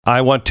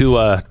I want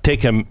to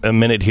take a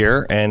minute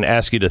here and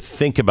ask you to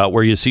think about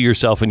where you see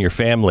yourself and your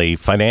family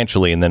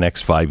financially in the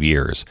next 5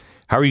 years.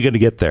 How are you going to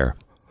get there?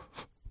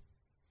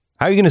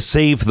 How are you going to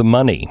save the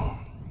money?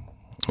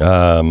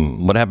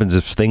 What happens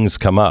if things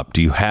come up?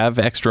 Do you have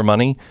extra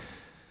money?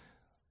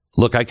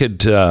 Look, I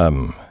could...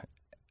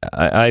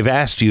 I've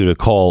asked you to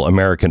call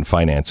American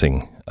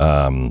Financing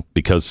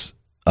because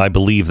I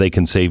believe they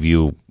can save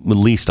you at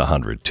least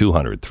 $100,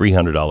 $200,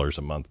 $300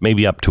 a month,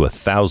 maybe up to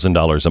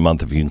 $1,000 a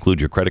month if you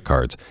include your credit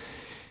cards.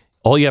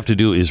 All you have to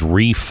do is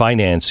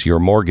refinance your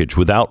mortgage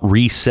without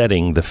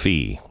resetting the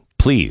fee.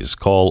 Please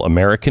call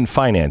American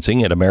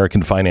Financing at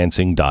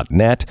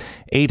americanfinancing.net,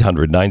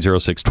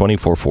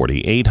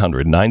 800-906-2440,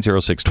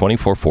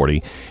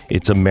 800-906-2440.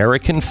 It's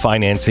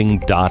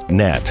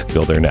americanfinancing.net.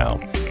 Go there now.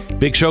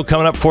 Big show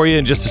coming up for you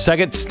in just a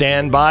second.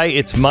 Stand by.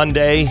 It's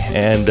Monday,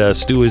 and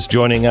Stu is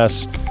joining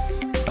us,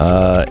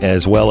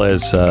 as well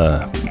as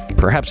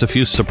perhaps a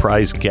few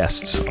surprise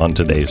guests on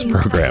today's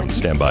program.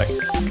 Stand by.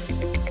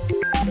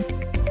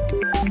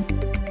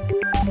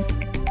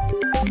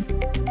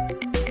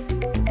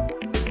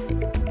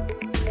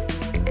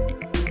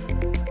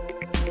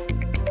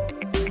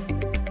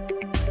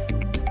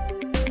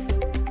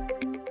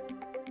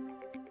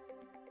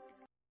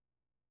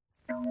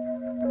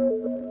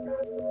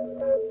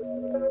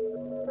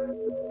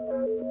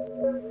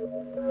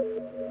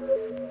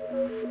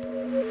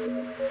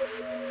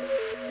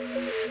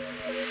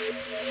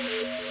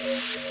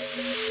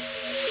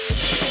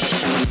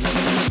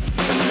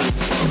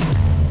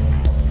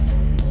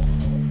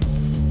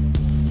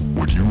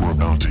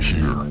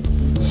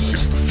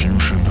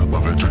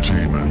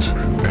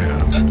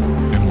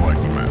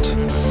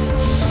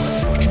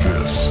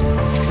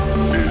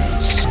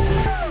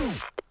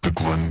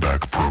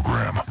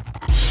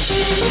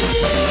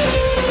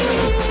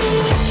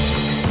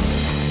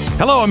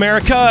 Hello,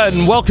 America,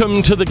 and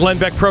welcome to the Glenn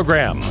Beck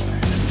program.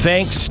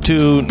 Thanks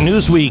to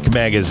Newsweek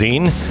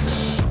magazine,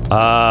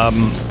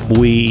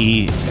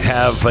 we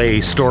have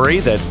a story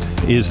that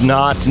is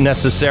not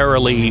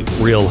necessarily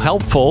real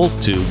helpful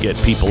to get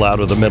people out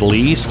of the Middle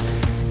East.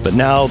 But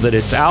now that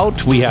it's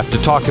out, we have to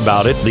talk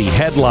about it. The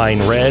headline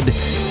read,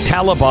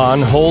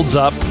 Taliban holds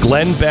up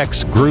Glenn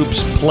Beck's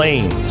group's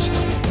planes.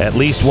 At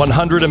least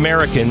 100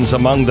 Americans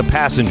among the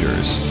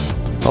passengers.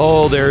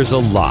 Oh, there's a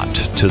lot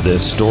to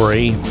this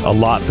story, a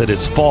lot that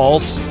is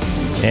false,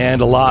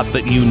 and a lot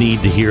that you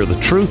need to hear the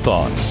truth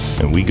on.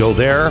 And we go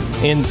there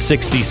in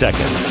 60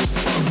 seconds.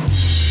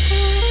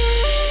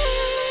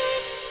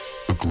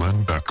 The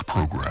Glenn Beck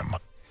program.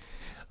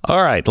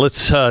 All right,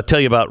 let's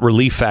tell you about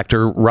Relief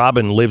Factor.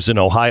 Robin lives in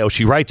Ohio.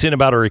 She writes in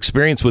about her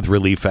experience with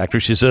Relief Factor.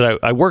 She said,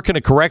 I work in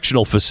a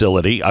correctional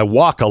facility. I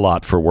walk a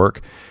lot for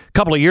work. A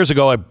couple of years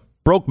ago, I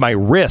broke my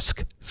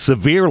wrist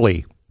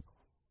severely.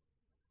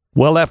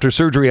 Well, after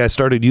surgery, I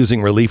started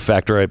using Relief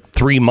Factor. I had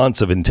 3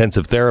 months of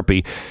intensive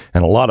therapy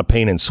and a lot of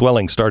pain and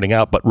swelling starting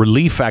out, but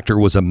Relief Factor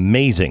was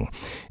amazing.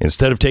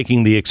 Instead of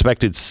taking the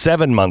expected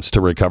 7 months to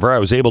recover, I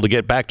was able to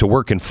get back to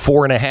work in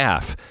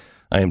 4.5.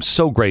 I am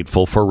so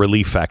grateful for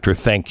Relief Factor.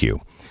 Thank you.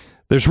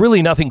 There's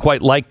really nothing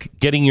quite like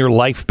getting your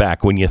life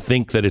back when you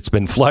think that it's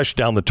been flushed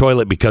down the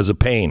toilet because of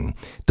pain.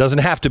 Doesn't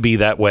have to be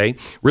that way.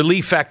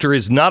 Relief Factor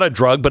is not a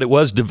drug, but it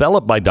was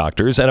developed by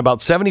doctors, and about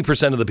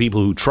 70% of the people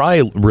who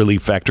try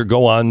Relief Factor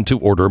go on to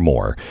order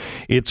more.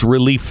 It's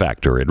Relief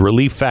Factor at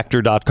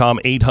relieffactor.com,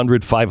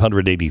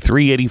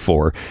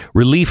 800-500-8384,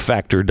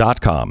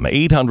 relieffactor.com,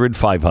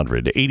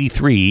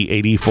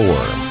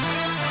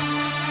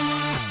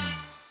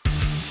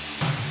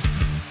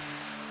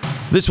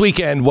 800-500-8384. This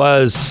weekend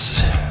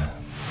was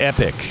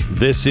epic.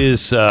 This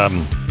is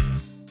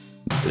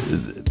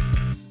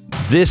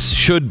this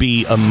should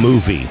be a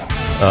movie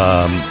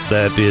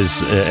that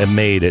is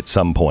made at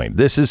some point.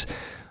 This is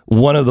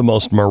one of the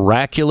most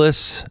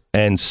miraculous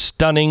and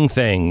stunning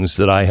things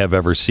that I have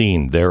ever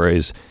seen. There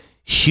is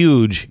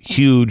huge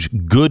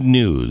good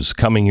news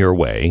coming your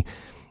way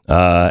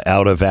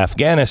out of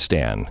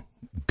Afghanistan,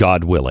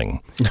 God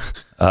willing.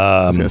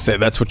 I was going to say,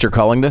 that's what you're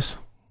calling this?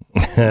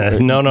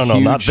 No,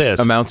 not this.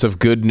 Amounts of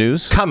good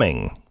news?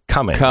 Coming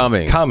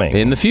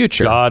in the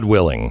future, God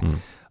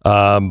willing.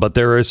 But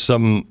there's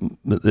some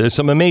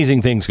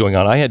amazing things going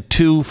on. I had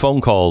 2 phone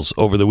calls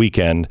over the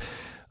weekend,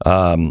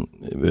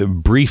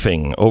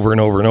 briefing over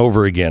and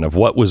over again of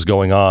what was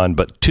going on,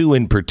 but 2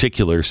 in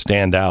particular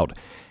stand out.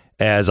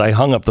 As I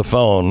hung up the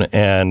phone,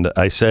 and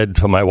I said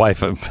to my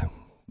wife,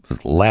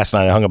 last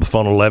night I hung up the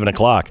phone at 11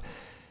 o'clock,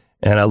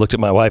 and I looked at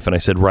my wife and I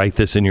said, write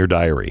this in your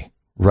diary.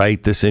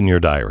 Write this in your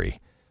diary.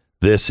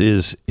 This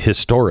is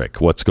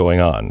historic, what's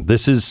going on.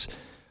 This is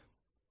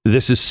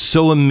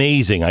so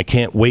amazing. I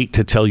can't wait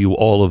to tell you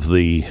all of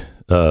the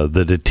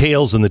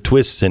details and the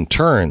twists and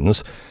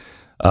turns.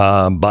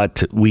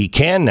 But we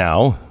can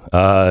now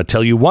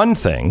tell you one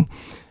thing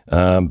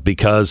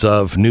because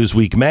of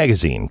Newsweek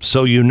magazine.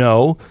 So you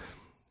know,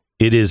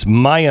 it is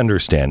my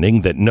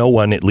understanding that no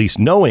one, at least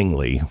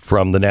knowingly,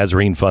 from the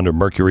Nazarene Fund or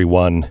Mercury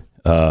One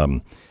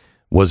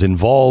was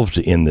involved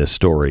in this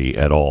story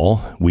at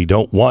all. We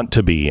don't want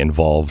to be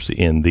involved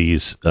in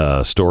these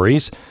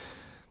stories.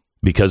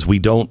 because we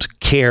don't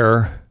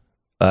care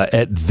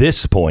at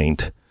this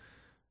point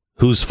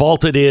whose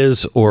fault it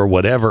is or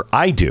whatever.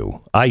 I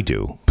do.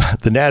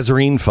 The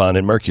Nazarene Fund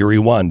and Mercury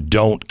One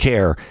don't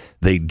care.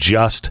 They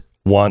just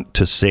want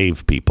to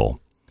save people.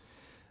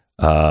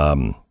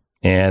 And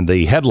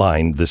the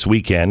headline this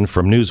weekend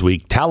from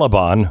Newsweek,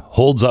 Taliban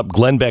holds up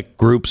Glenn Beck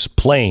Group's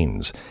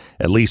planes.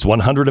 At least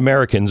 100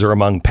 Americans are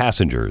among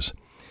passengers.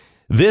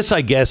 This,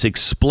 I guess,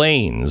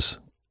 explains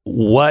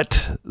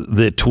what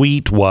the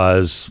tweet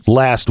was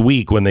last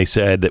week when they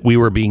said that we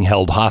were being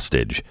held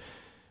hostage.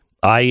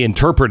 I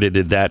interpreted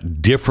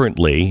that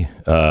differently.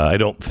 I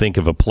don't think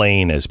of a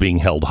plane as being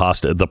held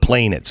hostage. The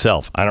plane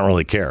itself, I don't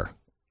really care.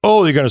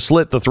 Oh, you're going to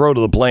slit the throat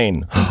of the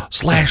plane.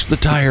 Slash the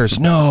tires.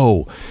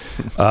 No.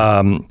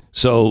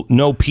 So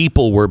no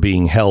people were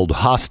being held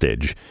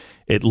hostage,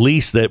 at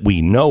least that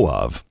we know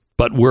of.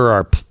 But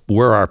were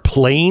our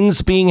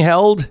planes being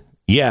held?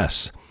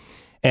 Yes.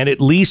 And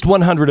at least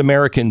 100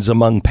 Americans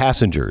among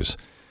passengers.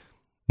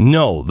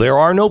 No, there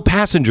are no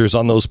passengers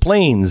on those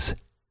planes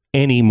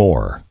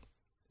anymore.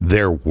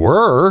 There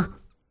were,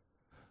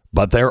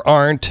 but there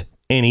aren't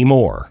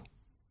anymore.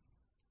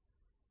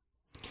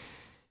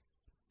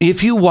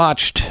 If you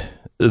watched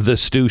the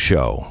Stu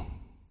show.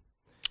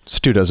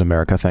 Stu Does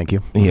America, thank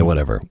you. Yeah,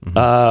 whatever.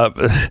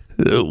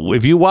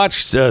 If you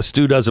watched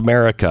Stu Does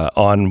America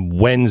on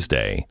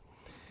Wednesday,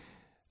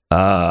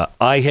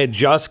 I had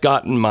just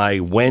gotten my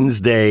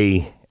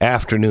Wednesday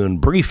afternoon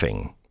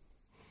briefing,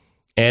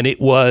 and it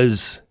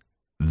was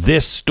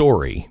this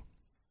story.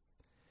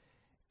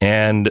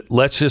 And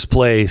let's just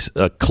play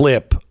a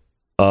clip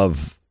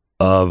of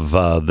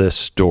this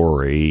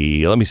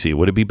story. Let me see.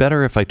 Would it be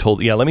better if I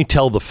told? Yeah, let me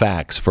tell the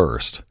facts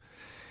first,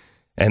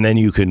 and then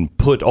you can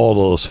put all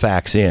those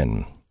facts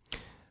in.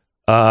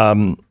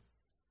 What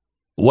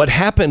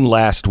happened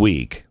last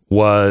week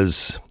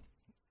was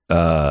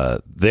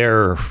while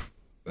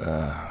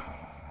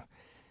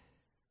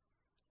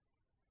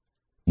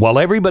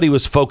everybody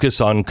was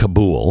focused on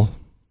Kabul,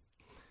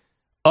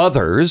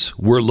 others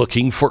were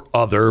looking for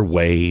other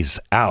ways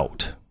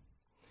out.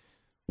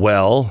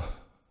 Well,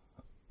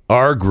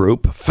 our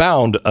group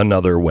found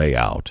another way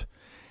out,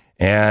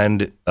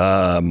 and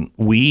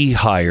we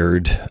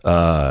hired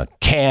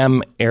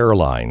CAM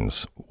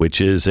Airlines, which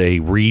is a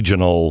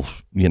regional,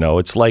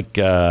 it's like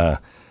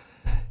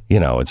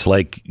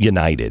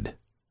United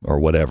or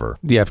whatever.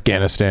 The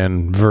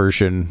Afghanistan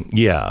version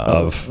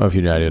of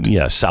United.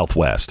 Yeah,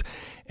 Southwest.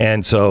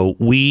 And so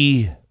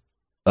we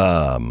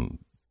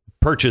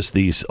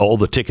purchased all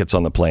the tickets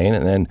on the plane,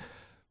 and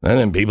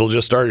then people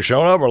just started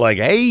showing up. We're like,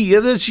 hey,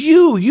 that's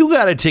you. You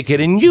got a ticket,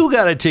 and you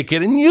got a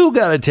ticket, and you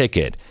got a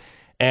ticket.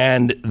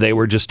 And they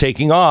were just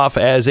taking off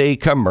as a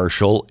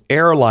commercial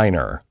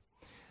airliner.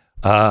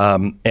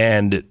 And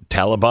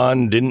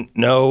Taliban didn't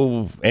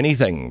know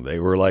anything. They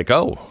were like,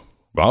 oh,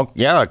 well,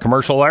 yeah, a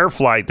commercial air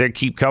flight. They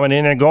keep coming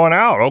in and going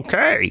out.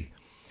 Okay.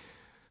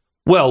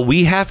 Well,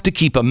 we have to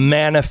keep a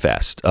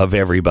manifest of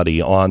everybody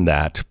on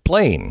that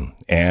plane,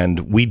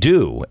 and we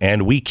do.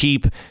 And we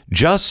keep,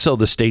 just so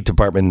the State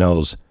Department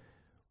knows,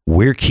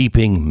 we're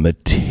keeping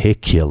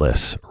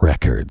meticulous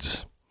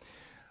records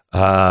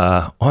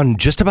on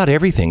just about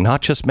everything,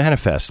 not just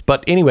manifest.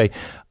 But anyway,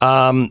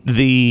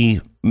 the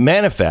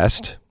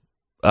manifest,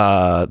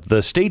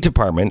 the State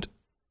Department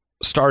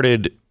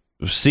started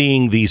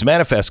seeing these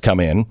manifests come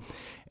in,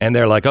 and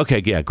they're like,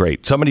 okay, yeah,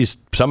 great. Somebody's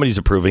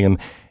approving them.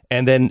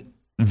 And then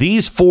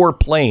these 4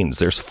 planes,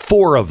 there's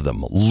 4 of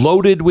them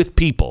loaded with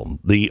people.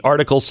 The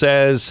article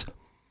says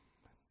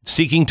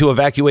seeking to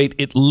evacuate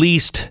at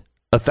least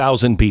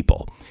 1,000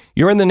 people.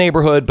 You're in the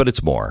neighborhood, but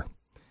it's more.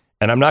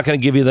 And I'm not going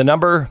to give you the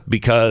number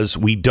because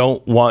we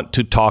don't want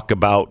to talk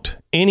about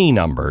any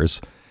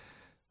numbers.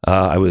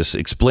 I was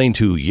explained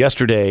to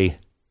yesterday,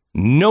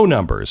 no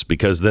numbers,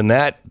 because then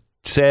that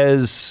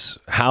says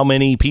how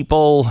many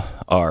people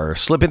are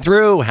slipping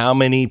through, how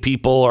many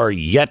people are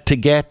yet to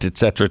get, et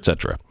cetera, et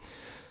cetera.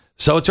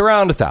 So it's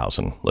around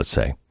 1,000, let's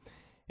say.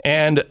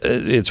 And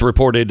it's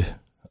reported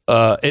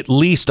at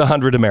least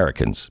 100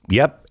 Americans.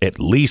 Yep, at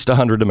least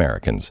 100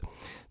 Americans.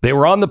 They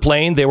were on the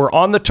plane. They were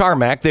on the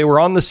tarmac. They were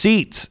on the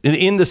seats.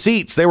 In the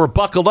seats, they were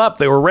buckled up.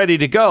 They were ready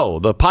to go.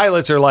 The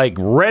pilots are like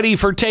ready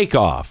for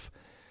takeoff.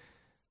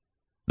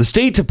 The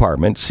State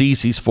Department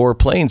sees these 4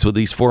 planes with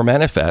these 4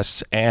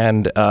 manifests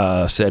and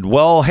said,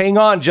 well, hang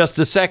on just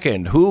a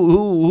second.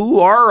 Who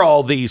are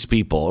all these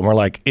people? And we're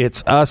like,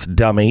 it's us,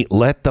 dummy.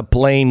 Let the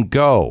plane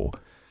go.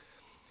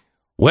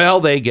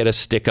 Well, they get a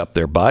stick up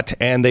their butt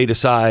and they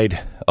decide,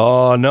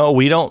 oh, no,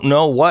 we don't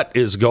know what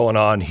is going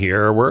on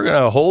here. We're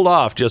going to hold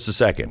off just a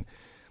second.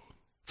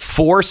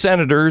 4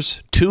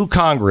 senators, 2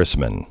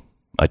 congressmen.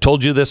 I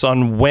told you this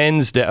on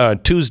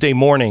Tuesday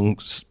morning,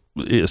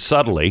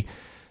 subtly,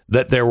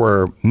 that there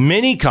were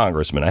many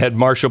congressmen. I had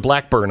Marsha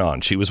Blackburn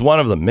on. She was one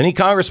of them. Many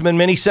congressmen,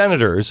 many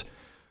senators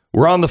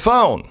were on the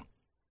phone.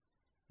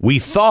 We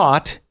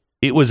thought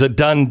it was a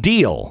done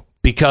deal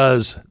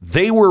because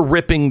they were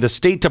ripping the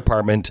State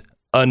Department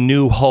a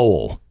new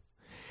hole.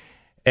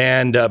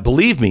 And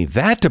believe me,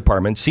 that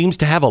department seems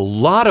to have a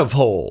lot of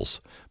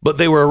holes. but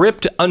they were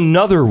ripped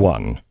another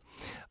one.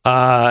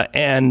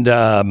 And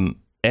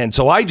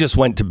so I just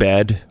went to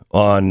bed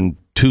on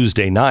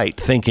Tuesday night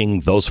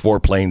thinking those 4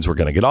 planes were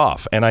going to get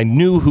off. And I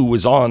knew who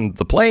was on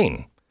the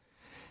plane.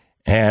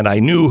 And I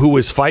knew who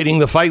was fighting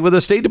the fight with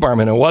the State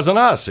Department. It wasn't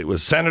us. It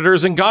was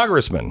senators and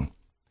congressmen.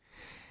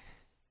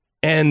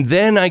 And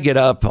then I get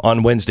up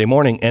on Wednesday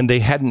morning and they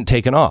hadn't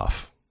taken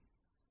off.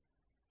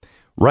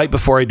 Right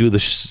before I do the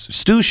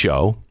Stu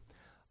show,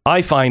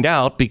 I find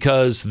out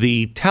because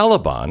the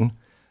Taliban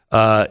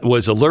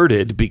was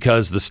alerted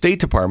because the State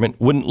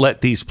Department wouldn't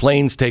let these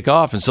planes take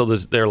off. And so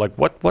they're like,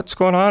 what's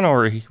going on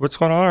over here? What's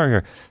going on over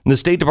here? And the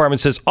State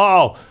Department says,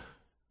 oh,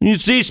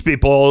 it's these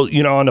people,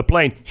 on the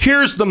plane.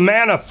 Here's the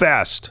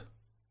manifest.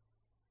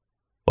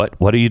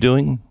 What are you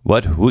doing?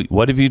 What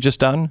have you just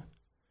done?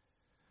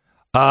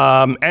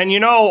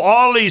 And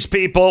all these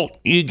people,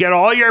 you get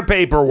all your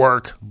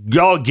paperwork,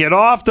 go get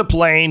off the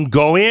plane,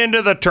 go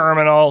into the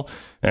terminal,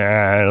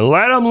 and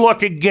let them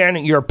look again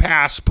at your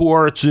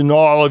passports and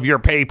all of your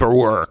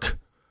paperwork.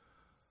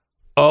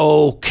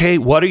 Okay,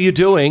 what are you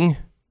doing?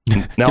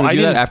 Now, do we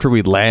do that after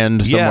we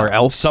land somewhere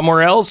else?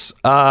 Somewhere else.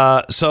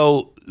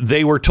 So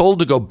they were told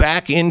to go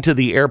back into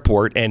the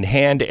airport and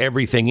hand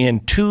everything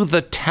in to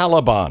the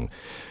Taliban.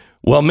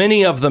 Well,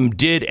 many of them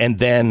did and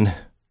then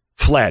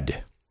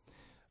fled.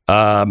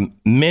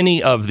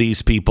 Many of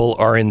these people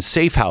are in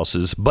safe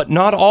houses, but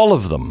not all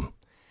of them.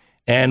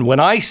 And when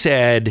I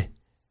said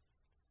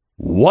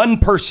one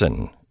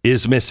person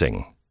is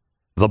missing,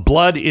 the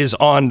blood is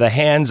on the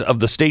hands of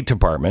the State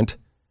Department,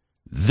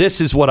 this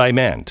is what I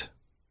meant.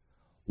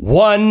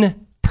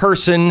 One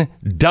person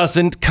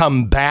doesn't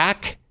come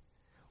back,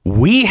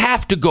 we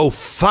have to go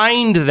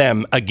find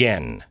them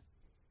again.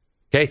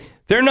 Okay?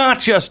 They're not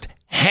just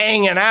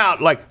hanging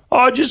out like,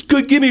 oh, just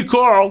give me a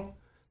call.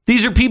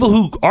 These are people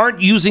who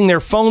aren't using their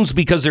phones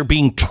because they're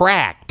being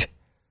tracked.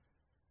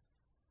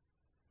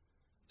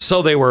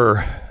 So they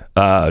were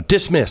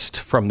dismissed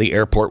from the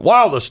airport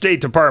while the State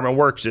Department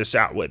works this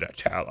out with the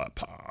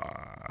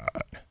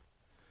Taliban.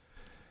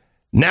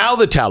 Now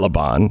the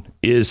Taliban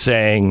is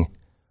saying,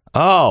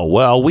 oh,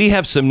 well, we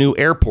have some new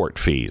airport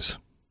fees.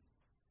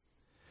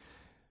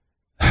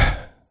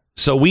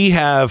 So we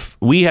had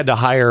to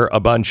hire a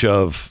bunch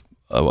of,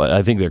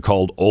 I think they're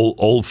called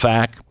old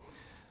fac.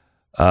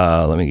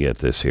 Let me get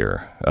this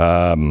here.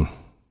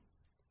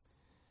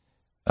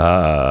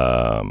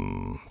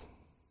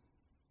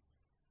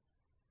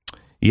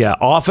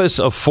 Office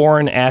of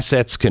Foreign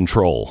Assets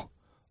Control,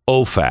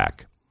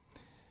 OFAC.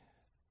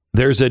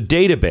 There's a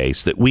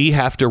database that we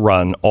have to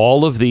run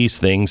all of these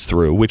things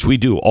through, which we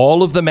do.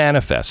 All of the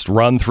manifests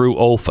run through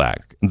OFAC.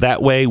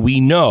 That way we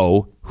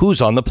know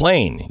who's on the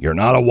plane. You're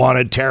not a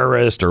wanted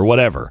terrorist or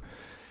whatever.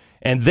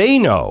 And they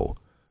know,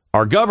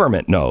 our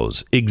government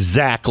knows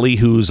exactly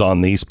who's on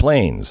these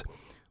planes.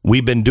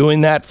 We've been doing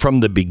that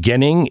from the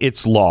beginning.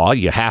 It's law.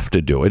 You have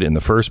to do it in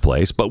the first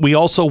place. But we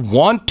also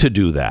want to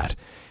do that.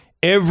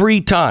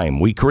 Every time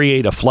we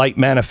create a flight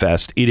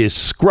manifest, it is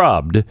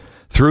scrubbed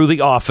through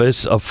the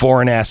Office of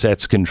Foreign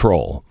Assets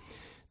Control.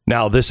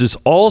 Now, this is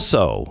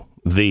also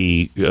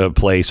the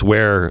place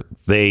where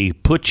they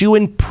put you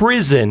in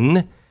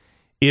prison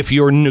if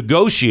you're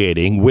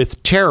negotiating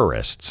with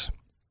terrorists.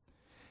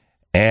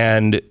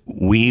 And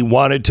we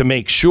wanted to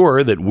make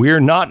sure that we're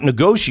not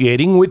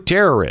negotiating with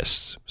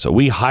terrorists. So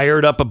we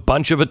hired up a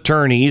bunch of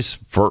attorneys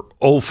for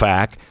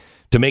OFAC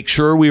to make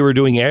sure we were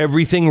doing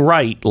everything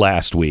right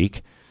last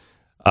week.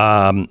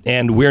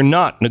 And we're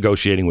not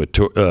negotiating with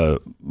the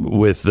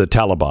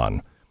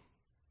Taliban.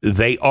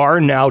 They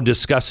are now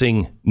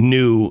discussing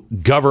new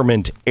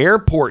government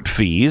airport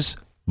fees,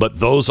 but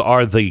those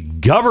are the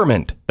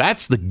government.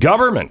 That's the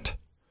government.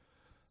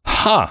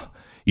 Huh.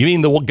 You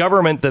mean the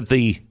government that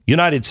the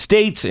United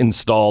States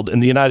installed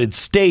and the United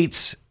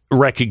States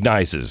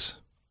recognizes?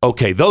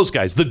 Okay, those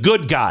guys, the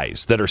good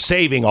guys that are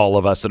saving all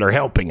of us, that are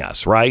helping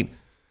us, right?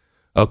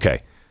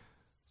 Okay.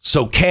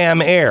 So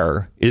Cam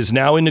Air is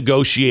now in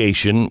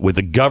negotiation with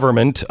the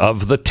government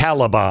of the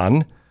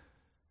Taliban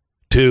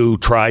to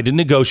try to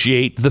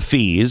negotiate the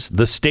fees.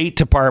 The State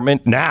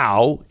Department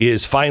now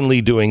is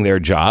finally doing their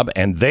job,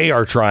 and they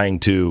are trying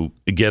to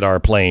get our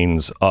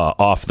planes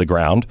off the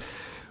ground.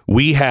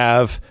 We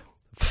have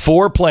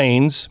 4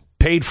 planes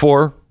paid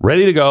for,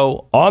 ready to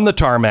go, on the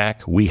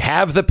tarmac. We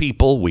have the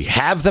people. We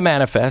have the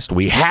manifest.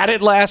 We had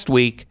it last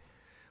week.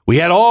 We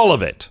had all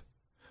of it.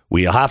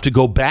 We'll have to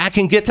go back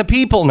and get the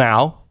people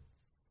now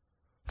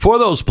for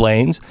those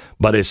planes,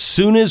 but as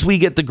soon as we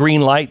get the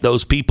green light,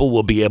 those people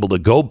will be able to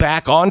go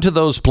back onto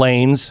those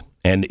planes,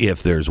 and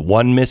if there's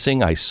one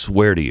missing, I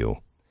swear to you,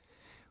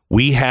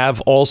 we have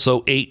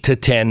also 8 to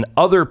 10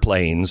 other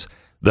planes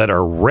that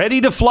are ready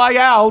to fly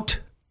out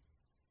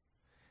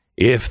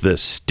if the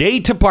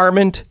State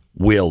Department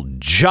will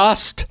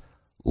just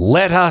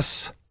let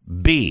us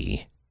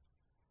be.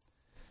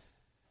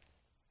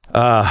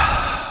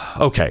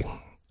 Okay,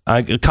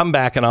 I come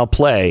back and I'll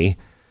play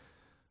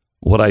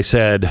what I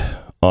said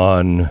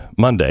on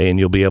Monday, and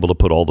you'll be able to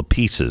put all the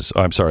pieces.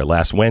 Oh, I'm sorry,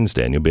 last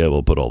Wednesday, and you'll be able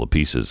to put all the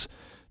pieces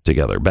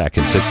together. Back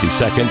in 60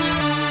 seconds.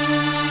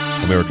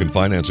 American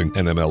Financing,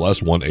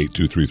 NMLS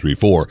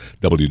 182334,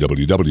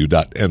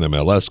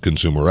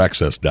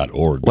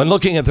 www.nmlsconsumeraccess.org. When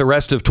looking at the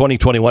rest of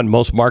 2021,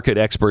 most market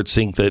experts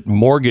think that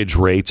mortgage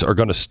rates are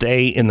going to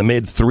stay in the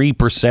mid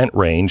 3%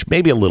 range,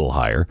 maybe a little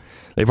higher.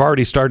 They've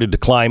already started to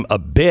climb a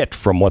bit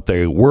from what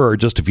they were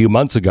just a few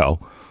months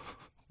ago.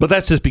 But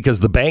that's just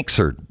because the banks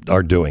are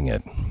doing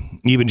it.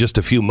 Even just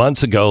a few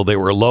months ago, they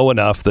were low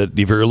enough that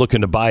if you're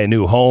looking to buy a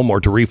new home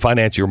or to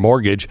refinance your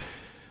mortgage,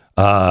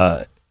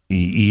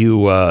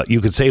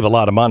 you could save a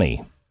lot of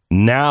money.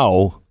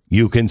 Now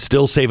you can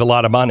still save a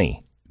lot of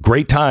money.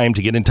 Great time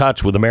to get in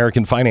touch with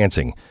American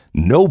Financing.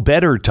 No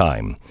better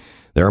time.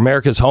 They're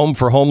America's home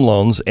for home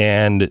loans,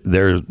 and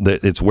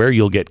it's where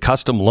you'll get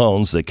custom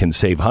loans that can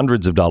save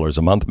hundreds of dollars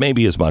a month,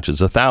 maybe as much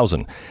as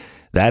 $1,000.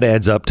 That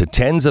adds up to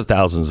tens of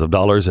thousands of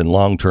dollars in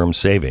long-term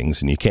savings,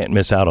 and you can't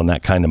miss out on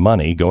that kind of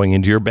money going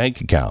into your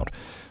bank account.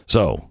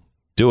 So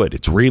do it.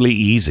 It's really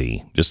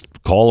easy. Just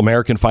call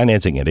American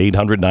Financing at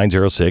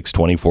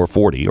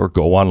 800-906-2440 or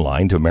go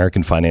online to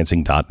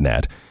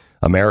americanfinancing.net,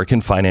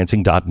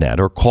 americanfinancing.net,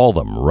 or call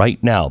them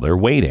right now. They're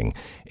waiting.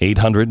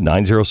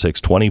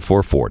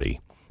 800-906-2440.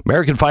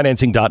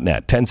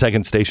 americanfinancing.net.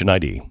 10-second station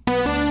ID.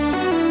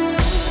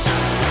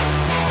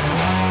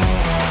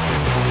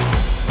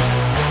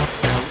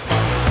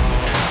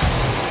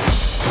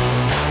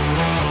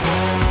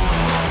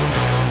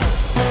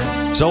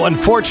 So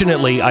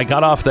unfortunately, I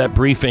got off that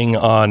briefing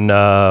on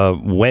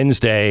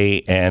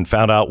Wednesday and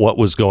found out what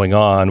was going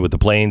on with the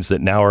planes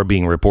that now are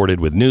being reported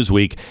with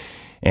Newsweek.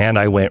 And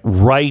I went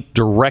right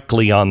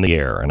directly on the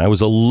air. And I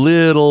was a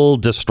little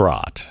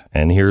distraught.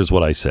 And here's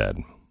what I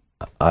said.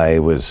 I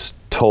was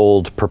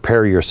told,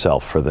 prepare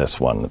yourself for this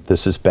one.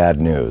 This is bad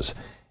news.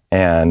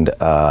 And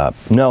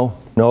no,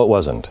 it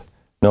wasn't.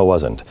 No, it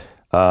wasn't.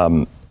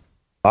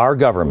 Our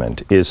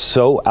government is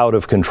so out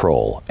of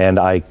control. And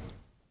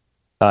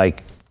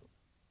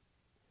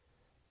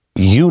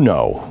you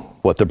know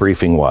what the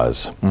briefing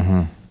was.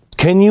 Mm-hmm.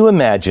 Can you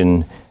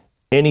imagine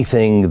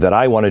anything that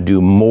I want to do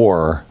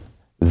more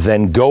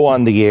than go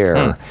on the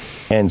air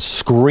and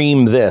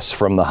scream this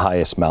from the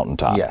highest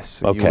mountaintop?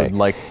 Yes. Okay.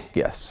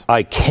 Yes.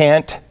 I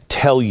can't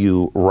tell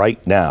you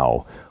right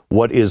now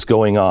what is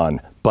going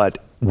on, but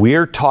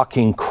we're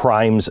talking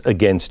crimes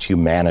against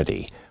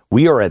humanity.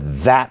 We are at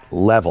that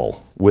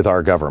level with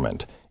our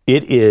government.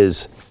 It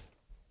is.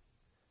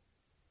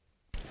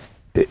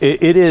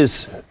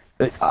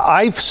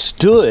 I've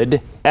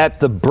stood at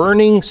the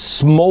burning,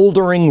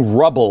 smoldering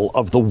rubble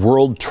of the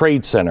World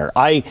Trade Center.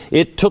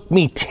 It took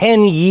me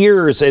 10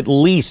 years at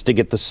least to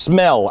get the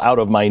smell out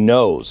of my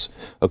nose.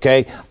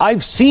 Okay?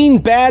 I've seen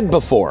bad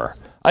before.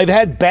 I've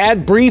had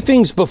bad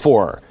briefings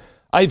before.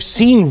 I've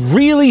seen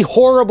really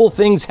horrible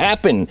things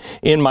happen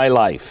in my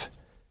life.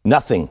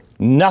 Nothing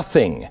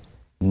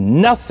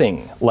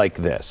like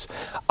this.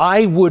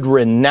 I would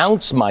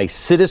renounce my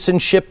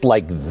citizenship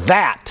like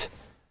that.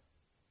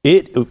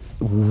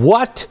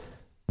 What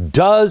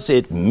does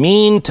it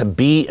mean to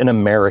be an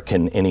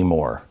American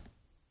anymore?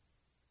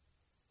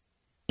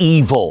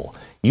 Evil.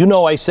 You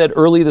know, I said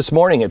early this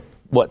morning at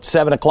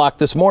 7 o'clock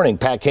this morning,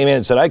 Pat came in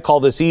and said, I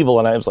call this evil.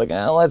 And I was like,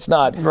 that's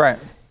not right.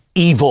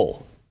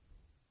 Evil.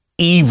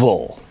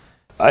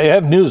 I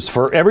have news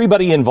for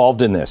everybody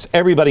involved in this.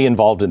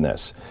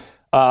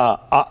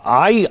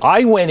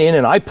 I went in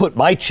and I put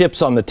my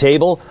chips on the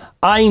table.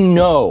 I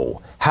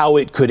know how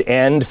it could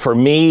end for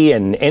me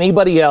and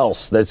anybody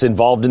else that's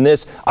involved in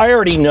this. I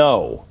already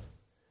know.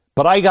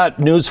 But I got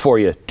news for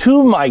you.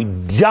 To my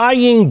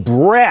dying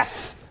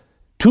breath,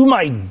 to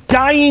my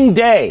dying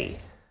day,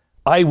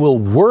 I will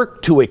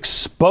work to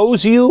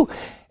expose you.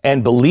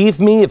 And believe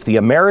me, if the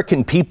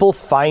American people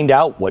find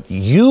out what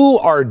you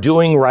are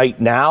doing right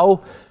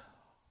now,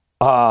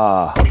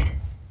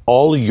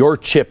 all your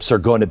chips are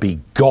going to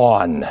be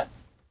gone.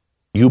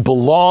 You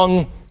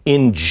belong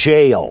in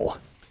jail.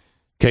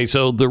 Okay,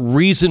 so the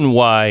reason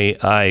why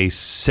I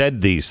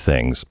said these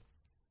things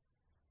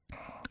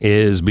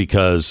is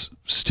because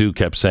Stu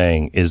kept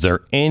saying, is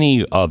there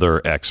any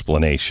other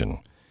explanation?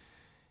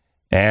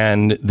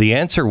 And the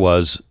answer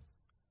was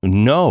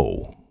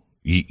no.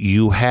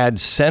 You had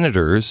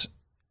senators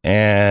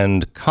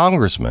and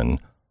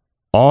congressmen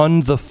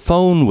on the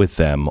phone with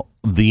them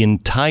the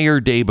entire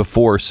day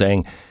before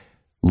saying,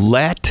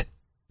 let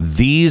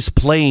these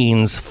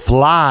planes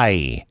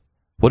fly.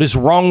 What is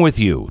wrong with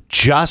you?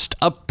 Just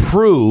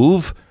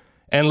approve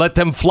and let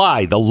them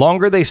fly. The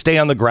longer they stay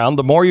on the ground,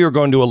 the more you're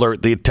going to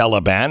alert the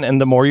Taliban and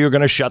the more you're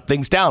going to shut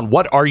things down.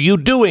 What are you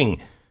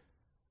doing?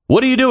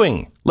 What are you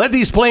doing? Let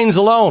these planes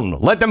alone.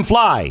 Let them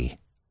fly.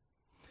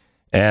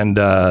 And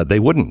they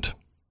wouldn't.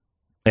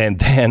 And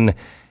then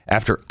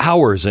after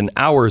hours and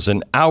hours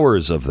and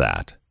hours of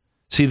that,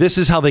 see, this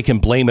is how they can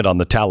blame it on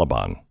the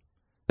Taliban.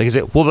 They can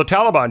say, well, the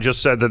Taliban just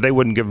said that they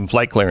wouldn't give them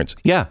flight clearance.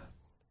 Yeah.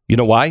 You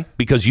know why?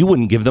 Because you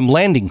wouldn't give them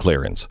landing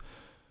clearance.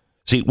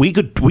 See, we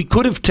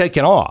could have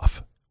taken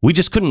off. We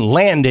just couldn't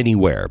land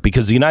anywhere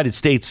because the United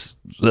States,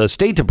 the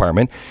State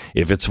Department,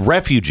 if it's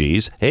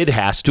refugees, it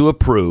has to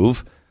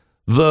approve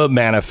the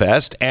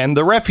manifest and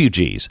the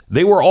refugees.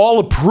 They were all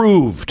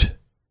approved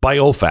by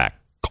OFAC.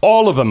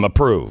 All of them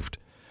approved.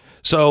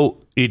 So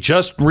it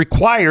just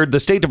required the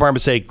State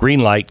Department to say,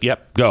 green light,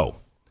 yep, go.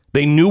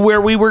 They knew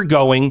where we were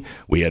going.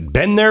 We had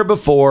been there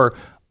before.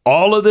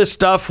 All of this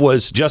stuff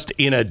was just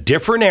in a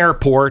different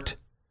airport.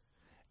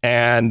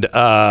 And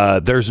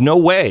there's no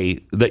way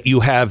that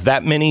you have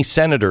that many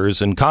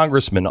senators and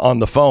congressmen on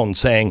the phone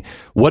saying,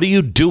 what are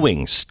you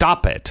doing?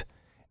 Stop it.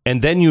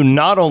 And then you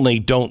not only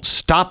don't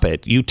stop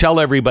it, you tell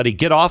everybody,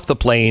 get off the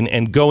plane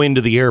and go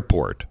into the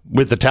airport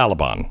with the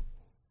Taliban.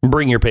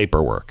 Bring your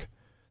paperwork.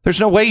 There's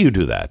no way you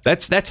do that.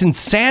 That's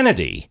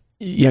insanity.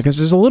 Yeah, because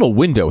there's a little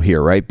window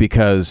here, right?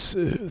 Because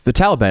the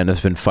Taliban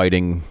has been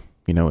fighting,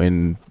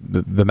 in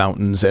the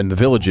mountains and the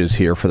villages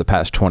here for the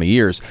past 20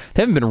 years.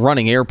 They haven't been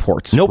running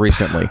airports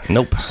recently.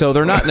 Nope. So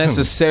they're not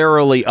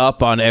necessarily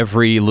up on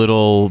every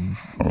little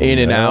in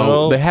and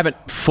out. They haven't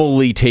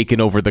fully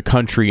taken over the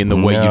country in the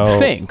way you'd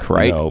think,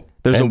 right? No.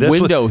 There's a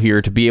window here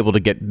to be able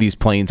to get these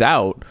planes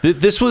out.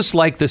 This was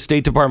like the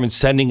State Department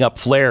sending up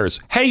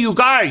flares. Hey, you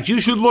guys, you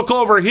should look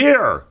over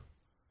here.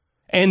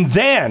 And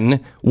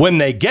then when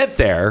they get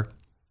there,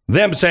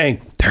 them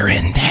saying, they're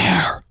in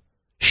there.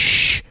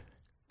 Shh,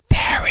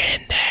 they're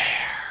in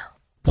there.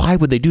 Why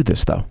would they do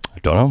this, though? I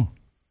don't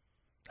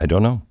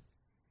know.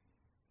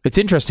 It's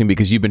interesting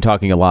because you've been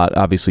talking a lot,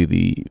 obviously,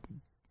 the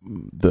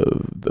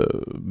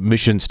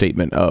mission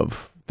statement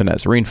of the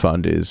Nazarene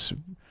Fund is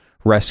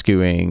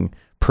rescuing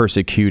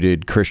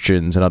persecuted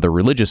Christians and other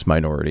religious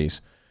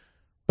minorities.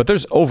 But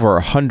there's over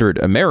 100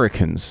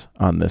 Americans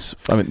on this.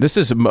 I mean, this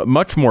is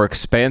much more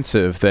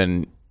expansive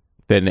than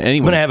anyone.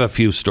 I'm going to have a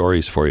few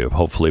stories for you,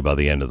 hopefully by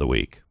the end of the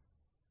week.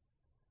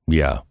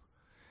 Yeah.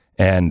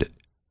 And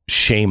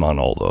shame on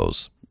all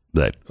those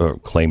that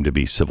claim to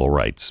be civil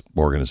rights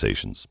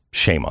organizations.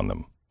 Shame on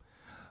them.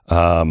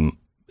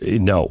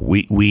 No,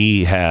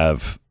 we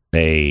have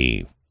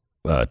a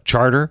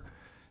charter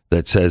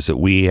that says that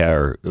we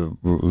are,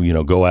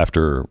 go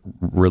after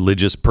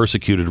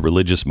persecuted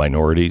religious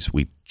minorities.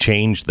 We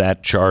changed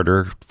that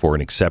charter for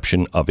an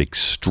exception of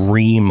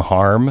extreme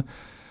harm.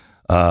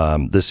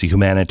 This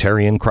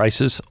humanitarian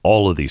crisis,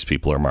 all of these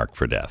people are marked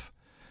for death.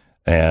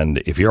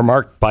 And if you're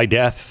marked by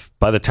death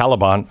by the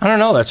Taliban, I don't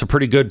know, that's a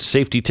pretty good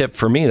safety tip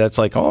for me. That's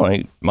like, oh,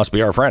 he must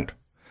be our friend,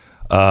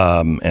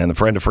 and the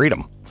friend of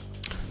freedom.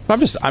 I'm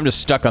just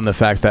stuck on the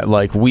fact that,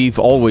 like, we've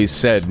always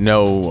said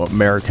no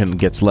American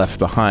gets left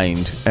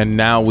behind, and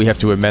now we have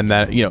to amend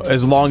that.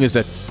 As long as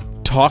a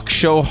talk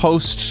show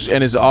host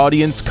and his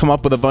audience come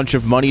up with a bunch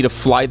of money to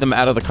fly them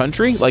out of the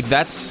country, like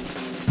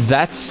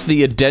that's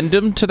the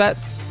addendum to that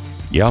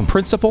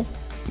principle.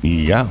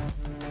 Yeah.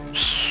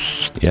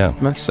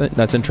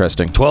 That's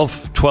interesting.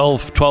 12.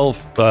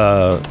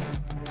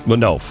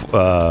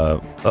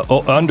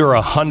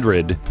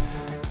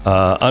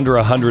 Under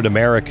 100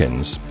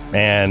 Americans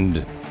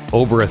and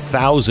over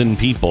 1,000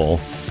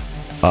 people,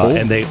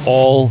 and they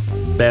all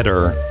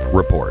better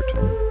report.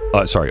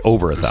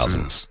 Over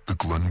 1,000. This is the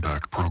Glenn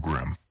Beck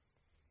program.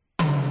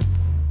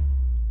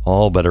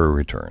 All better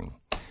return.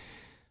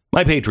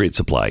 My Patriot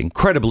Supply,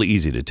 incredibly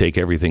easy to take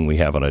everything we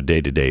have on a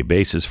day-to-day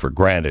basis for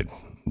granted.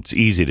 It's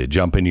easy to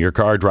jump into your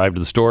car, drive to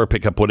the store,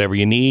 pick up whatever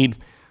you need,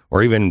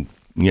 or even,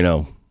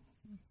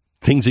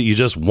 things that you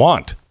just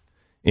want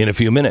in a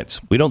few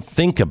minutes. We don't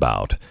think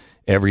about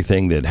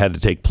everything that had to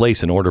take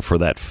place in order for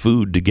that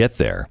food to get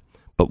there.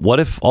 But what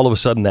if all of a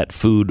sudden that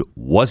food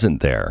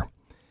wasn't there?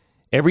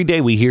 Every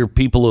day we hear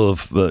people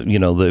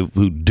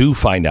who do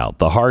find out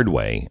the hard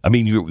way. I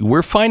mean,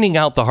 we're finding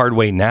out the hard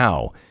way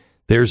now.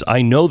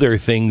 I know there are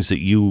things that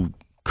you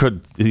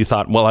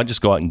thought, well, I'll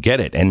just go out and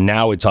get it. And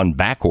now it's on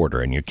back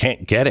order and you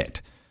can't get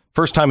it.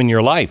 First time in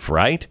your life,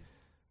 right?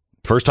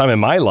 First time in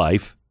my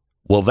life.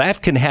 Well,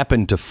 that can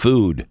happen to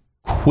food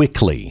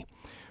quickly.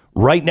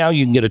 Right now,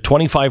 you can get a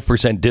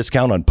 25%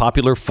 discount on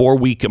popular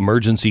 4-week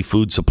emergency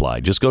food supply.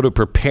 Just go to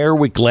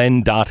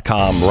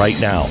preparewithglenn.com right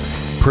now.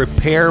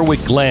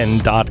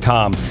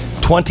 Preparewithglenn.com.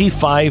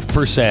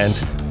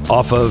 25%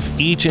 off of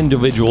each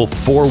individual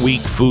 4-week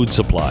food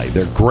supply.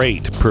 They're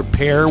great.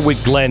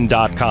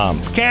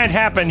 Preparewithglenn.com. Can't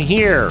happen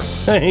here.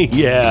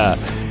 Yeah.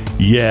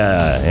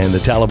 And the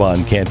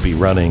Taliban can't be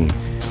running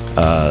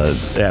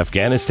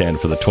Afghanistan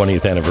for the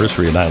 20th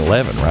anniversary of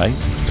 9/11, right?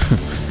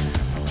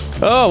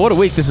 Oh, what a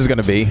week this is going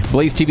to be.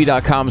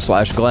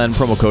 BlazeTV.com/Glenn.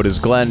 Promo code is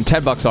Glenn.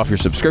 $10 off your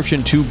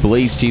subscription to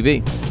Blaze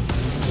TV.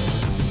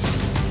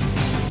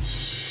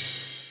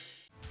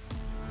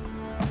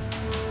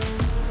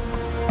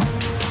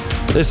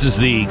 This is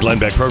the Glenn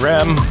Beck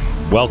program.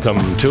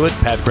 Welcome to it.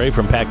 Pat Gray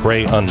from Pat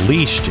Gray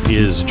Unleashed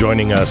is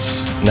joining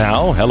us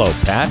now. Hello,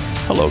 Pat.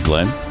 Hello,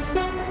 Glenn.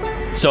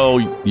 So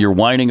you're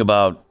whining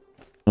about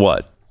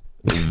what?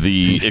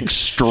 The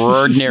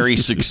extraordinary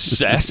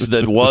success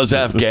that was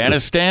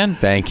Afghanistan?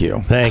 Thank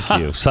you.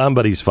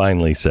 Somebody's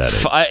finally said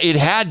it. It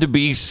had to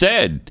be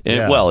said.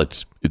 Yeah. Well,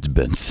 it's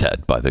been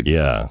said by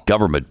the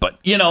government. But,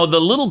 the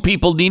little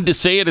people need to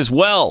say it as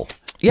well.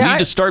 Need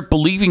to start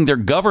believing their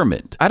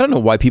government. I don't know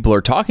why people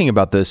are talking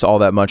about this all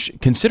that much,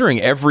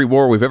 considering every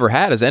war we've ever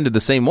had has ended the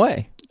same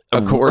way.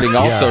 according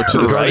also to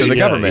the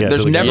government.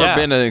 There's never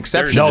been an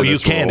exception. No, to you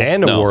this can't rule.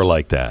 end a war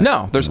like that.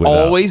 No, there's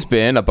always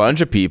been a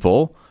bunch of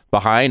people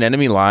behind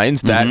enemy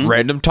lines that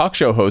random talk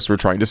show hosts were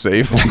trying to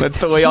save. That's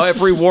the way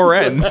every war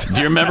ends. Do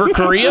you remember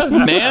Korea?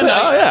 Man,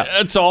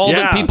 that's all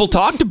that people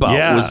talked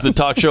about was the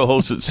talk show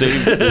hosts that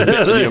saved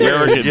the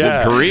Americans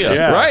in Korea.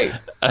 Yeah. Right.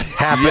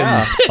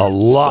 Happened a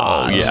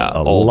lot.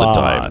 All the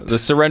time. The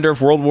surrender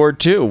of World War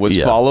II was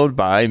followed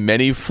by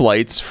many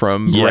flights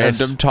from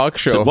random talk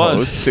show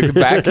hosts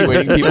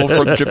evacuating people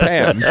from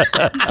Japan.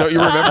 Don't you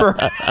remember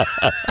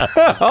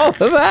all of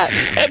that?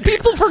 And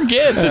people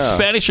forget the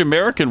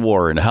Spanish-American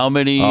War and how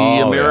many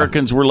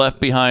Americans were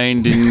left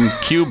behind in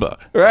Cuba.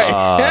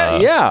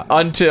 Right.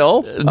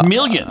 Until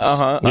millions.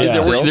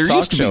 There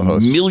used to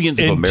be millions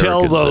of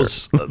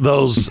Americans until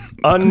those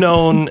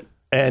unknown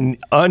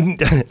and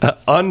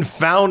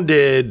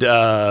unfounded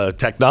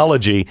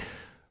technology,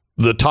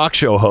 the talk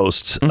show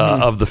hosts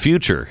of the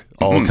future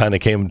all kind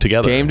of came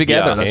together.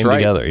 That's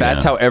right.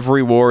 That's how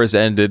every war is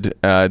ended.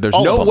 There's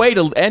no way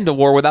to end a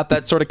war without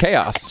that sort of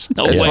chaos,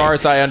 as far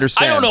as I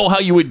understand. I don't know how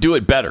you would do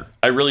it better.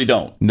 I really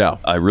don't. No.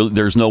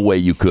 There's no way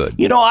you could.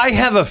 I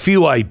have a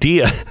few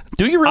ideas.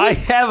 Do you really? I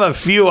have a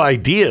few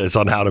ideas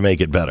on how to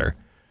make it better.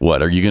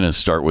 What, are you going to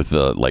start with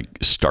the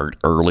start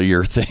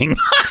earlier thing?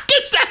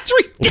 Because that's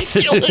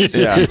ridiculous.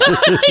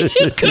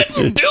 You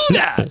couldn't do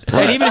that.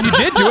 And even if you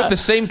did do it, the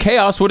same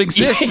chaos would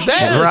exist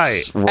then.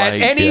 Right. At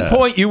any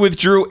point you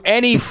withdrew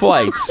any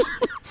flights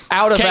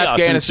out of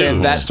Afghanistan,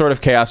 ensues. that sort of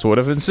chaos would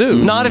have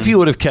ensued. Not if you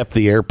would have kept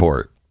the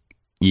airport.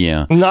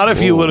 Yeah. Not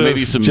if you would have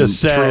maybe some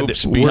just said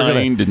troops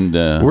behind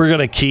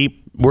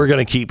we're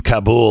going to keep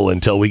Kabul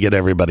until we get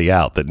everybody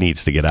out that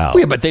needs to get out.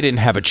 Yeah, but they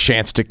didn't have a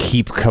chance to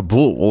keep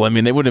Kabul. I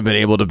mean, they wouldn't have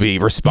been able to be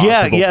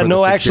responsible for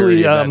the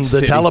security of that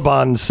city. The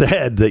Taliban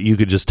said that you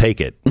could just take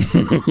it.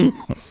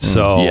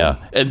 So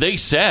and they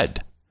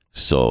said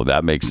so.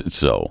 That makes it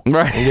so.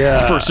 Right.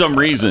 Yeah. For some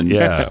reason.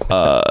 Yeah.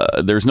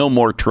 There's no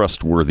more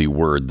trustworthy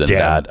word than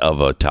that of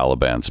a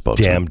Taliban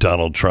spokesman. Damn,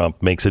 Donald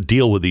Trump makes a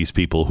deal with these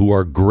people who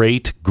are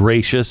great,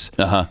 gracious,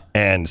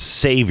 and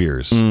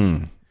saviors.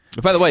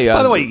 By the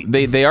way,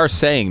 they are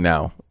saying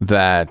now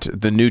that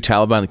the new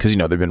Taliban, because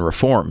they've been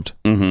reformed.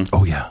 Mm-hmm.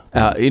 Oh yeah.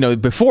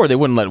 Before they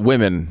wouldn't let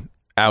women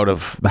out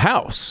of the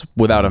house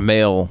without a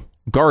male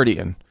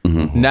guardian.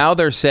 Mm-hmm. Now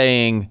they're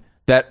saying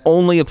that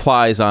only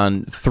applies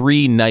on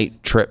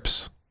 3-night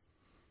trips.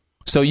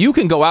 So you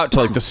can go out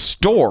to the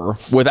store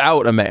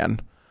without a man,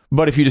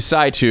 but if you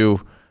decide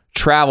to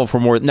travel for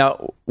more,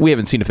 now we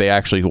haven't seen if they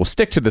actually will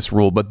stick to this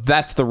rule, but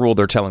that's the rule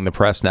they're telling the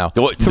press now.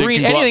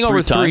 Anything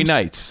over 3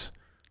 nights.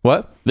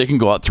 What? They can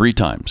go out 3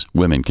 times.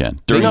 Women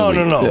can.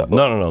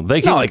 No.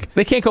 They can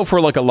they can't go for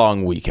a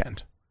long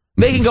weekend.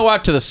 They can go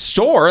out to the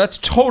store. That's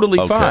totally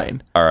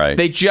fine. All right.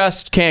 They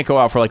just can't go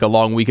out for a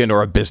long weekend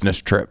or a business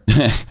trip.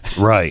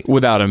 Right.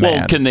 Without a man.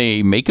 Well, can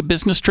they make a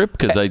business trip?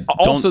 Because I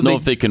don't know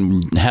if they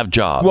can have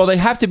jobs. Well, they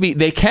have to be.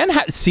 They can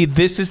see.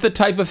 This is the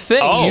type of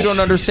thing you don't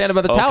understand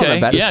about the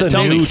Taliban. Yeah,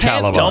 tell me.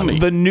 Tell me.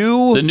 The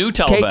new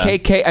Taliban.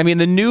 KKK. I mean,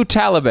 the new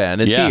Taliban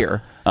is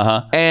here.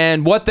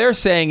 And what they're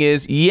saying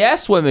is,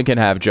 yes, women can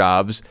have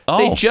jobs.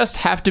 They just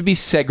have to be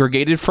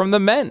segregated from the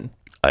men.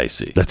 I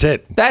see. That's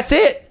it. That's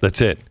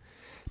it.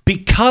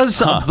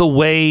 Because of the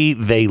way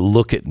they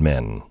look at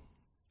men.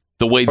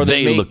 The way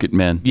they look at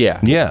men. Yeah.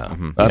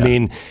 Mm-hmm. I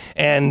mean,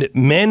 and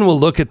men will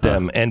look at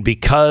them, and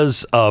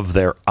because of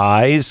their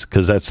eyes,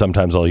 because that's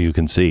sometimes all you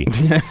can see,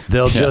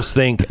 they'll just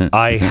think,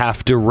 I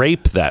have to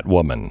rape that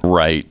woman.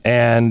 Right.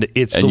 And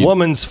it's the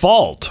woman's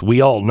fault. We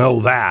all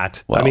know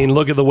that. Well, I mean,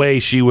 look at the way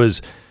she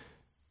was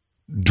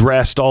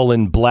dressed all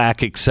in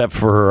black except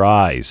for her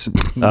eyes.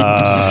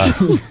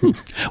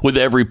 With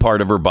every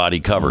part of her body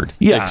covered.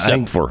 Yeah.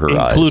 Except for her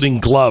eyes. Including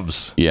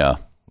gloves. Yeah.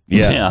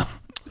 Yeah,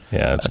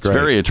 it's great.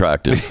 Very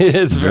attractive.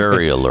 It's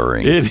very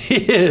alluring. It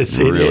is.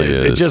 It really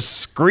is. It just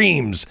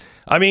screams.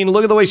 I mean,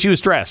 look at the way she was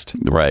dressed.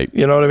 Right.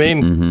 You know what I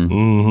mean?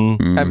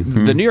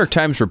 Mm-hmm. The New York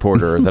Times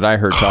reporter that I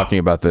heard talking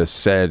about this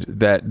said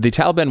that the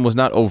Taliban was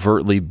not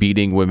overtly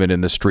beating women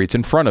in the streets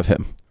in front of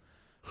him.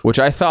 Which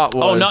I thought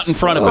was... not in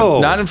front of him.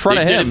 Not in front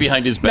of him. They did it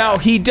behind his back. Now,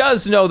 he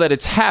does know that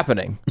it's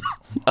happening.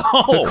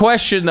 The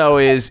question, though,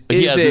 is...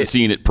 He hasn't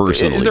seen it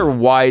personally. Is there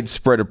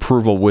widespread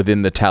approval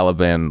within the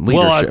Taliban leadership?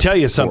 Well, I'll tell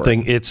you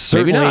something. It's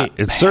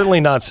certainly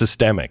not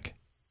systemic.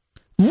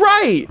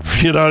 Right.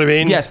 You know what I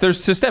mean? Yes,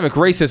 there's systemic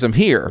racism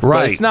here.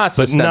 Right. But it's not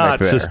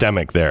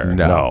systemic there.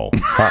 No.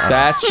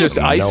 That's just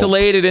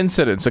isolated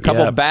incidents. A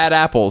couple of bad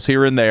apples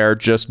here and there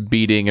just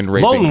beating and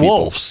raping Lone people.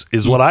 wolves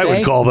is what I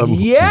would call them.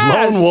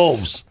 Yes. Lone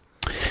wolves.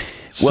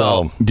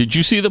 Well, did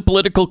you see the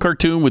political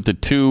cartoon with the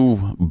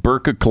 2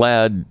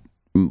 burqa-clad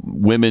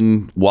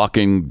women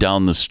walking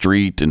down the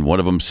street, and one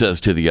of them says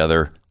to the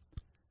other,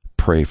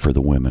 "Pray for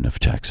the women of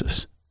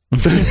Texas."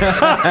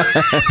 That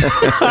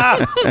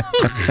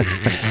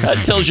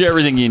tells you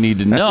everything you need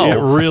to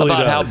know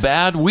about how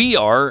bad we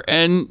are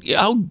and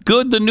how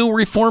good the new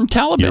reformed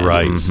Taliban. You're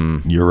right.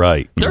 Mm-hmm. You're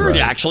right. They're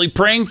actually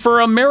praying for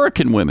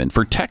American women,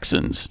 for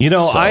Texans.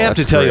 I have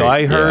to tell you,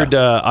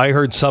 I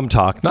heard some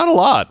talk, not a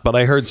lot, but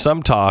I heard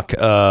some talk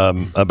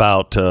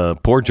about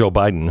poor Joe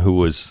Biden, who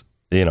was,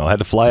 had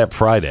to fly up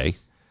Friday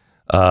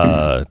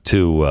to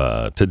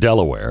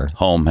Delaware.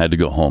 Had to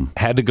go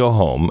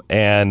home,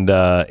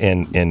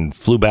 and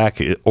flew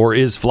back, or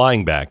is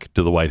flying back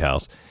to the White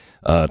House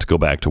to go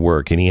back to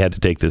work, and he had to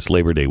take this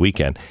Labor Day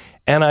weekend.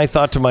 And I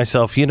thought to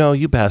myself,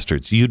 you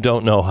bastards, you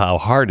don't know how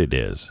hard it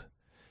is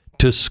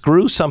to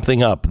screw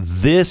something up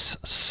this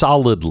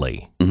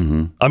solidly.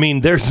 Mm-hmm. I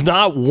mean, there's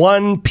not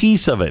one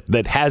piece of it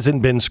that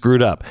hasn't been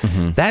screwed up.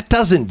 Mm-hmm. That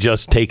doesn't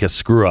just take a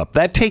screw up.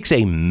 That takes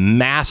a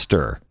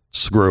master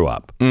screw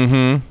up. Mm-hmm.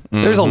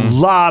 Mm-hmm. There's a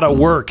lot of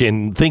work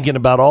in thinking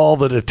about all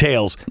the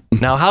details.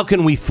 Now, how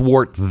can we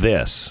thwart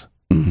this?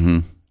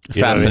 Mm-hmm.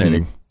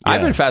 Fascinating. Yeah.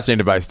 I've been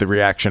fascinated by the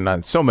reaction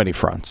on so many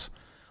fronts.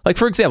 Like,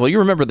 for example, you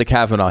remember the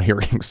Kavanaugh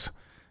hearings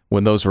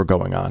when those were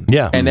going on.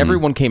 Yeah. And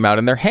everyone came out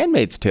in their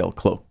Handmaid's Tale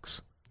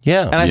cloaks.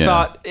 Yeah. And I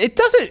thought,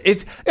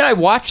 and I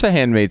watched The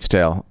Handmaid's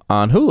Tale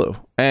on Hulu,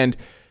 and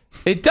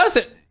it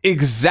doesn't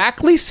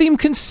exactly seem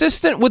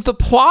consistent with the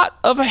plot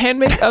of The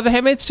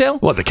Handmaid's Tale.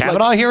 What, the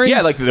Kavanaugh hearings?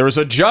 Yeah, like there was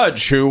a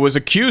judge who was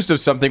accused of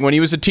something when he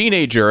was a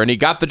teenager, and he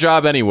got the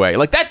job anyway.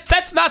 Like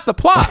that's not the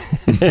plot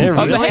of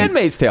The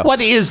Handmaid's Tale.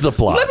 What is the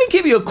plot? Let me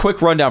give you a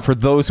quick rundown for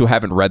those who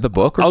haven't read the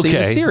book or seen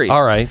the series.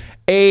 All right.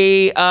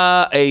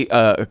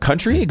 A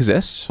country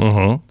exists.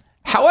 Mm-hmm.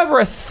 However,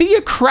 a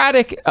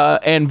theocratic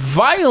and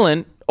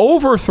violent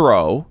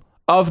overthrow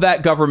of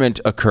that government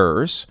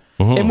occurs,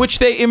 in which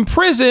they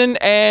imprison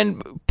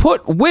and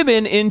put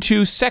women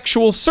into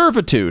sexual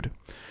servitude.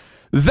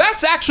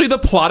 That's actually the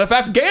plot of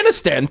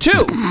Afghanistan,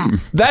 too.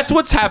 That's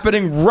what's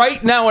happening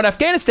right now in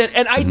Afghanistan.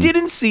 And I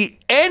didn't see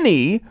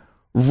any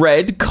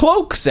red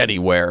cloaks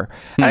anywhere.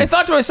 And I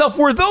thought to myself,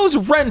 were those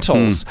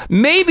rentals?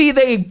 Maybe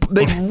they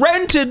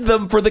rented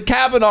them for the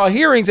Kavanaugh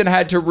hearings and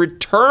had to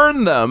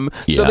return them,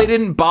 so they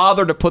didn't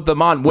bother to put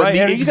them on when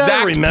the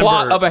exact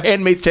plot of A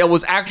Handmaid's Tale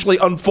was actually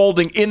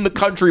unfolding in the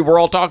country we're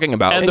all talking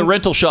about. And the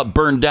rental shop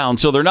burned down,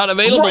 so they're not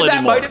available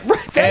anymore.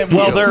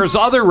 There's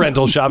other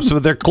rental shops,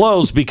 but they're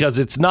closed because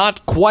it's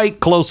not quite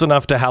close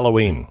enough to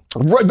Halloween.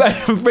 Maybe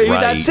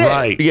that's it.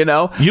 Right.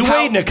 You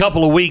wait in a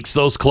couple of weeks,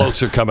 those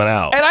cloaks are coming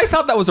out. And I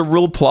thought that was a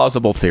real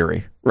plausible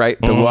theory, right?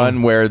 The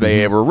one where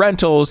they were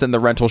rentals and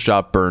the rental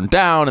shop burned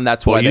down, and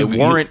that's why they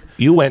weren't.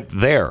 You went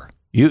there.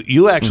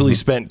 You actually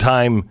spent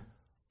time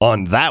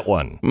on that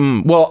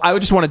one. Well, I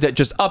just wanted to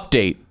just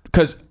update,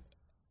 because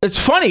it's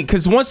funny,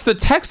 because once the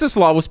Texas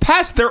law was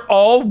passed, they're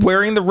all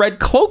wearing the red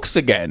cloaks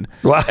again.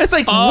 What? It's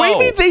like,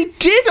 maybe they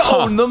did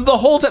own them the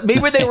whole time.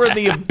 Maybe they were in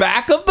the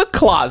back of the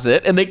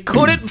closet and they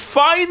couldn't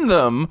find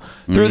them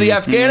through the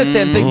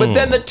Afghanistan thing. But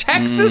then the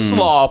Texas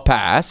law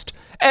passed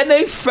and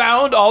they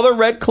found all the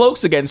red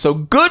cloaks again. So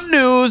good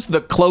news,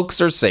 the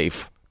cloaks are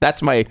safe.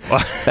 That's my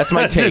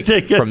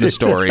take from the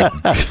story.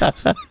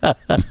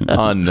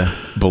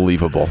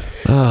 Unbelievable.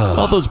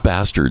 All those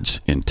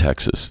bastards in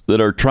Texas that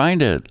are trying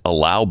to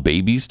allow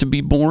babies to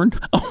be born.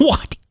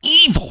 What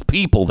evil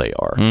people they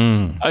are.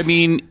 I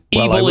mean,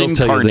 evil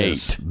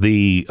incarnate.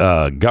 The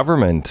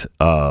government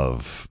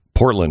of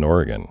Portland,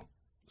 Oregon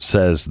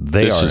says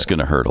this is going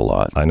to hurt a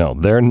lot. I know.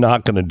 They're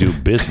not going to do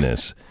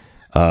business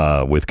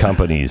with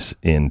companies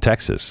in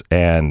Texas,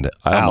 and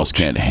I almost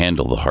can't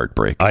handle the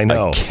heartbreak. I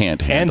know. I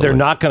can't handle it. And they're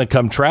not going to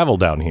come travel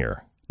down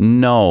here.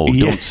 No,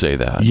 don't say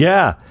that.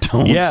 Yeah.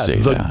 Don't say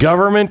the that. The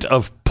government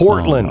of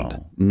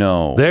Portland.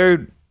 No.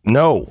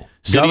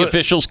 City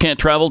officials can't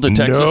travel to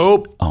Texas?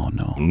 Nope. Oh,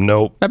 no.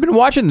 Nope. I've been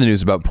watching the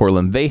news about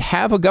Portland. They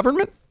have a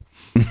government?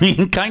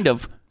 Kind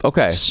of.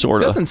 Okay.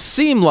 Sort of. It doesn't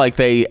seem like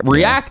they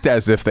react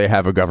as if they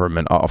have a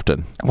government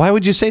often. Why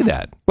would you say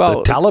that?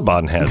 Well, the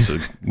Taliban has,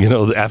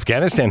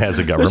 Afghanistan has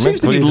a government. There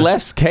seems to be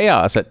less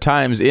chaos at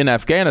times in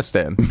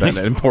Afghanistan than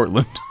in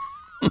Portland.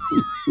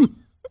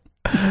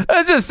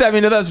 That's just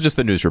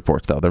the news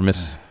reports, though. They're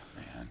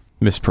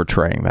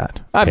misportraying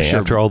that. I'm sure.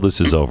 After all this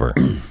is over,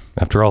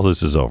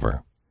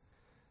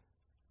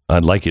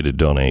 I'd like you to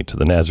donate to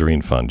the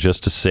Nazarene Fund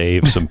just to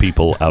save some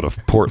people out of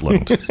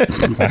Portland.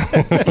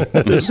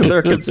 There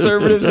are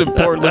conservatives in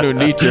Portland who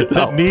need your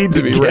help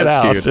to be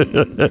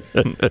rescued.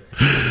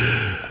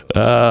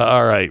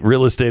 All right.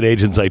 Real estate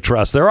agents I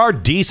trust. There are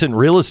decent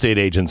real estate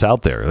agents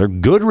out there. They're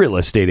good real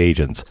estate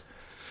agents.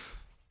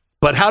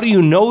 But how do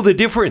you know the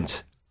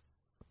difference?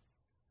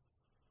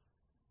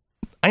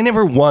 I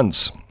never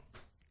once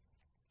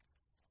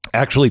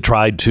actually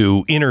tried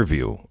to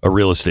interview a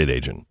real estate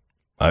agent.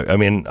 I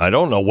mean, I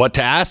don't know what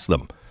to ask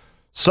them.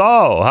 So,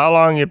 how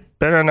long you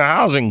been in the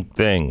housing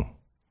thing?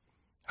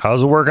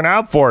 How's it working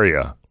out for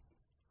you?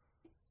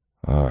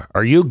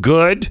 Are you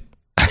good?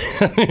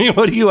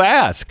 What do you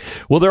ask?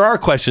 Well, there are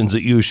questions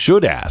that you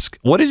should ask.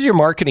 What is your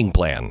marketing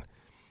plan?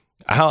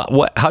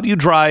 How do you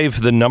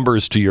drive the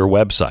numbers to your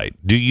website?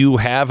 Do you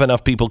have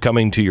enough people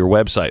coming to your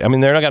website? I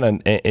mean, they're not going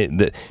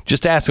to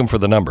just ask them for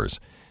the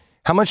numbers.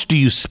 How much do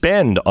you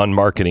spend on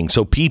marketing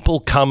so people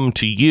come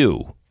to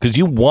you? Because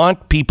you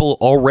want people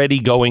already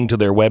going to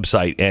their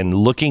website and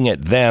looking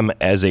at them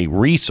as a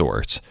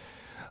resource,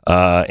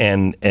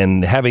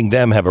 and having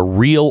them have a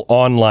real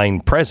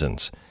online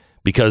presence,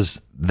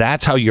 because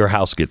that's how your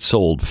house gets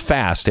sold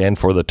fast and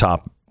for the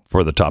top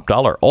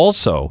dollar.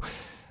 Also,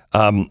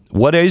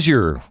 what is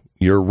your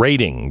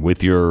rating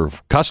with your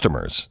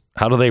customers?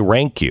 How do they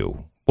rank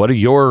you? What are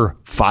your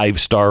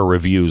 5-star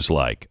reviews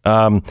like?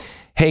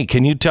 Hey,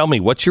 can you tell me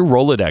what's your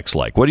Rolodex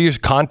like? What are your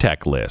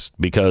contact list?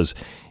 Because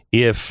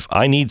if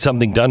I need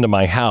something done to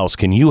my house,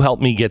 can you help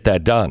me get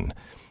that done?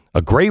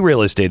 A great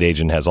real estate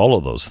agent has all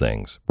of those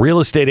things.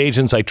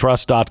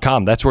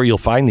 Realestateagentsitrust.com. That's where you'll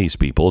find these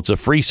people. It's a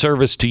free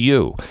service to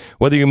you.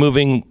 Whether you're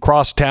moving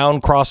cross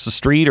town, cross the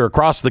street, or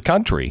across the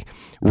country,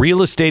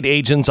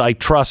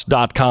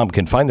 realestateagentsitrust.com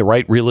can find the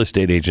right real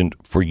estate agent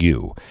for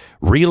you.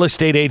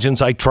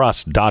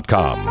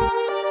 Realestateagentsitrust.com.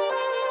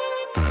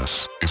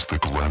 This is the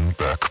Glenn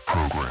Beck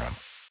Program.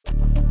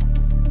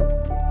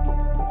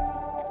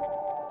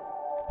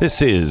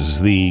 This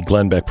is the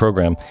Glenn Beck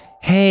Program.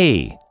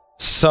 Hey,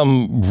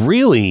 some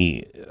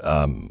really,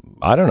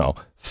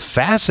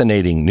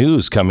 fascinating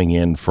news coming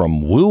in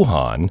from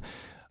Wuhan.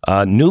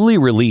 Newly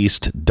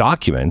released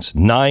documents,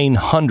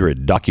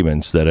 900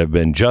 documents that have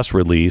been just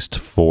released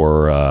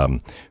for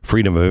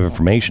Freedom of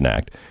Information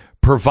Act,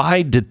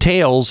 provide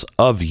details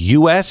of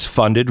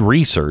U.S.-funded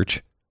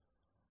research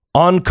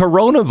on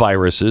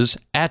coronaviruses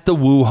at the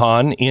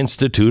Wuhan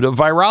Institute of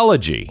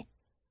Virology.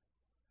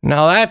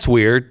 Now that's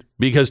weird,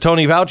 because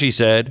Tony Fauci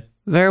said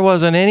there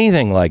wasn't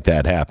anything like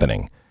that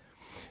happening.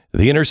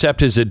 The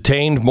Intercept has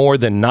obtained more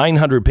than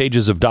 900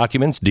 pages of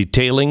documents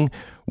detailing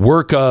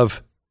work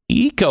of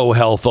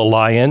EcoHealth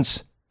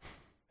Alliance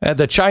at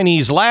the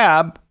Chinese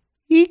lab.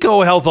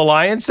 EcoHealth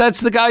Alliance,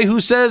 that's the guy who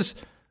says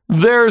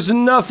there's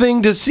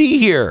nothing to see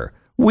here.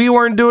 We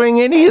weren't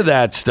doing any of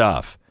that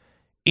stuff.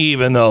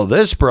 Even though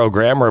this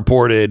program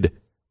reported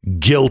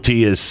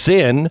guilty as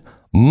sin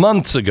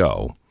months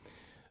ago.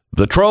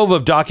 The trove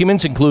of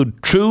documents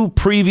include 2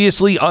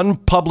 previously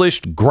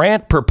unpublished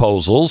grant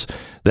proposals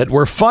that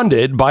were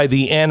funded by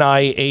the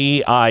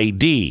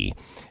NIAID,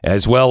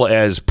 as well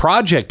as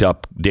project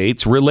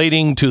updates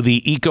relating to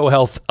the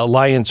EcoHealth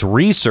Alliance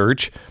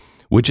research,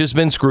 which has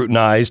been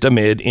scrutinized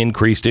amid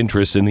increased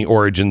interest in the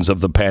origins of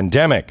the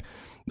pandemic.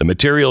 The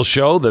materials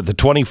show that the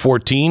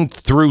 2014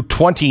 through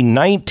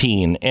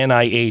 2019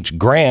 NIH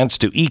grants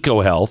to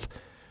EcoHealth,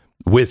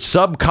 with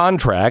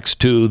subcontracts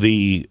to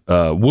the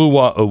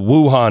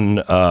Wuhan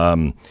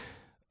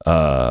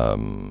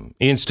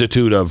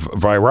Institute of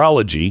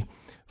Virology,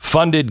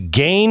 funded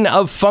gain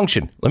of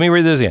function. Let me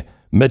read this again.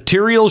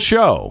 Materials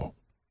show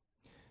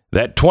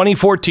that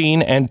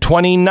 2014 and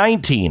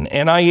 2019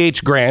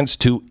 NIH grants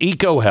to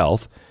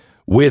EcoHealth,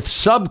 with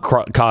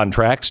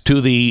subcontracts to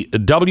the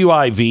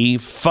WIV,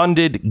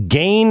 funded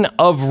gain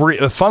of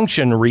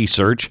function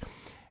research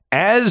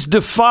as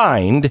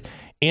defined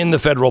in the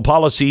federal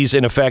policies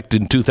in effect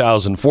in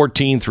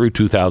 2014 through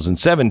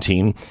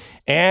 2017,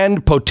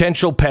 and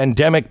potential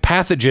pandemic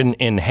pathogen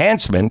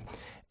enhancement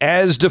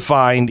as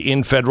defined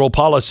in federal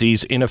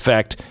policies in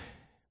effect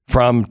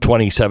from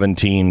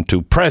 2017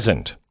 to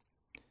present.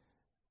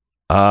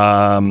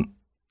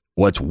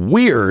 What's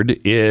weird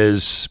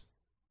is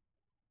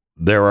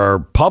there are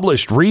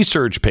published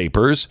research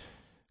papers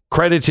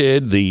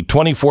credited the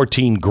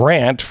 2014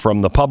 grant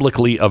from the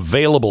publicly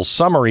available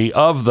summary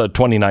of the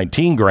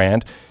 2019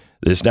 grant.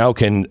 This now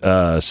can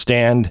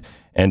stand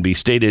and be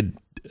stated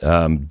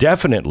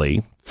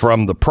definitely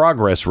from the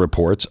progress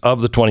reports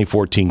of the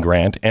 2014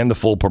 grant and the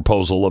full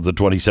proposal of the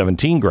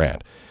 2017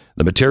 grant.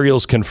 The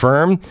materials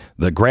confirm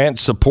the grant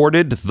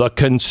supported the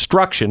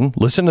construction.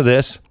 Listen to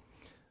this.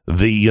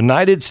 The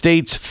United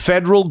States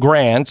federal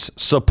grants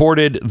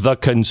supported the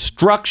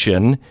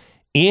construction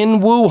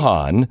in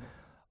Wuhan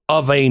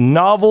of a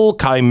novel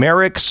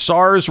chimeric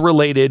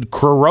SARS-related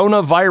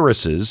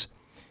coronaviruses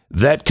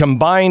that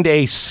combined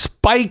a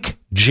spike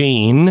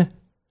gene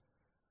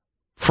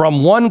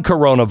from one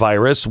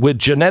coronavirus with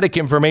genetic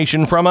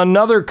information from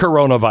another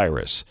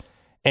coronavirus,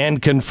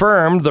 and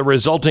confirmed the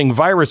resulting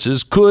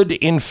viruses could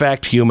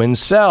infect human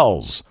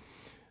cells.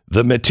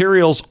 The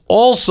materials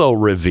also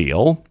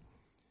reveal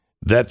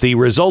that the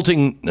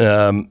resulting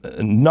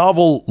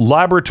novel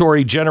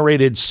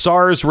laboratory-generated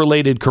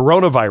SARS-related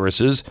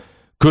coronaviruses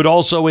could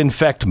also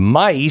infect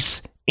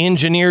mice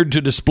engineered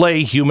to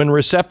display human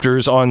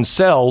receptors on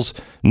cells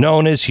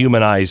known as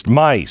humanized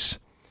mice.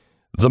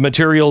 The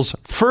materials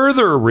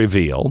further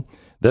reveal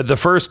that the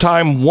first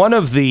time one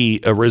of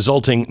the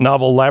resulting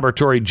novel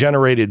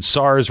laboratory-generated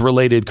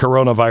SARS-related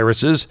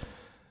coronaviruses,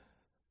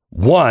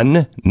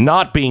 one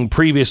not being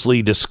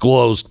previously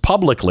disclosed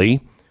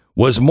publicly,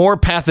 was more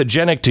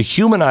pathogenic to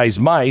humanized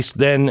mice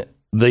than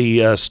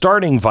the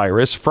starting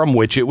virus from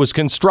which it was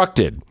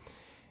constructed,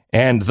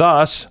 and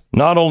thus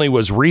not only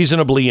was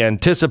reasonably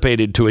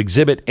anticipated to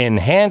exhibit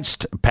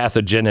enhanced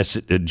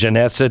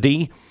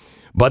pathogenicity,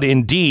 but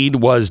indeed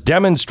was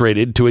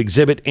demonstrated to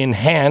exhibit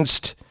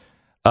enhanced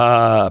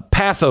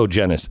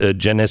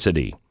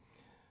pathogenicity.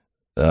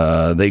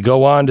 They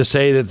go on to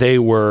say that they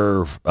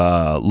were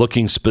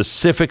looking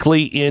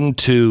specifically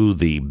into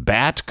the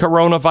bat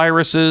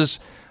coronaviruses.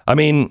 I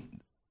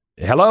mean,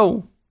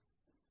 hello.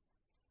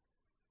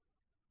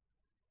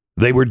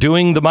 They were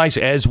doing the mice,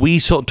 as we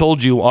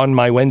told you on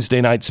my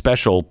Wednesday night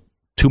special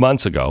 2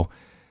 months ago.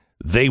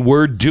 They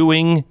were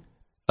doing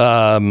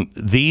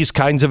these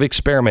kinds of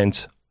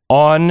experiments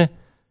on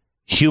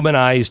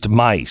humanized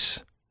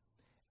mice.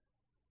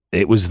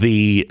 It was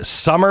the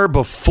summer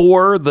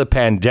before the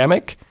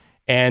pandemic,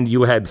 and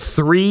you had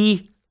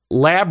 3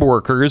 lab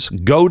workers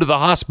go to the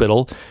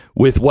hospital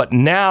with what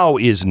now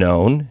is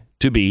known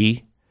to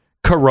be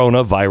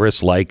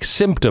coronavirus-like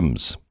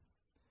symptoms.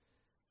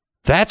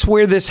 That's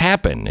where this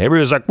happened.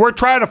 Everyone's like, we're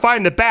trying to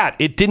find a bat.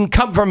 It didn't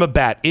come from a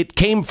bat. It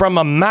came from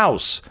a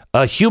mouse,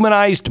 a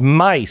humanized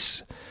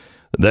mice.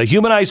 The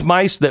humanized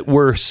mice that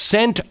were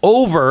sent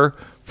over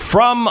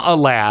from a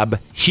lab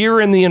here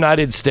in the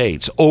United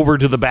States over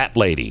to the bat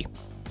lady.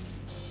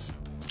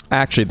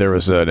 Actually, there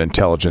was an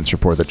intelligence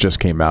report that just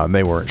came out, and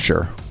they weren't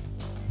sure.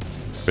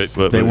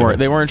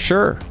 They weren't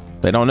sure.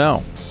 They don't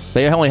know.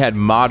 They only had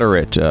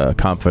moderate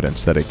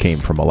confidence that it came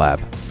from a lab.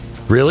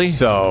 Really?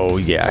 So,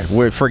 yeah,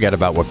 we forget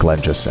about what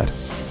Glenn just said.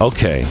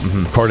 Okay.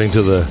 Mm-hmm. According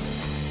to the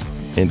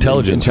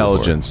intelligence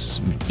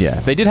report. Yeah.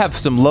 They did have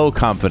some low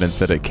confidence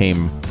that it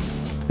came,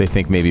 they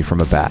think, maybe from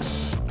a bat.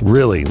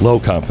 Really? Low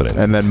confidence.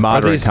 And then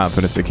moderate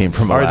confidence it came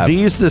from a lab. Are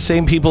these the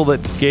same people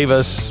that gave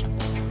us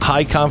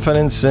high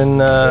confidence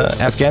in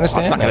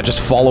Afghanistan? It's not going to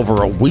just fall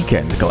over a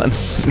weekend, Glenn.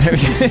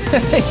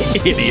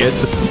 Idiot.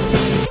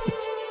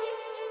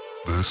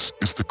 This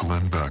is the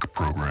Glenn Beck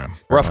Program.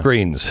 Rough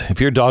Greens.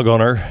 If you're a dog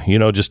owner, you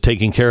know just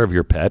taking care of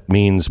your pet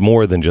means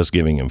more than just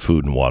giving him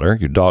food and water.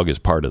 Your dog is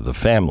part of the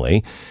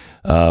family.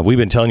 We've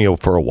been telling you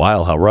for a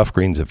while how Rough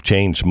Greens have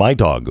changed my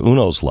dog,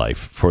 Uno's life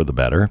for the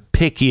better.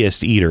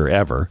 Pickiest eater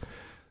ever.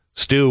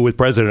 Stew with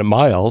President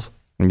Miles.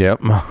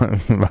 Yep.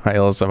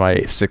 Miles,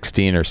 my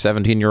 16 or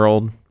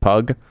 17-year-old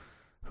pug,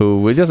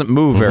 who he doesn't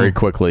move very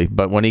quickly,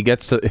 but when he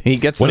gets going. He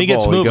gets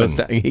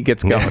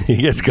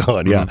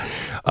going, yeah.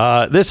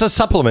 This is a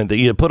supplement that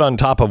you put on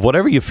top of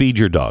whatever you feed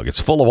your dog.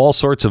 It's full of all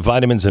sorts of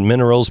vitamins and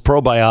minerals,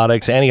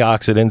 probiotics,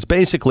 antioxidants,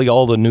 basically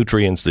all the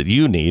nutrients that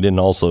you need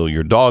and also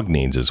your dog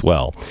needs as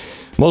well.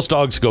 Most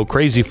dogs go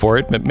crazy for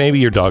it, but maybe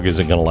your dog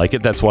isn't going to like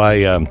it. That's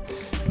why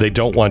they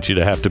don't want you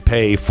to have to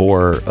pay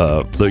for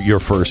your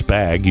first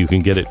bag. You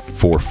can get it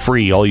for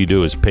free. All you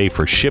do is pay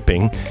for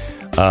shipping.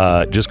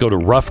 Just go to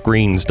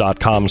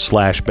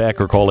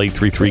roughgreens.com/Beck or call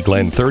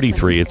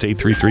 833-GLEN-33. It's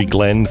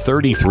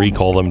 833-GLEN-33.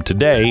 Call them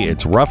today.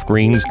 It's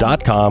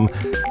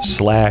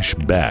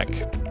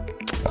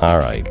roughgreens.com/Beck. All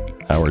right.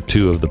 Hour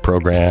 2 of the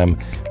program.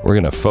 We're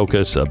going to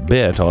focus a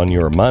bit on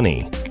your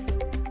money.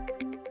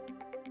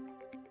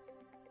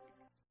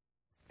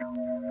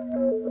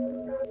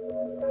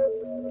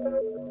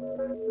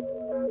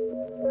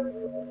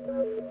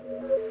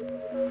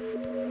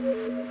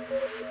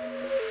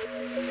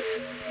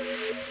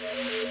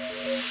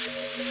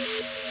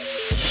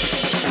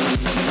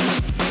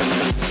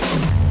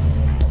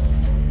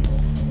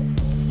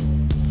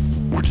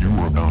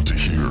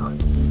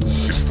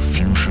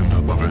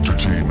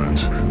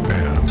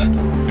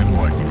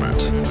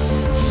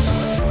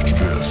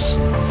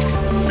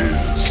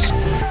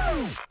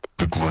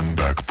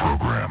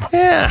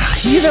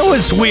 You know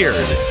what's weird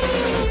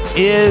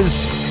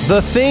is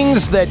the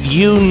things that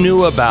you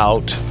knew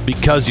about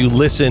because you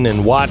listen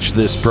and watch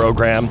this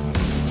program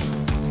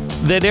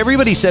that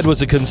everybody said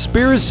was a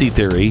conspiracy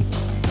theory,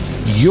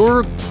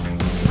 you're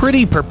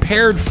pretty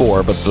prepared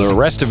for, but the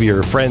rest of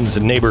your friends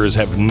and neighbors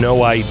have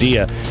no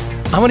idea.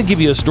 I'm going to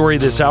give you a story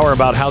this hour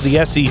about how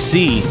the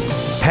SEC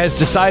has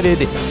decided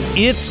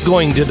it's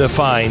going to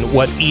define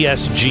what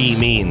ESG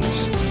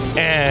means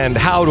and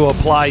how to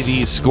apply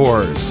these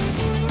scores.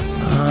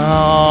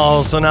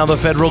 Oh, so now the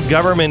federal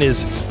government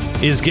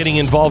is getting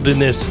involved in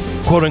this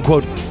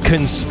quote-unquote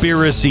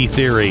conspiracy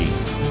theory.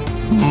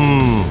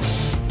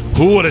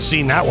 Who would have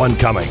seen that one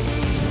coming?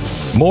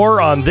 More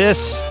on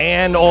this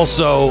and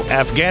also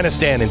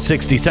Afghanistan in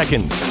 60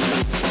 seconds.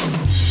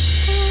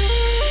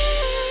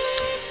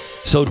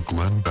 So, the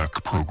Glenn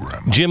Beck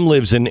Program. Jim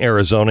lives in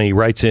Arizona. He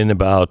writes in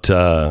about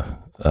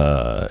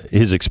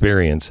his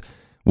experience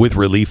with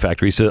Relief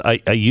Factor. He said,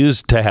 I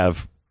used to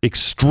have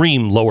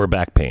extreme lower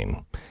back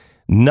pain.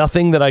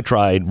 Nothing that I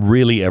tried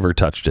really ever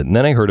touched it. And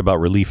then I heard about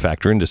Relief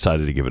Factor and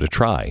decided to give it a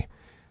try.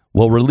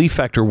 Well, Relief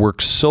Factor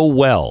works so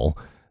well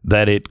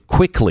that it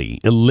quickly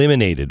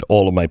eliminated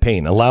all of my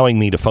pain, allowing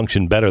me to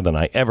function better than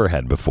I ever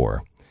had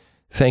before.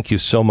 Thank you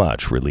so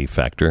much, Relief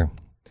Factor.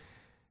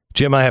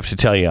 Jim, I have to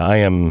tell you, I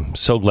am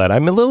so glad.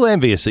 I'm a little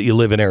envious that you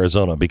live in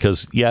Arizona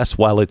because, yes,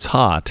 while it's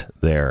hot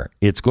there,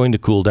 it's going to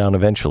cool down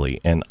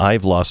eventually. And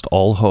I've lost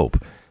all hope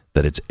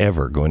that it's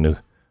ever going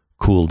to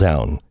cool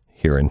down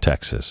here in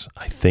Texas.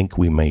 I think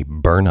we may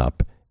burn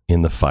up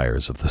in the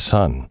fires of the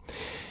sun.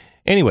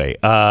 Anyway,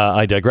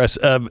 I digress.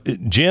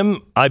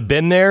 Jim, I've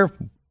been there.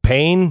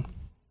 Pain,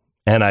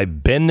 And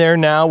I've been there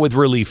now with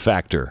Relief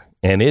Factor,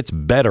 and it's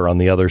better on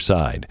the other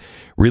side.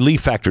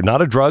 Relief Factor,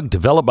 not a drug,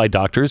 developed by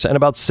doctors, and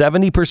about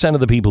 70% of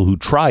the people who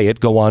try it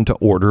go on to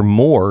order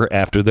more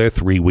after their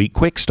 3-week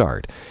quick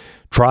start.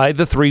 Try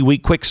the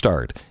 3-week quick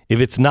start. If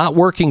it's not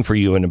working for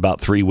you in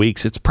about 3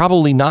 weeks, it's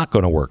probably not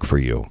going to work for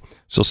you.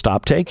 So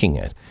stop taking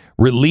it.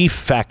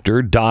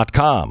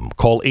 ReliefFactor.com.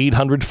 Call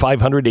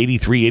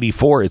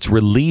 800-500-8384. It's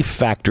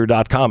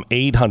ReliefFactor.com.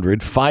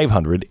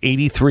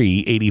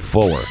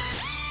 800-500-8384.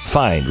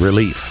 Find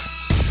relief.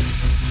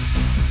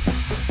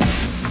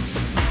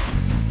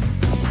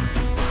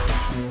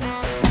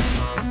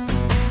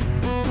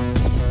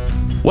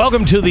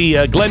 Welcome to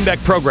the Glenn Beck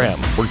program.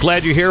 We're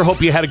glad you're here.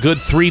 Hope you had a good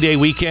 3-day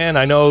weekend.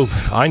 I know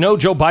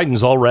Joe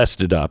Biden's all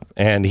rested up,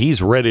 and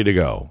he's ready to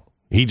go.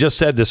 He just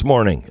said this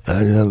morning,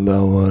 I don't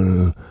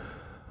want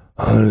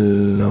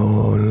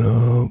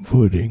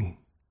pudding.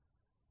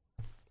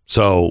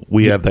 So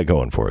we have that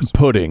going for us.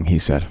 Pudding, he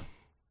said.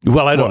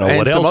 Well, I don't know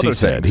what else he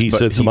said. He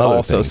said some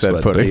other things,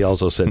 but he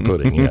also said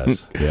pudding,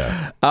 yes.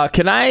 Yeah.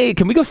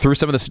 Can we go through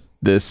some of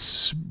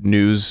this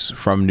news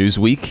from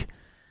Newsweek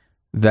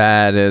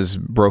that has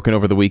broken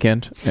over the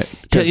weekend?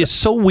 It's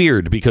so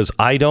weird because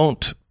I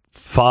don't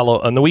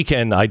follow on the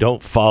weekend. I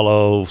don't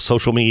follow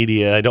social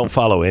media. I don't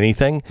follow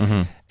anything.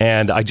 Mm-hmm.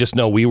 And I just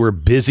know we were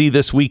busy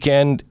this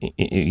weekend,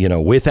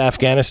 with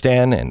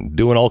Afghanistan and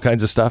doing all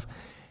kinds of stuff.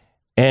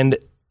 And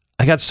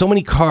I got so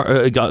many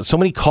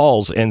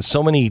calls and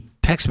so many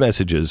text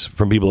messages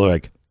from people who are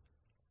like,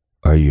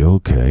 "Are you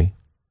okay?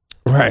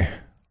 Right?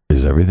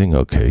 Is everything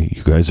okay?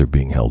 You guys are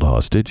being held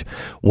hostage."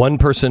 One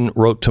person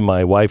wrote to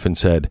my wife and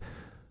said,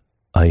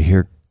 I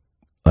hear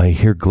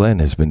Glenn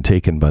has been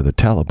taken by the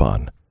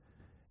Taliban.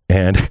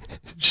 And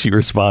she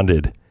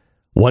responded,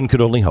 "One could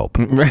only hope."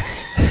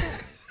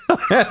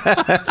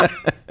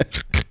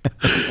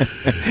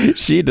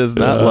 She does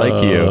not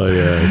like you. Oh,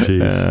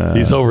 yeah.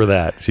 She's over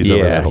that. She's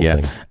over that whole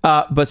thing.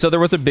 But so there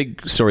was a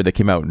big story that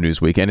came out in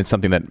Newsweek, and it's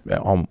something that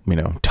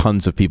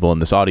tons of people in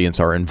this audience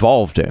are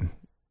involved in,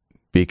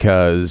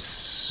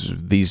 because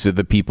these are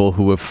the people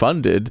who have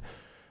funded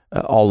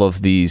all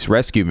of these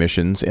rescue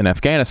missions in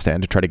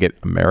Afghanistan to try to get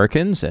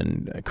Americans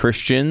and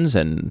Christians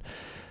and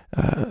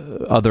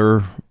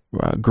other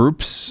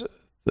groups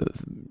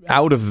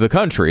out of the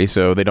country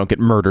so they don't get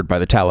murdered by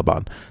the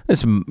Taliban.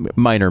 This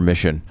minor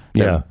mission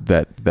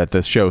that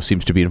the show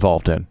seems to be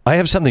involved in. I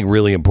have something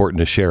really important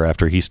to share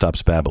after he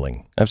stops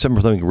babbling. I have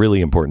something really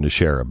important to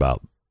share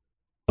about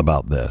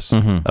this,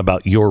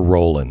 about your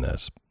role in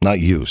this. Not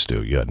you,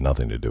 Stu. You had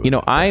nothing to do with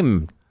it.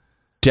 I'm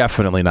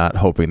definitely not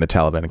hoping the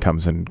Taliban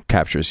comes and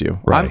captures you.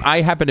 Right. I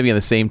happen to be on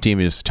the same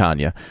team as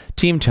Tanya.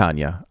 Team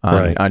Tanya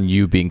on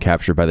you being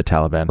captured by the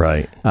Taliban.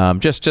 Right.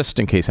 Just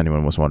in case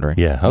anyone was wondering.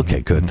 Yeah.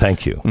 Okay, good.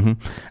 Thank you.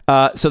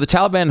 So the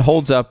Taliban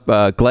holds up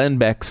Glenn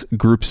Beck's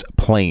group's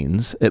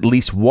planes, at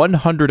least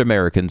 100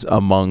 Americans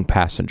among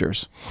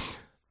passengers.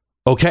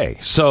 Okay,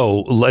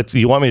 so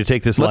you want me to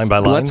take this line by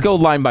line? Let's go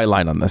line by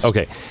line on this.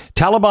 Okay.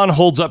 Taliban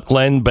holds up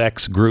Glenn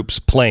Beck's group's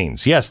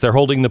planes. Yes, they're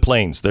holding the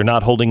planes. They're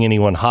not holding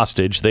anyone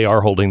hostage. They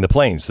are holding the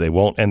planes. They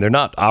won't, and they're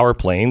not our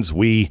planes.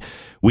 We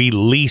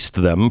leased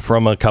them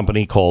from a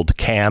company called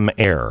Cam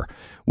Air,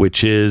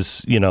 which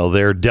is,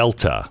 their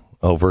Delta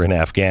over in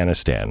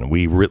Afghanistan.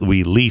 We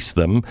lease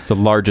them. It's the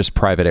largest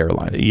private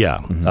airline.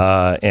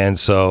 Yeah. And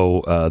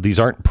so these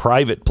aren't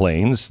private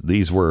planes.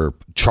 These were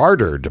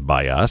chartered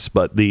by us,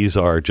 but these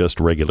are just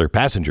regular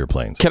passenger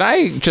planes. Can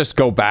I just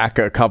go back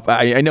a couple?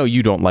 I know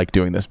you don't like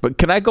doing this, but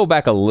can I go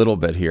back a little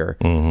bit here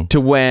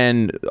to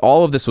when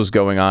all of this was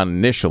going on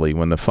initially,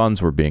 when the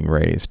funds were being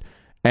raised,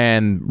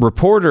 and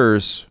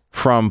reporters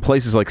from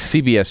places like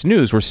CBS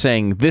News were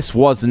saying this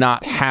was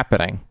not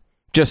happening.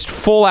 Just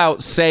full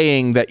out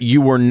saying that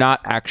you were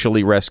not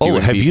actually rescuing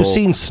people. Oh, have you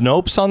seen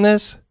Snopes on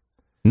this?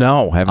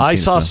 No, haven't seen I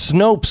saw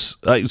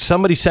Snopes.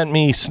 Somebody sent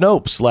me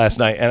Snopes last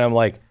night, and I'm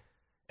like,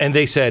 and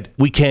they said,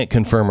 we can't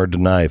confirm or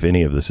deny if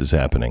any of this is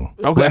happening.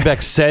 Okay. Glenn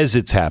Beck says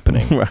it's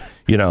happening.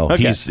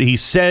 Okay. He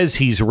says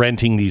he's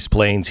renting these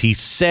planes. He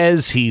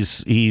says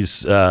he's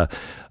raised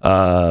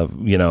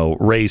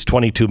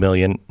 $22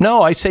 million.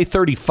 No, I say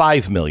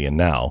 $35 million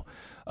now.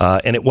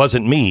 And it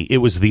wasn't me. It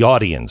was the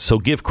audience. So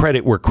give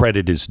credit where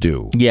credit is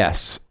due.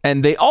 Yes.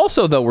 And they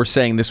also, though, were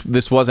saying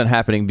this wasn't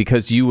happening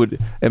because you would...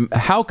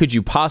 how could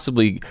you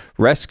possibly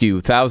rescue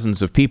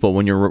thousands of people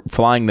when you're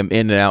flying them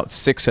in and out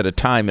 6 at a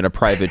time in a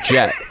private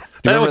jet?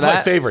 That was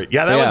my favorite.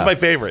 Yeah, that was my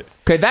favorite.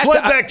 Okay, that's...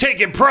 Glenn Beck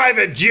taking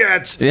private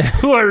jets. Yeah.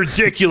 Who are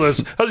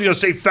ridiculous. I was going to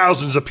say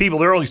thousands of people.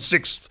 There are only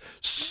six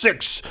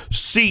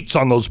seats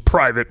on those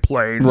private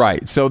planes.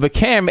 Right. So the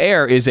Cam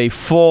Air is a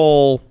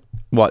full...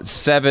 It's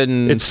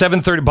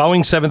 730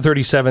 Boeing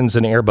 737s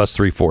and Airbus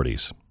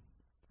 340s.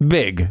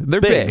 Big. They're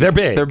big. They're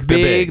big. They're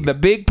big. The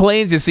big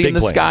planes you see in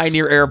the sky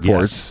near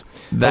airports.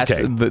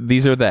 Yes.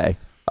 These are they.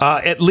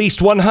 At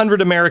least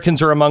 100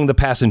 Americans are among the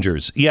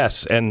passengers.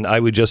 Yes, and I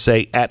would just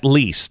say at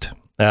least.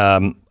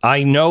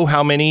 I know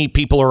how many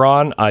people are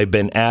on. I've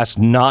been asked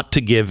not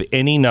to give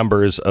any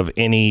numbers of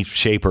any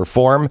shape or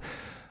form.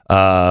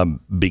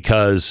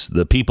 because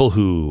the people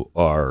who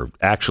are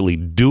actually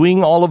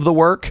doing all of the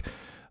work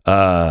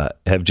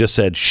have just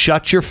said,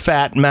 shut your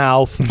fat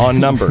mouth on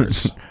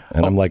numbers.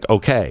 And I'm like,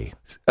 okay.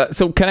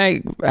 So can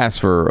I ask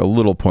for a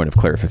little point of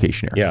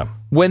clarification here? Yeah.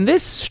 When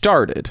this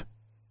started,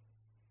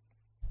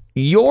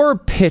 your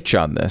pitch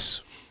on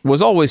this was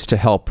always to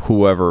help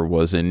whoever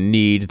was in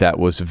need, that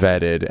was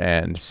vetted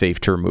and safe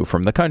to remove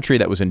from the country,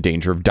 that was in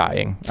danger of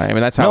dying. I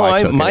mean, that's how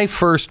I took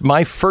it.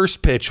 My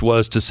first pitch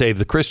was to save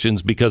the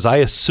Christians because I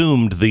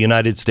assumed the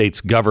United States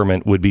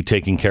government would be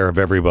taking care of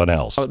everyone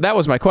else. Oh, that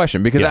was my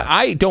question, because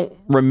I don't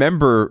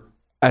remember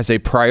as a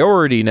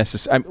priority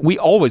necessarily. We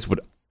always would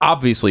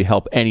obviously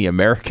help any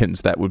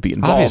Americans that would be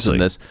involved in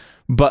this,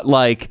 but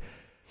like,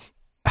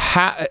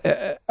 how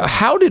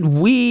did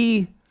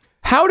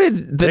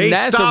the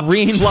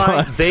Nazarene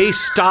fund? They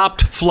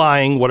stopped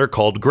flying what are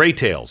called gray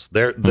tails.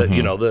 They're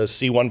the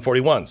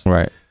C-141s.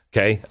 Right.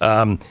 Okay.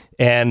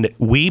 And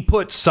we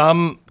put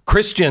some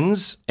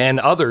Christians and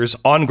others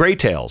on gray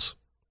tails.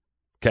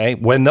 Okay.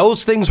 When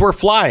those things were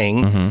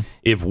flying,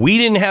 if we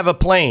didn't have a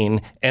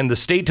plane and the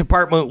State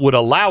Department would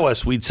allow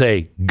us, we'd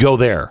say, go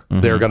there.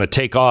 They're going to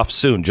take off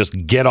soon.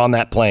 Just get on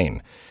that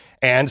plane.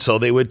 And so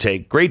they would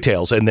take gray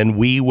tails, and then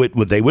they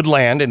would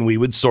land, and we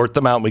would sort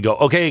them out. And we go,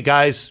 okay,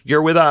 guys,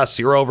 you're with us.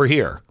 You're over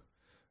here.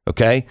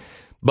 Okay.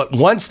 But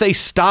once they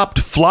stopped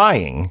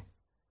flying,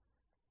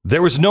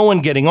 there was no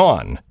one getting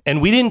on, and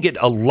we didn't get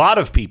a lot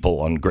of people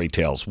on gray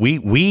tails.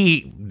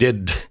 We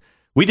did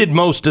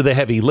most of the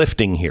heavy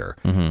lifting here.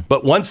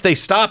 But once they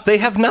stopped, they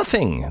have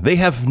nothing. They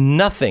have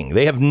nothing.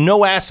 They have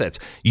no assets.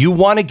 You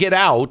want to get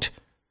out,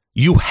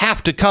 you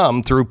have to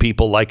come through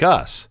people like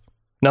us.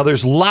 Now,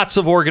 there's lots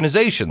of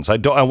organizations. I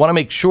want to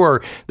make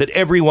sure that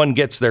everyone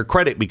gets their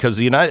credit,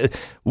 because I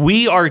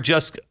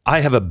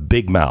have a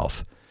big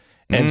mouth.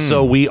 And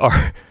so we're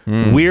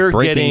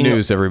breaking getting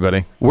news,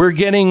 everybody. We're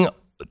getting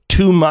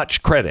too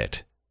much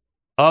credit.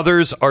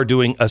 Others are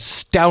doing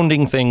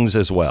astounding things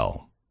as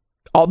well.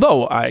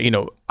 Although,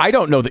 I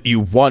don't know that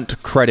you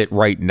want credit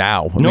right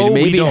now.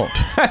 We don't.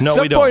 At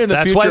some point in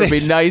the future, it'd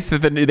be nice that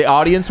the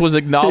audience was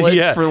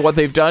acknowledged for what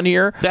they've done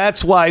here.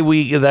 That's why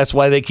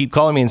they keep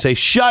calling me and say,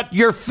 "Shut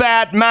your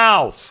fat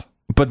mouth."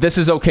 But this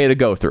is okay to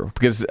go through,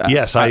 because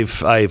yes, I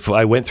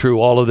went through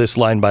all of this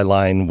line by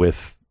line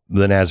with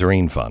the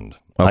Nazarene Fund.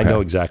 Okay. I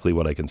know exactly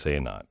what I can say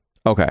and not.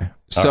 Okay,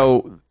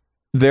 so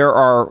there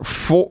are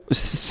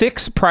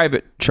 6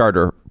 private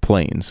charter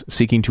planes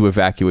seeking to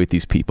evacuate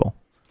these people.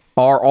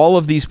 Are all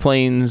of these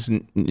planes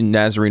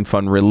Nazarene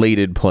Fund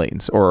related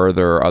planes, or are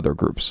there other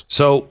groups?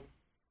 So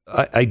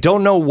I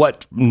don't know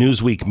what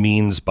Newsweek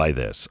means by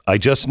this. I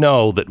just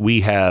know that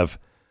we have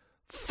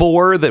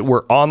 4 that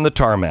were on the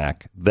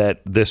tarmac,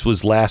 that this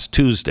was last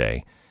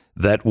Tuesday,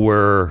 that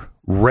were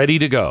ready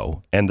to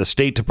go, and the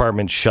State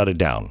Department shut it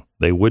down.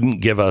 They wouldn't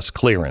give us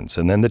clearance.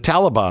 And then the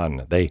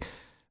Taliban, they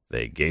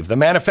gave the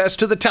manifest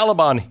to the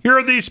Taliban. Here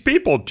are these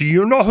people. Do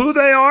you know who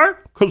they are?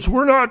 Because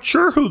we're not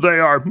sure who they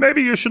are.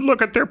 Maybe you should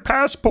look at their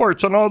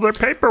passports and all their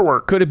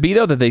paperwork. Could it be,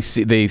 though, that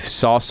they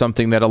saw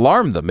something that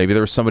alarmed them? Maybe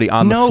there was somebody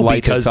on the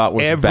flight that thought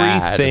was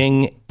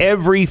bad.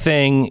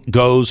 Everything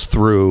goes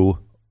through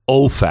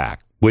OFAC,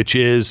 which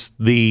is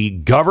the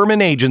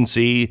government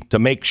agency to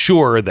make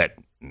sure that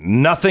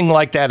nothing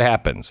like that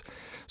happens.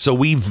 So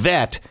we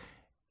vet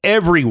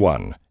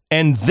everyone,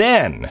 and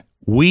then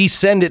we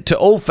send it to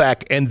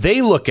OFAC, and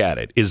they look at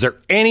it. Is there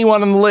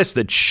anyone on the list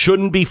that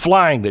shouldn't be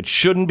flying, that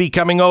shouldn't be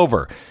coming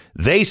over?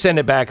 They send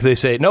it back. They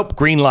say, nope,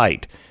 green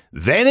light.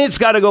 Then it's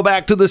got to go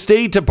back to the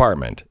State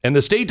Department, and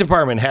the State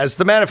Department has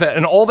the manifest,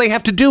 and all they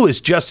have to do is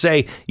just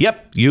say,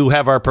 yep, you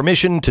have our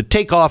permission to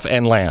take off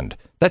and land.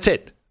 That's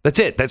it.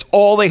 That's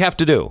all they have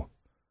to do.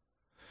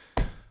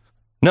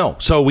 No.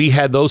 So we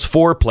had those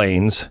 4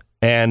 planes,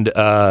 and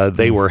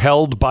they were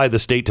held by the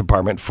State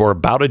Department for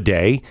about a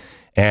day.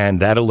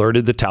 And that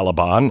alerted the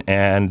Taliban,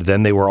 and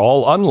then they were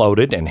all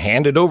unloaded and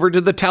handed over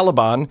to the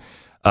Taliban.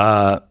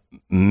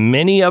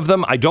 Many of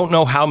them, I don't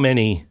know how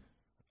many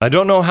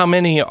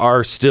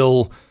are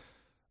still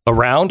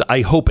around.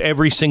 I hope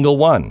every single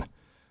one.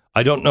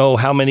 I don't know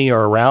how many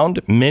are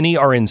around. Many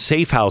are in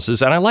safe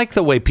houses, and I like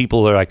the way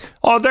people are like,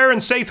 oh, they're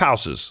in safe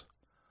houses.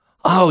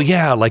 Oh,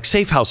 yeah, like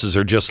safe houses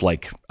are just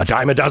like a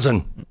dime a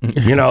dozen.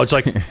 It's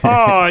like,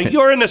 oh,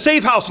 you're in the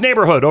safe house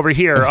neighborhood over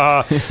here.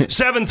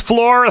 7th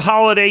floor,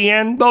 Holiday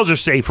Inn. Those are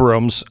safe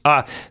rooms.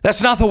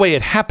 That's not the way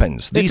it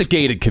happens. It's a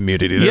gated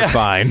community. They're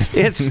fine.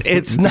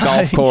 It's not a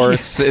golf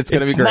course. It's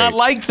going to be great. It's not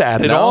like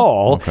that at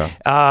all. Okay.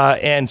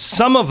 And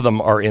some of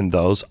them are in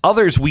those.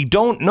 Others, we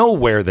don't know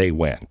where they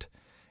went.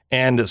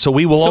 And so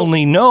we will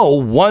only know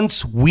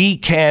once we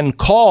can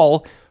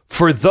call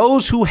for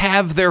those who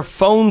have their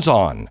phones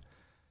on.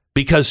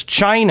 Because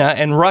China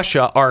and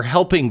Russia are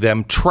helping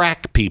them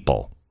track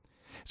people.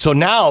 So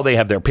now they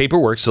have their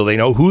paperwork, so they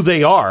know who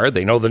they are.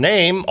 They know the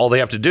name. All they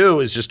have to do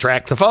is just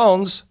track the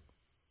phones.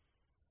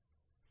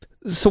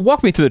 So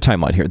walk me through the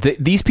timeline here.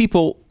 These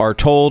people are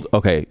told,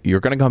 okay,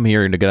 you're going to come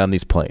here and to get on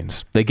these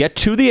planes. They get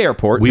to the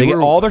airport.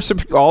 All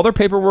their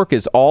paperwork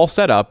is all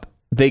set up.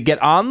 They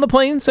get on the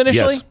planes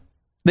initially?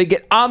 They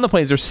get on the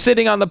planes. They're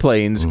sitting on the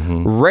planes,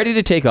 ready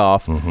to take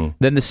off.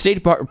 Then the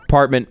State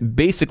Department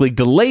basically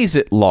delays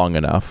it long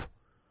enough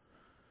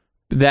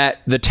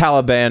that the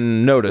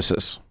Taliban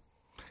notices.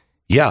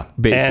 Yeah,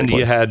 basically. And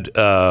you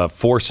had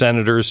 4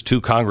 senators,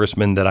 2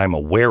 congressmen that I'm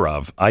aware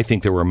of. I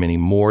think there were many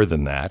more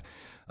than that,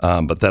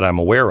 but that I'm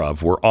aware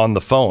of were on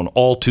the phone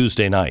all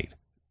Tuesday night.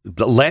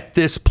 Let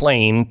this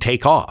plane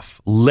take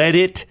off.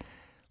 Let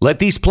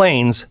these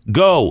planes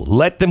go.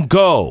 Let them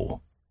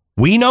go.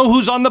 We know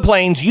who's on the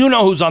planes. You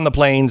know who's on the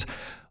planes.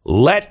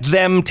 Let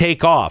them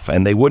take off.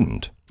 And they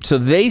wouldn't. So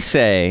they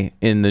say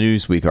in the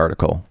Newsweek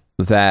article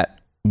that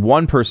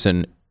one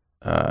person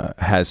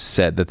has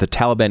said that the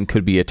Taliban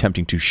could be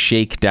attempting to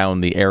shake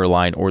down the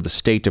airline or the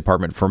State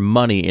Department for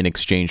money in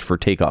exchange for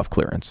takeoff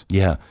clearance.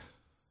 Yeah.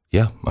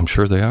 Yeah, I'm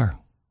sure they are.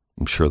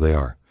 I'm sure they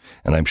are.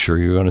 And I'm sure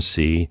you're going to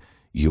see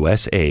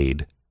U.S.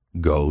 aid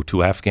go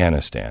to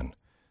Afghanistan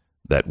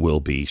that will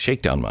be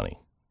shakedown money.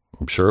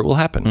 I'm sure it will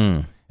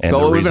happen. And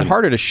but it would have been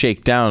harder to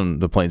shake down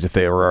the planes if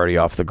they were already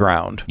off the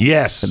ground.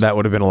 Yes. That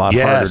would have been a lot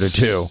harder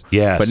to do.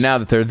 Yes. But now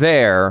that they're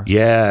there,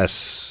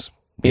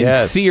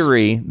 in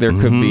theory, there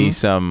could be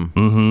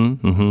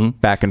some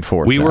back and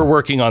forth. We were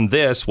working on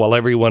this while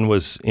everyone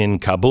was in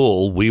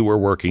Kabul. We were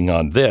working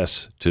on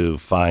this to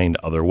find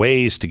other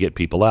ways to get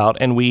people out.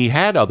 And we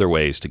had other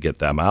ways to get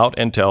them out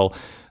until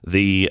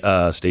the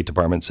State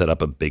Department set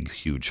up a big,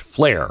 huge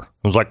flare.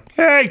 It was like,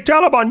 hey,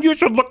 Taliban, you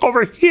should look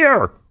over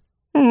here.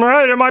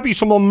 There might be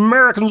some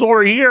Americans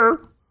over here.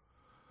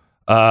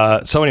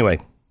 So anyway,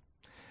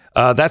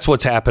 that's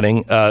what's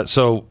happening.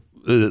 So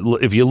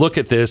if you look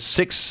at this,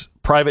 6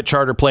 private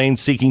charter planes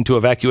seeking to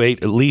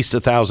evacuate at least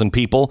 1,000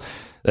 people.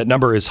 That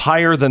number is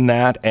higher than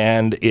that,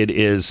 and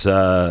it's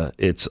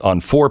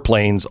on 4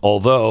 planes.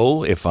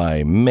 Although, if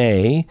I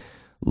may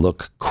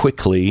look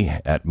quickly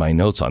at my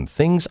notes on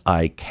things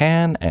I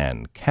can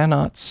and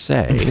cannot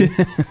say. This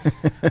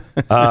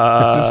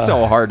is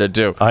so hard to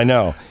do. I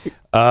know.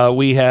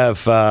 We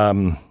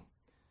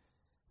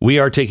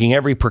are taking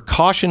every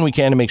precaution we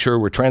can to make sure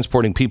we're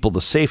transporting people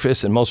the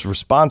safest and most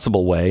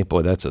responsible way.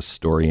 Boy, that's a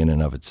story in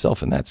and of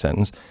itself in that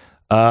sentence.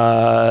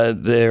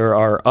 There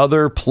are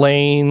other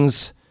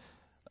planes.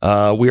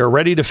 We are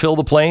ready to fill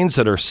the planes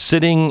that are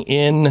sitting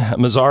in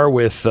Mazar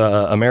with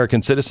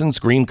American citizens,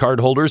 green card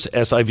holders,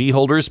 SIV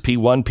holders,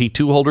 P1,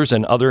 P2 holders,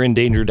 and other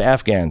endangered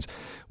Afghans.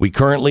 We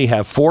currently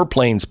have 4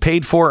 planes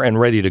paid for and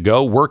ready to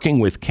go. Working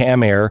with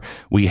Cam Air,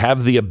 we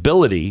have the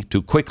ability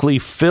to quickly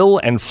fill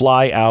and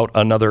fly out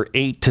another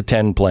 8 to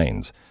 10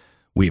 planes.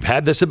 We've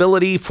had this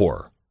ability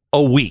for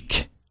a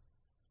week.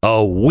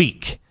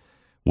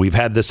 We've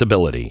had this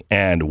ability,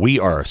 and we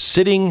are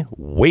sitting,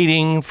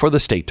 waiting for the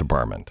State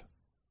Department.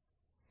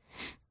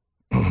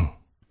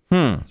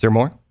 Is there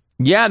more?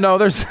 Yeah, no,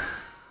 there's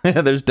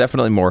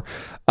definitely more.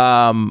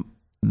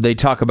 They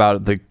talk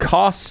about the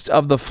cost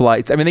of the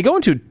flights. I mean, they go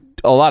into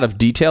a lot of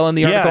detail in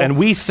the article. Yeah, and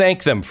we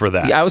thank them for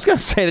that. Yeah, I was going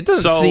to say, it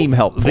doesn't seem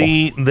helpful.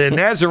 The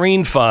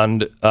Nazarene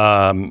Fund,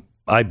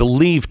 I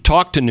believe,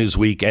 talked to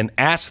Newsweek and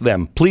asked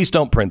them, please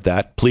don't print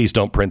that, please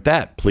don't print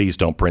that, please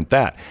don't print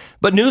that.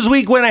 But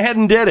Newsweek went ahead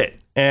and did it.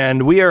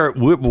 And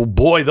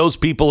boy, those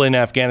people in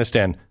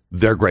Afghanistan,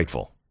 they're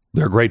grateful.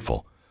 They're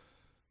grateful.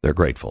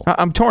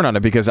 I'm torn on it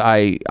because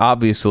I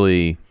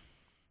obviously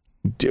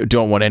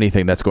don't want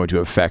anything that's going to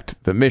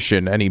affect the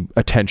mission, any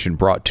attention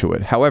brought to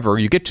it. However,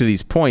 you get to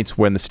these points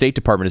when the State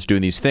Department is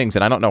doing these things,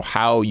 and I don't know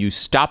how you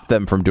stop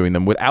them from doing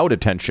them without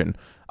attention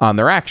on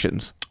their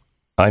actions.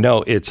 I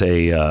know it's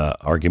a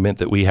argument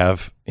that we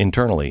have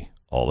internally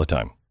all the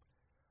time.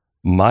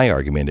 My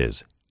argument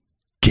is,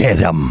 get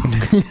them.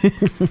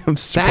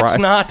 That's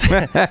not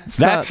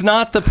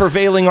the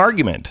prevailing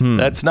argument.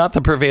 That's not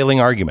the prevailing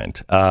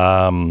argument.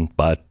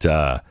 But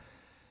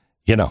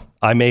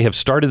I may have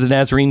started the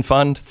Nazarene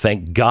Fund.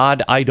 Thank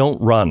God I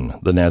don't run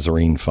the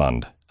Nazarene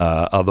Fund.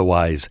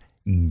 Otherwise,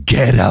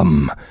 get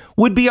them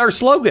would be our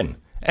slogan.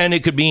 And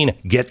it could mean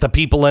get the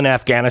people in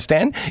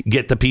Afghanistan,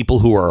 get the people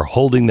who are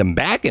holding them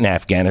back in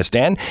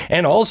Afghanistan,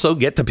 and also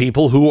get the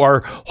people who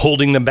are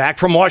holding them back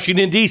from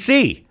Washington,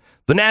 D.C.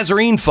 The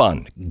Nazarene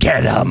Fund,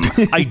 get them.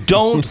 I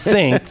don't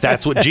think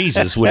that's what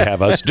Jesus would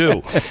have us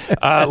do.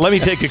 Let me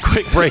take a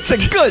quick break.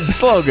 It's a good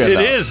slogan. It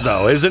is,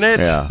 though, isn't it?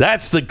 Yeah.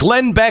 That's the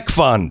Glenn Beck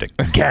Fund.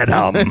 Get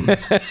them.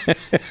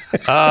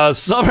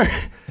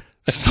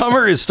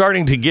 Summer is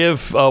starting to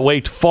give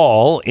way to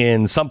fall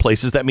in some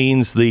places. That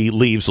means the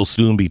leaves will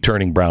soon be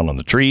turning brown on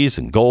the trees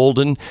and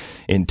golden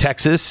in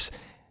Texas.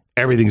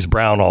 Everything's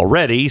brown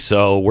already,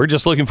 so we're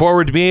just looking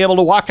forward to being able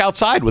to walk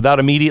outside without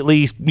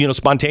immediately,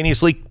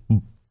 spontaneously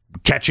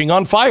catching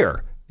on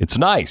fire. It's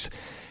nice.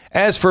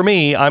 As for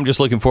me, I'm just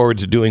looking forward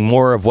to doing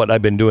more of what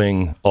I've been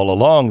doing all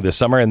along this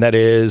summer, and that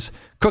is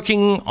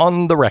cooking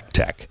on the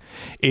Rectech.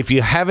 If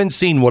you haven't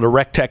seen what a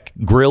Rectech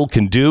grill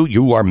can do,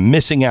 you are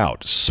missing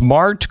out.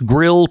 Smart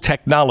grill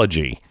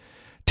technology.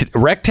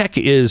 Rectech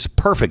is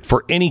perfect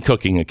for any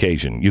cooking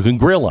occasion. You can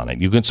grill on it.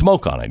 You can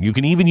smoke on it. You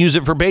can even use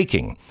it for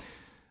baking.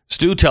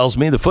 Stu tells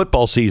me the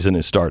football season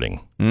is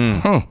starting.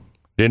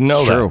 Did Didn't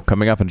know True. that.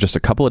 Coming up in just a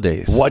couple of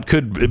days. What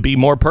could be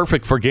more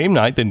perfect for game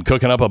night than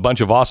cooking up a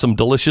bunch of awesome,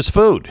 delicious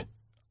food?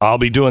 I'll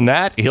be doing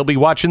that. He'll be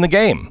watching the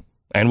game,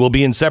 and we'll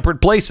be in separate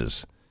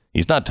places.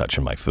 He's not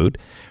touching my food.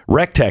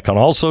 RecTech on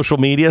all social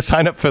media.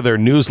 Sign up for their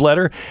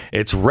newsletter.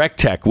 It's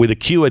RecTech with a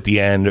Q at the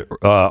end,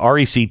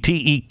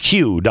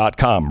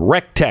 RecTeq.com,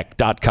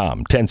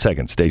 RecTech.com. 10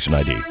 seconds, station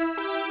ID.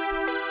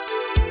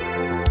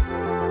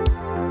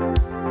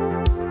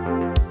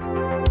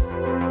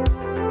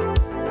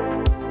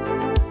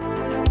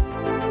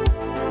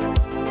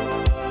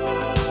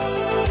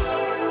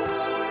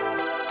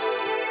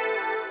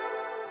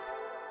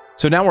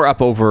 So now we're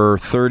up over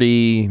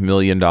 $30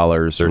 million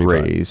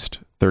raised.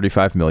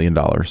 $35 million.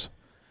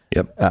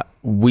 Yep.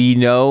 We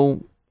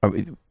know, I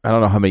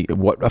don't know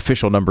what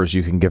official numbers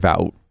you can give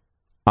out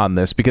on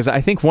this, because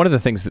I think one of the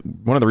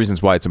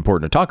reasons why it's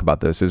important to talk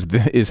about this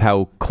is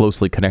how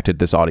closely connected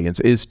this audience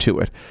is to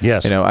it.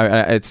 Yes.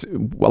 It's a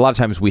lot of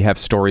times we have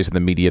stories in the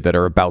media that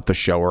are about the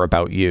show or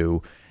about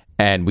you,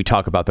 and we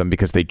talk about them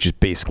because they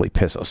just basically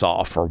piss us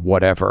off or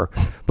whatever.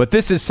 But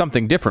this is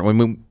something different.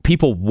 When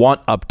people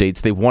want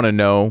updates, they want to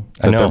know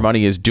that their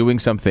money is doing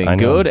something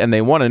good, and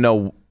they want to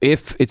know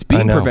if it's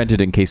being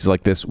prevented in cases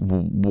like this.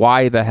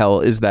 Why the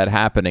hell is that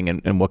happening,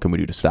 and what can we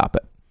do to stop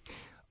it?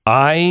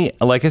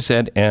 Like I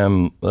said,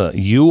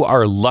 you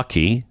are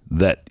lucky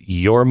that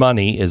your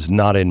money is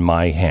not in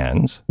my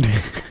hands,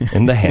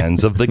 in the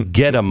hands of the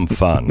Get 'em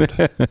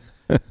Fund.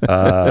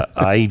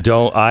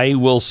 I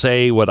will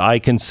say what I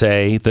can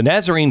say. The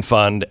Nazarene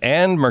Fund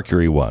and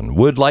Mercury One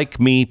would like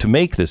me to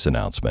make this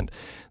announcement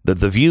that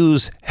the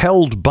views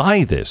held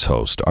by this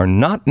host are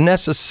not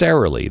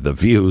necessarily the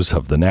views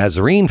of the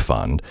Nazarene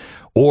Fund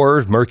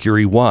or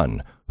Mercury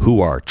One,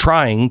 who are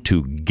trying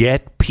to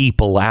get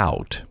people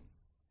out.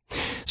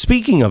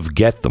 Speaking of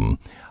get them,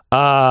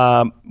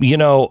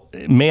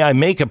 may I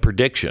make a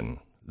prediction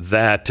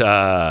that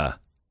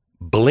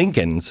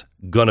Blinken's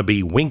going to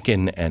be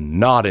winking and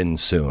nodding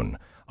soon.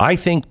 I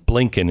think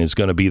Blinken is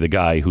going to be the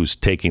guy who's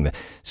taking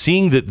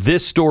seeing that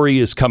this story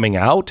is coming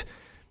out.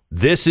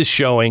 This is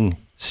showing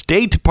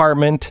State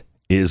Department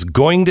is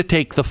going to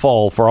take the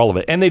fall for all of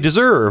it. And they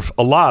deserve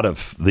a lot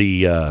of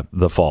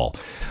the fall,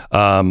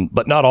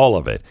 but not all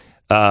of it.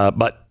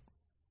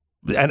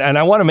 And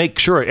I want to make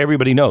sure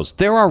everybody knows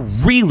there are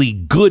really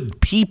good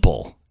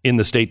people in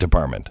the State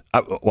Department.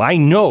 I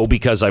know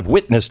because I've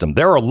witnessed them.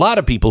 There are a lot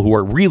of people who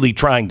are really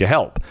trying to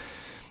help.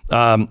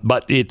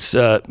 But it's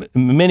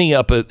many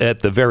up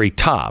at the very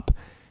top.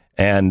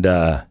 And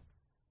I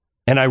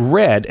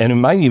read, and it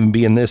might even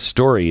be in this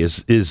story,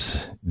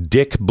 is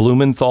Dick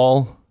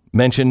Blumenthal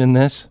mentioned in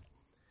this?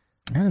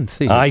 I didn't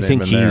see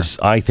his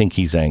I name think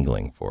he's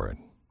angling for it.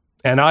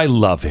 And I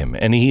love him,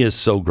 and he is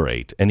so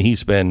great. And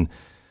he's been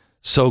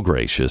so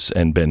gracious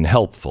and been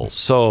helpful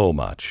so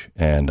much.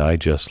 And I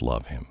just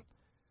love him.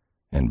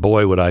 And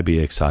boy, would I be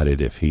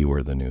excited if he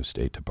were the new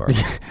State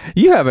Department.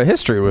 You have a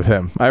history with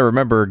him. I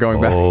remember going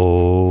back.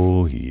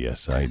 Oh,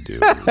 yes, I do.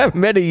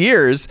 Many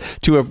years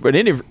to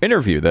an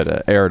interview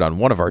that aired on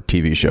one of our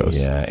TV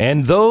shows. Yeah,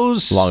 and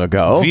those long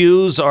ago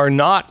views are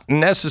not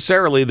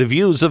necessarily the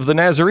views of the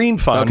Nazarene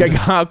Fund.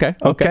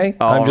 Okay.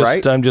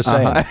 I'm just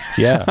saying.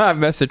 Yeah.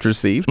 Message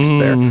received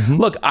there.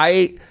 Look,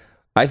 I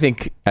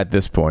think at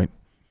this point,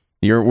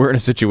 we're in a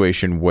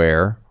situation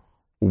where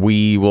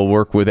we will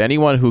work with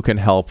anyone who can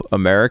help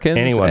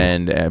Americans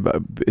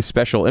and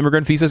special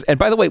immigrant visas. And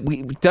by the way,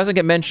 it doesn't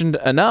get mentioned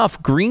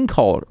enough. Green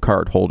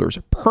card holders,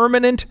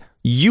 permanent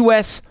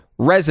U.S.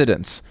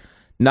 residents,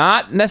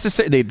 not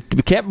necessarily.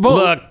 They can't vote.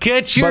 Look,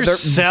 get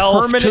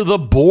yourself to the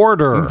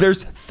border.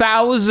 There's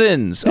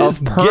thousands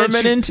of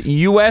permanent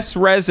U.S.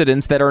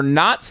 residents that are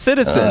not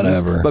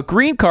citizens, but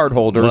green card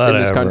holders in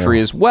this country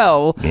as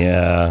well.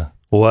 Yeah.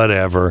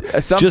 Whatever.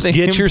 Just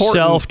get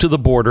yourself to the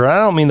border. I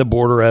don't mean the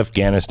border of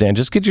Afghanistan.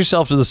 Just get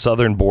yourself to the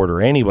southern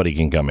border. Anybody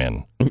can come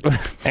in.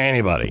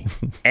 Anybody.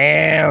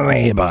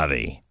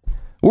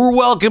 We're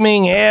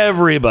welcoming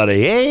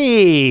everybody.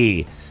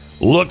 Hey,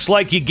 looks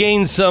like you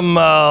gained some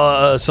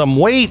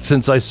weight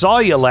since I saw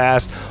you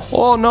last.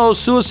 Oh, no,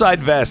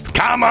 suicide vest.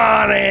 Come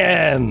on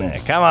in.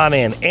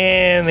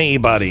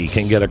 Anybody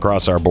can get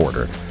across our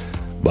border.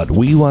 But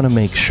we want to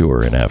make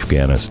sure in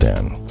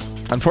Afghanistan,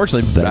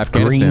 unfortunately, that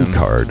green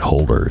card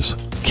holders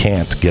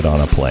can't get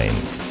on a plane.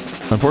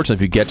 Unfortunately,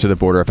 if you get to the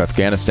border of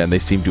Afghanistan, they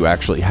seem to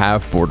actually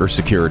have border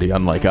security,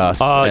 unlike us.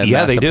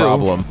 They do.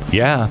 Problem.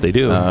 Yeah, they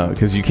do.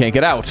 Because you can't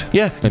get out.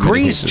 Yeah,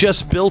 Greece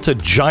just built a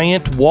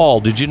giant wall.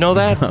 Did you know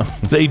that?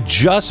 They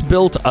just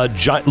built a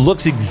giant.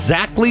 Looks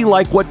exactly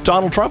like what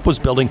Donald Trump was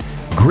building.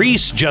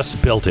 Greece just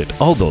built it.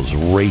 Oh, those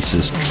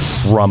racist,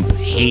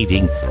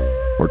 Trump-hating,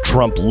 or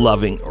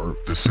Trump-loving, or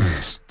this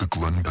is the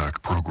Glenn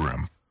Beck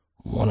program.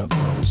 One of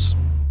those.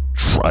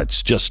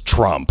 It's just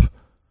Trump.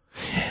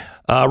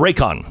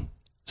 Raycon.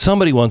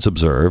 Somebody once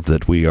observed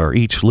that we are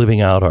each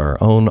living out our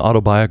own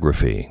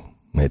autobiography.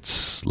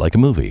 It's like a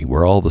movie.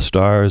 We're all the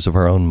stars of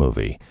our own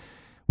movie.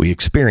 We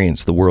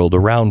experience the world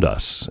around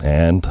us.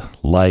 And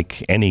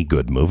like any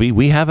good movie,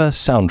 we have a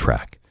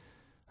soundtrack.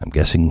 I'm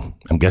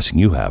guessing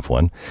you have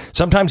one.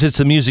 Sometimes it's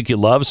the music you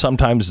love.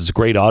 Sometimes it's a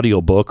great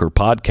audiobook or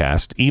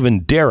podcast.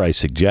 Even, dare I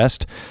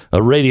suggest,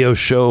 a radio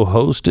show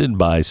hosted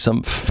by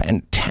some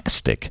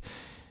fantastic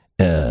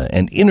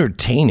and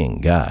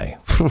entertaining guy.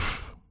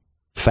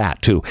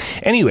 Fat too.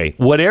 Anyway,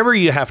 whatever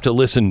you have to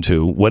listen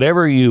to,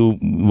 whatever you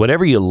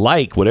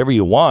like, whatever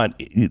you want,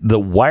 the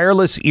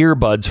wireless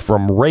earbuds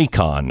from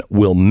Raycon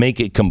will make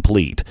it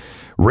complete.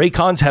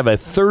 Raycons have a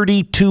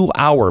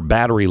 32-hour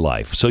battery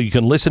life, so you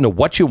can listen to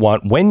what you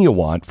want, when you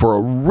want, for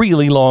a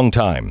really long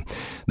time.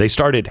 They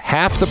start at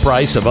half the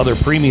price of other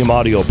premium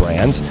audio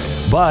brands,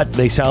 but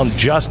they sound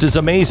just as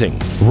amazing.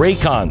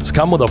 Raycons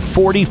come with a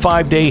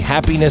 45-day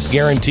happiness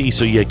guarantee,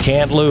 so you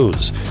can't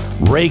lose.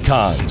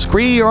 Raycons.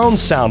 Create your own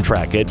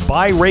soundtrack at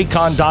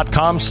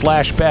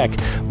buyraycon.com/Beck.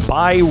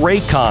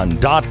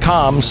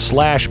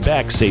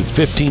 Buyraycon.com/Beck. Save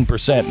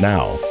 15%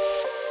 now.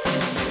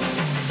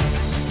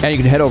 And you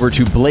can head over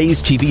to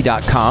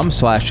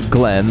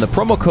blazetv.com/Glenn. The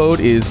promo code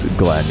is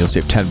Glenn. You'll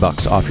save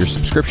 $10 off your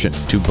subscription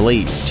to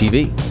Blaze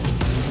TV.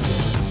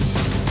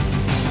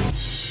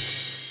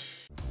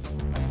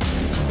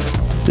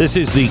 This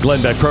is the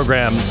Glenn Beck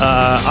program.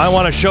 I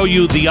want to show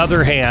you the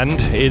other hand.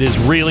 It is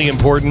really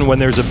important when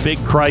there's a big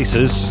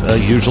crisis,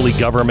 usually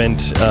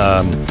government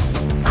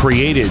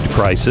created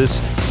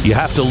crisis. You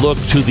have to look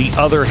to the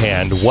other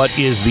hand. What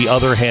is the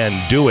other hand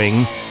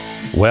doing?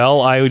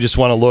 Well, I just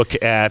want to look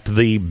at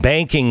the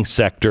banking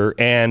sector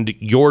and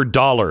your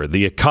dollar,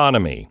 the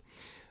economy.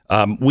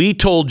 We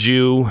told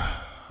you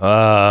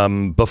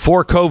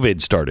before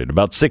COVID started,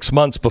 about 6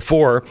 months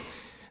before,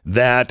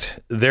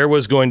 that there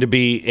was going to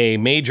be a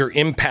major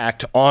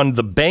impact on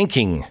the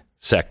banking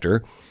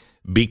sector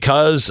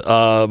because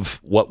of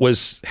what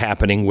was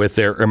happening with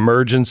their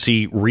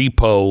emergency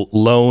repo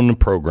loan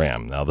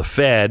program. Now, the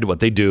Fed, what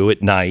they do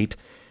at night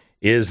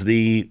is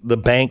the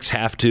banks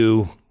have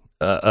to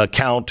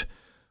account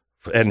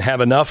and have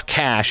enough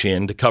cash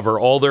in to cover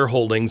all their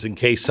holdings in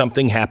case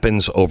something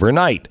happens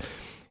overnight.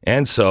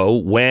 And so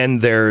when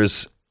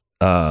there's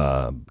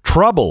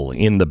trouble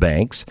in the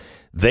banks,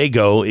 they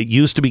go, it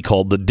used to be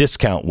called the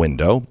discount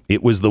window.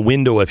 It was the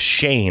window of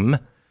shame.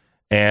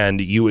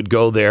 And you would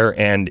go there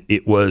and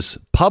it was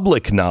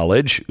public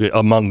knowledge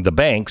among the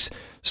banks.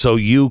 So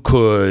you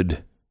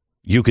could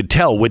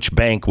tell which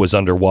bank was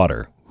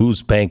underwater,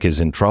 whose bank is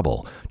in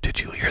trouble.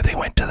 Did you hear they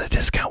went to the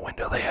discount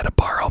window? They had to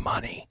borrow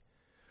money.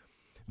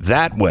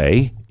 That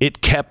way,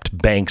 it kept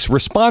banks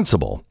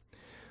responsible.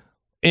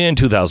 In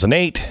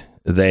 2008,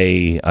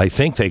 I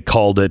think they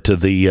called it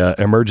the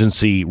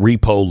emergency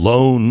repo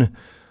loan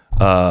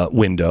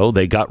window.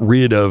 They got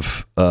rid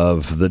of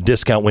the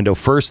discount window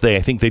first.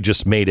 I think they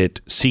just made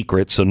it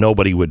secret so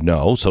nobody would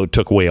know. So it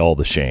took away all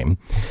the shame.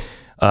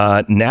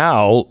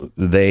 Now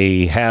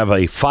they have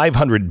a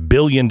 $500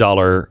 billion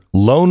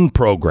loan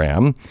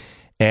program,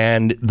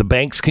 and the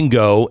banks can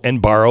go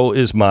and borrow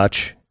as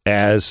much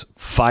as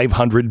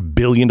 $500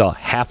 billion,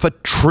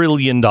 $500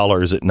 billion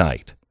at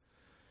night.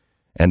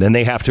 And then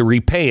they have to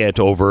repay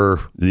it over,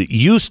 it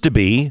used to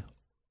be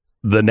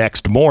the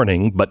next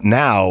morning, but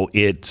now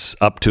it's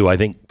up to, I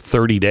think,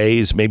 30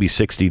 days, maybe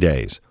 60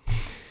 days.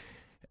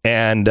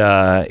 And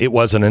it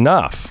wasn't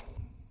enough.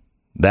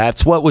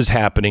 That's what was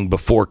happening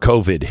before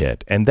COVID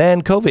hit. And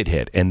then COVID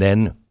hit. And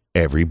then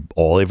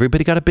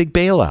everybody got a big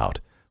bailout.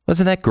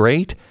 Wasn't that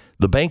great?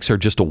 The banks are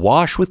just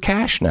awash with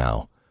cash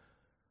now.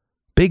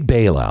 Big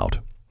bailout.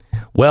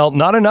 Well,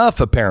 not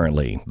enough,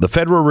 apparently. The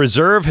Federal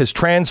Reserve has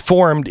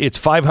transformed its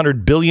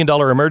 $500 billion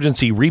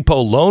emergency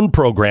repo loan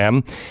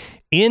program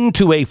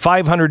into a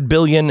 $500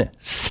 billion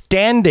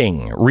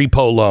standing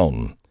repo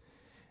loan.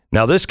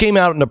 Now, this came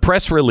out in a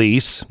press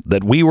release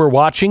that we were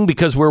watching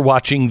because we're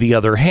watching The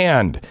Other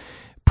Hand.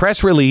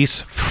 Press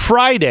release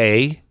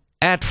Friday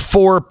at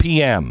 4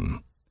 p.m.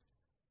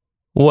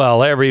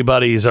 Well,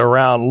 everybody's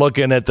around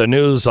looking at the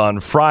news on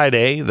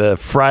Friday, the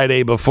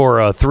Friday before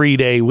a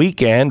 3-day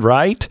weekend,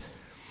 right?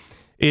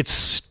 It's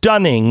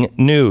stunning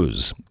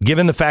news,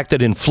 given the fact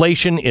that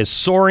inflation is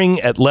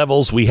soaring at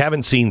levels we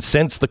haven't seen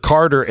since the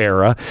Carter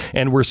era,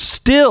 and we're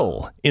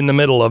still in the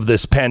middle of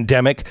this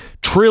pandemic.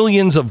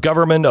 Trillions of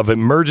government of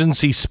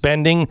emergency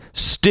spending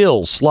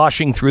still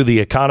sloshing through the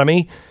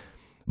economy.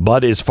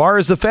 But as far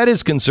as the Fed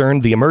is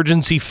concerned, the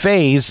emergency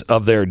phase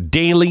of their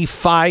daily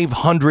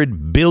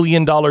 $500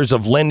 billion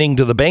of lending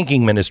to the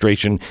banking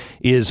administration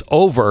is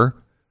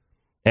over,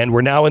 and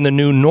we're now in the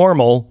new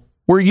normal,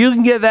 where you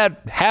can get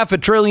that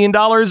 $500 billion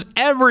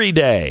every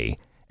day,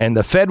 and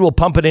the Fed will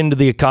pump it into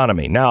the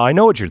economy. Now, I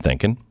know what you're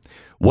thinking.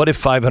 What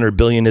if $500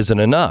 billion isn't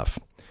enough?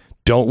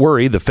 Don't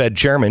worry, the Fed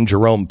chairman,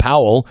 Jerome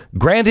Powell,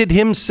 granted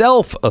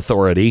himself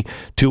authority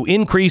to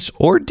increase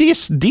or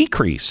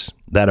decrease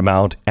that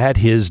amount at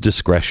his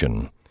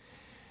discretion.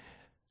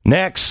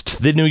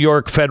 Next, the New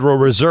York Federal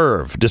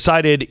Reserve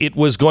decided it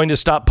was going to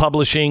stop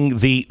publishing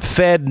the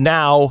Fed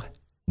Now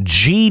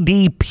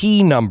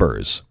GDP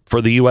numbers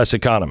for the U.S.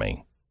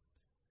 economy.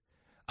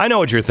 I know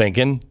what you're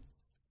thinking.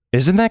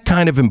 Isn't that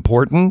kind of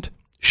important?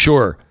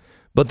 Sure.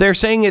 But they're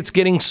saying it's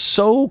getting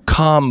so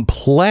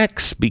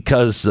complex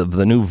because of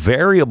the new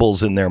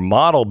variables in their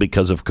model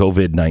because of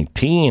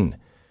COVID-19.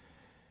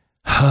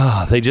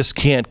 They just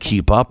can't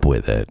keep up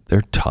with it.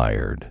 They're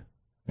tired.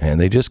 And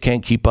they just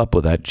can't keep up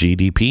with that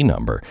GDP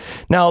number.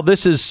 Now,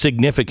 this is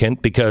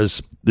significant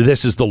because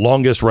this is the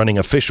longest running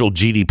official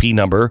GDP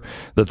number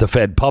that the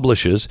Fed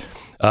publishes.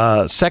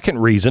 Second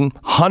reason,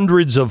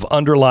 hundreds of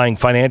underlying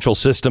financial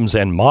systems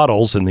and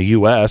models in the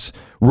U.S.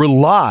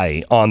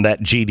 rely on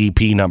that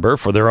GDP number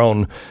for their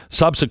own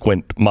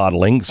subsequent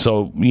modeling.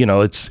 So,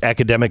 it's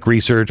academic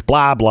research,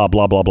 blah, blah,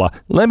 blah, blah, blah.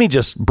 Let me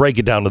just break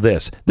it down to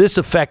this. This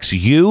affects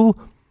you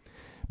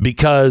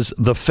because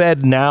the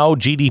Fed now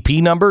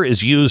GDP number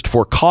is used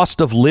for cost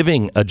of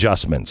living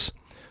adjustments.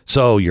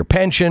 So your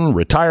pension,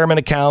 retirement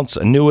accounts,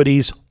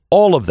 annuities,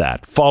 all of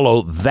that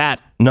follow that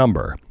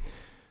number.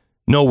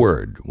 No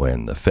word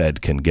when the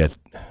Fed can get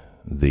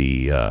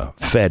the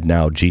Fed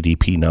now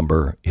GDP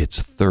number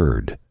its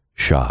third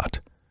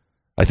shot.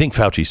 I think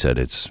Fauci said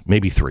it's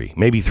maybe three.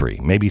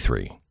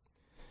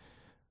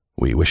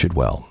 We wish it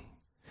well.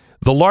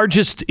 The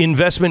largest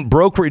investment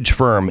brokerage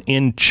firm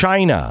in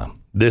China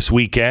this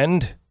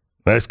weekend.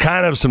 There's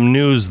kind of some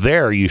news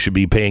there you should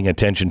be paying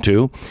attention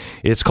to.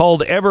 It's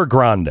called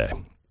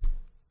Evergrande.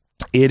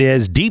 It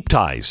has deep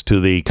ties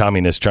to the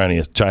Communist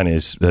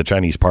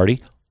Chinese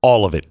Party.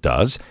 All of it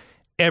does.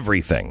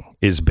 Everything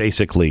is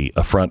basically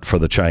a front for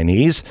the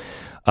Chinese.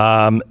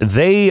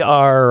 They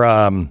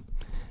alerted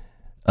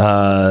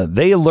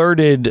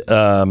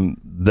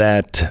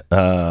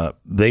that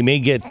they may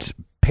get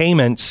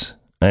payments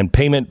and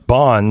payment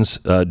bonds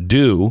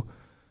due.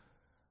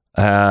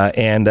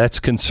 And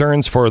that's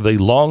concerns for the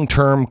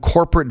long-term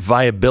corporate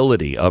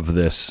viability of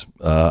this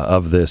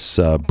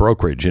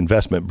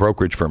investment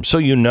brokerage firm. So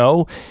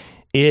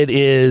it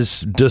is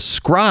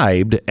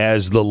described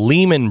as the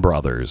Lehman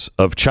Brothers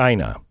of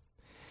China.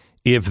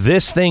 If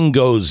this thing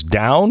goes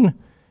down,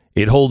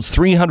 it holds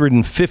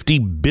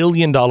 $350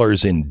 billion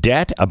in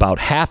debt, about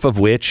half of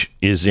which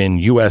is in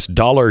U.S.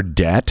 dollar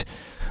debt.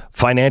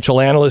 Financial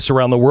analysts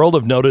around the world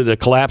have noted a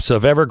collapse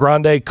of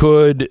Evergrande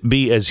could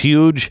be as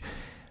huge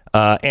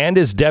and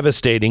is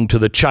devastating to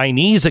the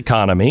Chinese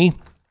economy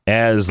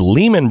as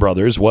Lehman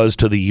Brothers was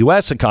to the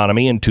U.S.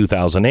 economy in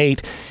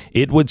 2008.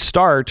 It would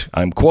start,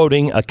 I'm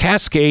quoting, a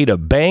cascade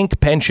of bank,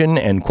 pension,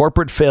 and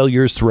corporate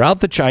failures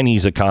throughout the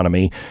Chinese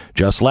economy.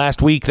 Just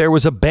last week, there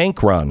was a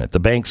bank run at the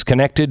banks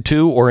connected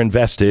to or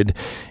invested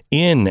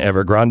in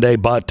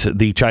Evergrande, but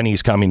the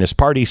Chinese Communist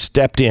Party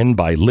stepped in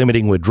by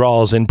limiting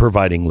withdrawals and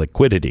providing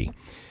liquidity.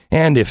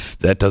 And if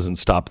that doesn't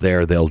stop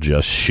there, they'll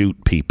just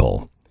shoot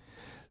people.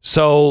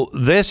 So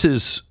this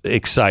is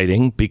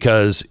exciting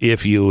because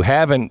if you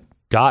haven't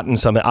gotten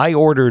something, I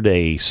ordered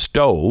a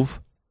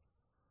stove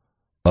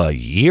a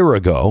year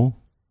ago.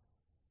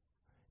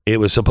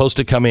 It was supposed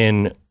to come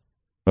in. It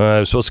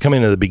was supposed to come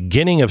in at the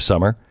beginning of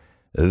summer.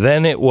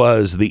 Then it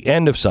was the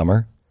end of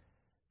summer.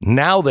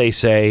 Now they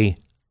say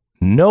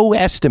no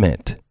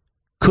estimate.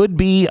 Could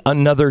be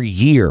another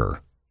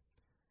year.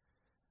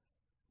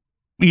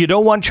 You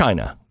don't want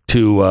China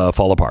to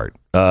fall apart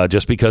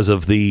just because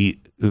of the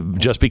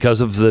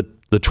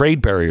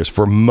trade barriers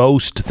for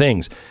most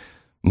things.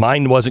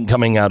 Mine wasn't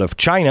coming out of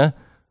China,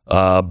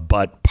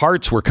 but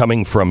parts were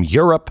coming from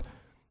Europe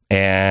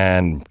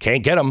and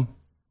can't get them.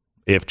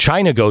 If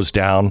China goes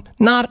down,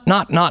 not.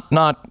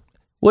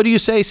 What do you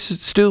say,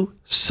 Stu?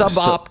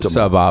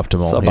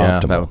 Suboptimal. Yeah,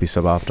 that would be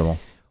suboptimal.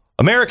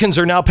 Americans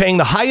are now paying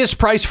the highest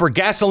price for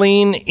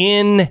gasoline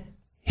in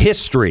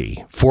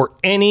history for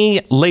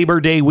any Labor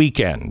Day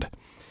weekend.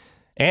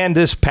 And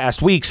this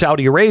past week,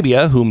 Saudi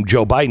Arabia, whom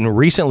Joe Biden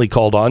recently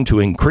called on to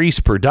increase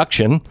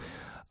production.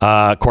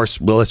 Of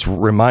course, let's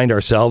remind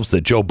ourselves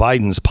that Joe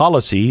Biden's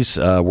policies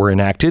were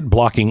enacted,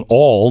 blocking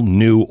all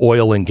new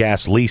oil and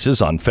gas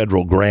leases on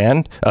federal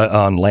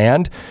on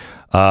land,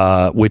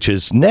 which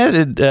is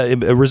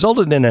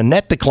resulted in a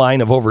net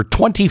decline of over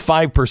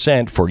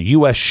 25% for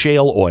U.S.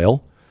 shale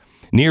oil,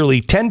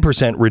 nearly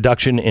 10%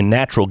 reduction in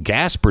natural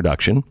gas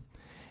production,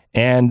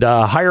 and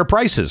higher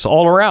prices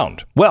all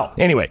around. Well,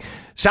 anyway,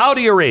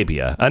 Saudi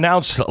Arabia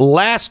announced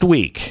last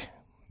week,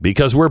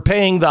 because we're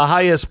paying the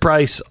highest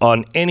price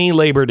on any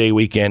Labor Day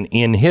weekend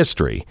in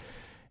history,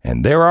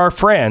 and they're our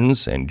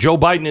friends, and Joe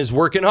Biden is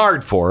working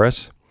hard for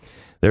us,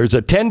 there's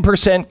a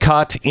 10%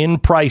 cut in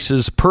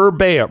prices per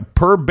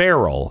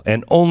barrel,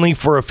 and only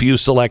for a few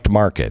select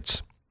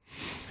markets.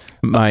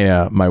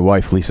 My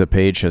wife, Lisa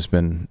Page, has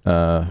been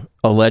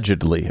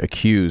allegedly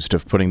accused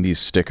of putting these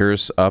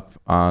stickers up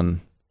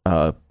on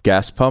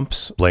gas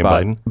pumps.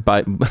 Blame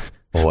Biden?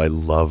 Oh, I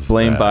love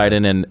Blame that.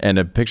 Biden and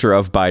a picture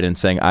of Biden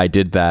saying, I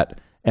did that.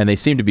 And they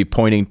seem to be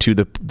pointing to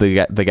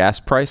the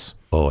gas price.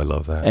 Oh, I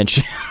love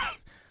that.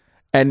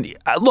 And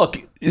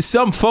look,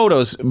 some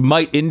photos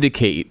might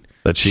indicate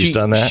That she's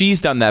done that? She's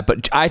done that,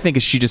 but I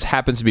think she just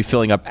happens to be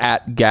filling up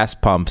at gas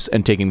pumps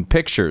and taking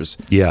pictures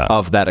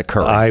of that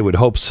occurring. I would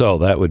hope so.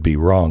 That would be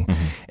wrong.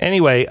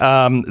 Anyway,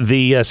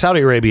 the Saudi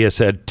Arabia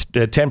said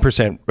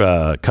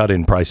 10% cut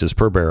in prices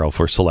per barrel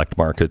for select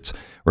markets.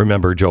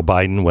 Remember, Joe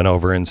Biden went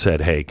over and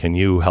said, hey, can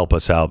you help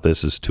us out?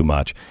 This is too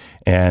much.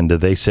 And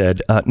they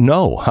said,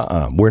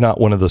 no, we're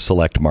not one of the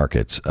select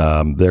markets.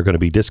 They're going to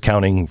be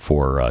discounting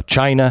for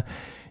China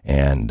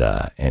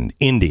and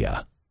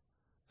India.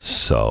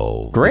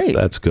 So great.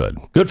 That's good.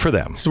 Good for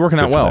them. It's working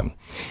out well.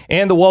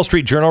 And the Wall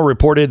Street Journal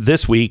reported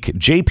this week,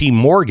 JP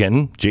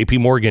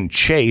Morgan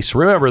Chase,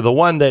 remember the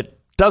one that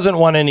doesn't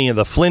want any of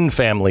the Flynn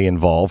family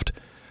involved,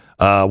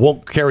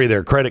 won't carry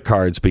their credit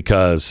cards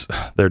because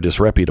they're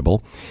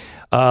disreputable.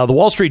 The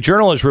Wall Street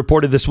Journal has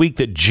reported this week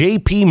that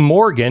JP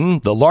Morgan,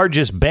 the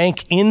largest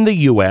bank in the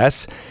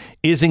U.S.,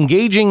 is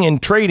engaging in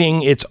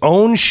trading its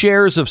own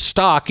shares of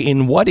stock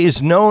in what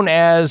is known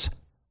as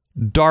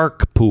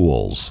dark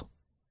pools.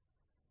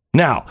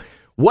 Now,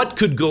 what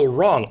could go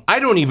wrong? I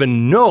don't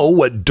even know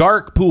what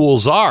dark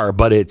pools are,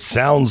 but it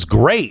sounds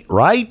great,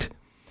 right?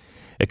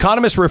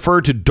 Economists refer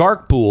to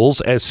dark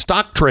pools as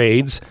stock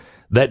trades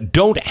that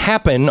don't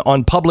happen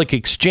on public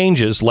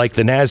exchanges like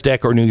the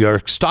NASDAQ or New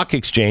York Stock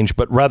Exchange,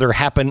 but rather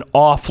happen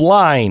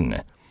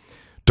offline.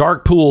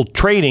 Dark pool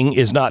trading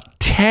is not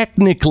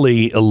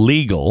technically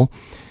illegal.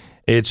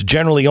 It's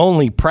generally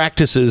only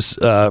practiced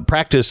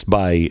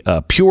by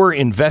pure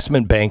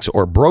investment banks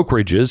or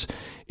brokerages.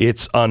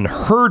 It's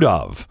unheard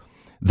of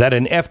that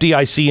an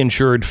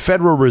FDIC-insured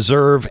Federal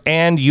Reserve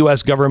and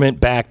U.S.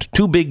 government-backed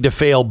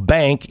too-big-to-fail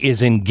bank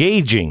is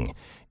engaging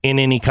in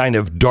any kind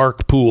of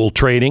dark pool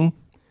trading.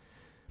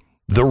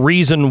 The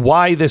reason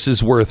why this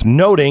is worth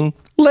noting,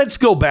 let's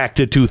go back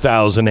to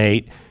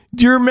 2008.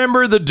 Do you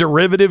remember the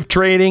derivative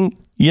trading,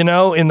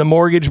 in the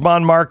mortgage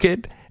bond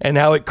market and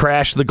how it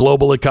crashed the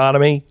global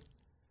economy?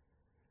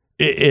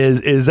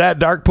 Is that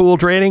dark pool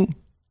trading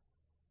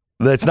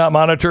that's not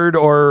monitored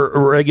or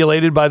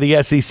regulated by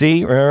the SEC?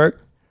 Remember?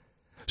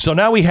 So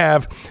now we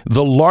have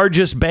the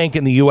largest bank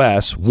in the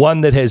U.S.,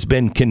 one that has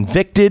been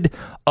convicted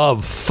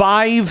of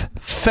 5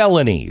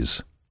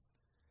 felonies.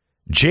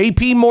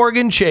 JP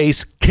Morgan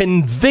Chase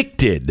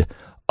convicted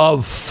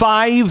of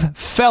 5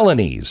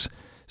 felonies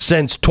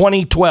since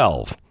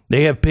 2012.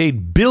 They have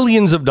paid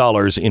billions of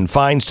dollars in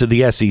fines to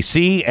the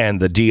SEC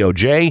and the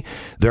DOJ.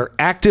 They're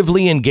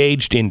actively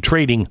engaged in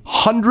trading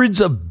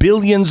hundreds of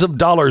billions of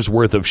dollars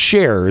worth of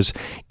shares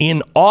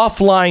in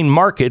offline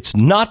markets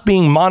not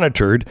being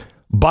monitored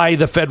by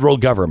the federal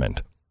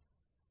government.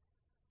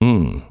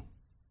 Now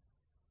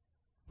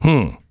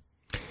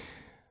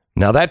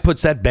that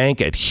puts that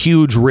bank at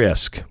huge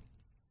risk.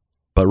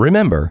 But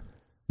remember,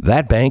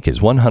 that bank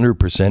is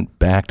 100%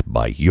 backed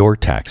by your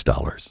tax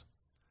dollars.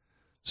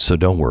 So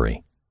don't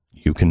worry.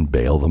 You can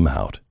bail them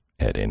out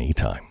at any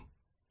time.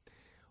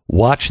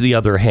 Watch the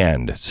other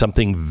hand.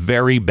 Something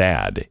very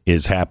bad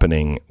is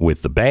happening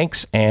with the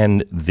banks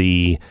and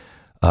the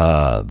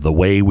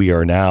way we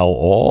are now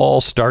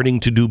all starting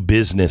to do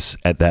business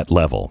at that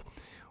level.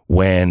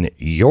 When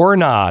you're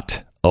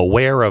not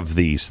aware of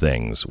these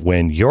things,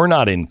 when you're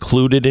not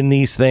included in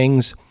these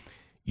things,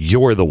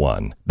 you're the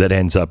one that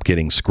ends up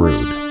getting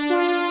screwed.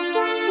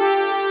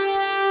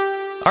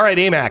 All right,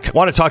 AMAC. I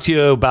want to talk to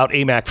you about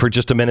AMAC for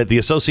just a minute, the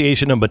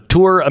Association of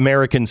Mature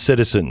American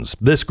Citizens.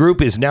 This group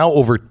is now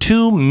over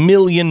 2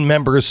 million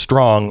members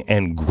strong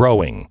and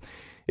growing.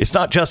 It's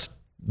not just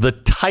the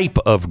type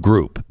of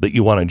group that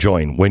you want to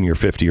join when you're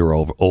 50 or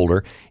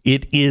older.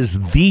 It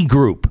is the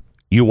group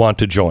you want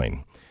to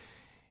join.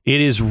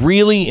 It is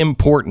really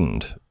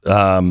important,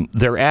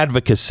 their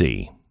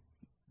advocacy.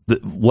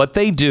 What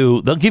they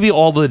do, they'll give you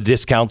all the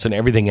discounts and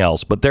everything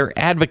else, but their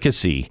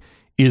advocacy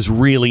is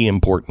really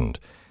important.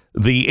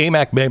 The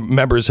AMAC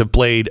members have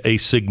played a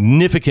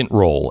significant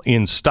role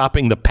in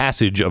stopping the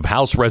passage of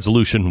House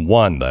Resolution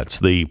 1. That's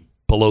the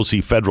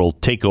Pelosi federal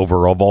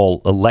takeover of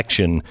all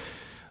election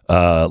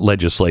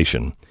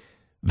legislation.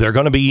 They're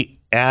going to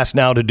be asked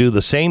now to do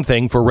the same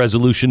thing for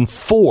Resolution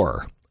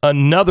 4,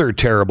 another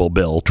terrible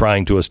bill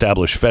trying to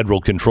establish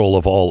federal control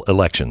of all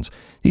elections.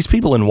 These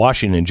people in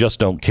Washington just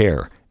don't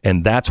care,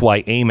 and that's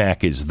why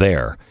AMAC is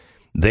there.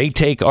 They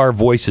take our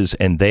voices,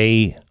 and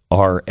they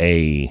are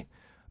a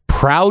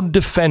proud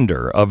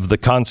defender of the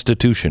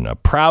Constitution, a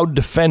proud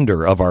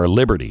defender of our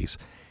liberties,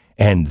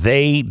 and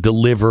they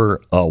deliver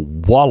a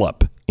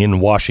wallop in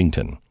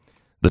Washington.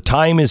 The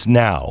time is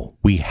now.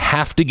 We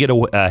have to get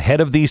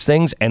ahead of these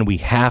things, and we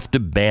have to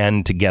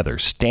band together,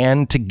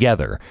 stand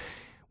together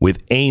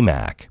with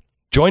AMAC.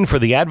 Join for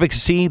the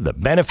advocacy, the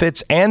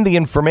benefits, and the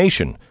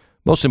information.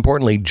 Most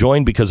importantly,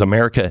 join because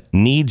America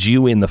needs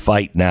you in the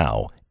fight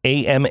now.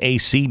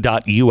 amac.us/Beck.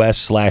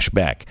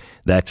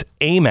 That's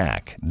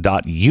amac.us/Beck.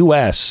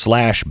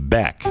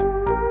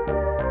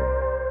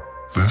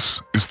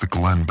 This is the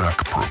Glenn Beck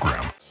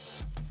Program.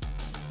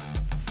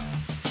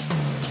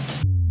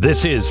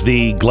 This is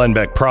the Glenn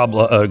Beck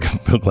problem.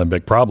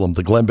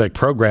 The Glenn Beck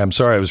Program.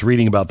 Sorry, I was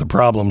reading about the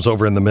problems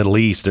over in the Middle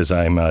East as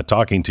I'm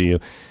talking to you.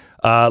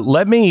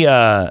 Let me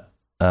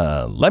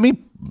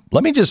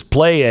let me just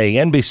play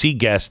a NBC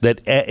guest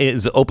that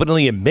is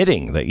openly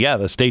admitting that,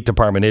 the State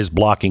Department is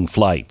blocking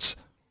flights.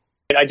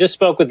 I just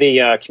spoke with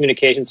the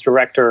communications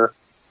director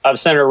of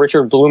Senator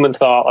Richard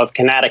Blumenthal of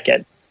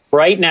Connecticut.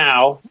 Right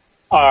now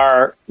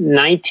are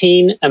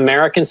 19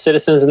 American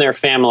citizens and their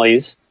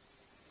families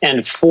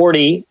and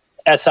 40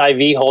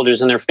 SIV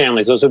holders and their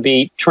families. Those would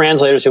be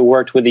translators who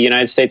worked with the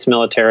United States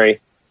military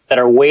that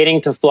are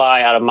waiting to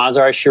fly out of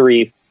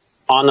Mazar-i-Sharif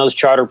on those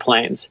charter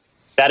planes.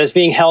 That is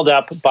being held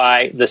up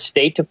by the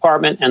State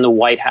Department and the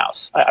White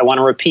House. I want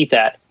to repeat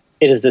that.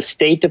 It is the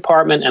State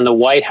Department and the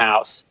White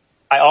House.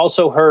 I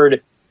also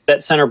heard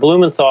that Senator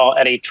Blumenthal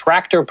at a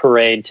tractor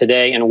parade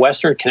today in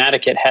Western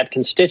Connecticut had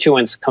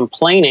constituents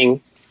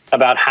complaining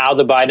about how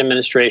the Biden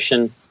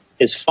administration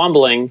is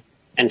fumbling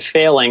and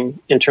failing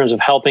in terms of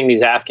helping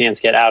these Afghans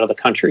get out of the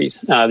countries.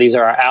 These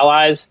are our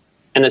allies,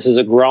 and this is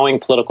a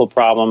growing political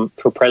problem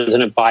for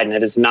President Biden.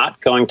 It is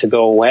not going to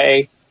go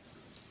away.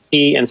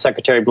 He and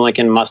Secretary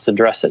Blinken must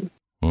address it.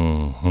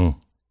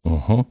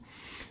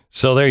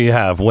 So there you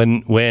have.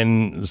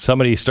 When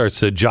somebody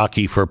starts to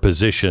jockey for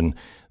position,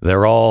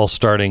 they're all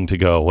starting to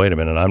go, wait a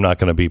minute, I'm not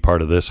going to be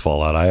part of this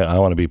fallout. I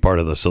want to be part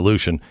of the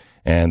solution.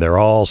 And they're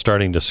all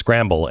starting to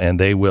scramble, and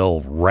they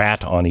will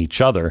rat on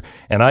each other.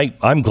 And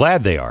I'm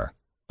glad they are.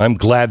 I'm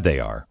glad they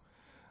are.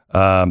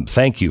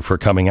 Thank you for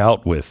coming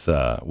out with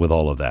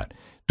all of that.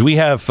 Do we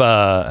have,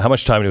 how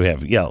much time do we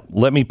have? Yeah,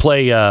 let me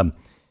play.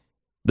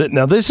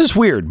 Now, this is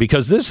weird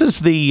because this is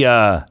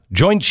the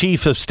Joint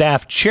Chief of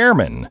Staff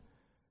Chairman,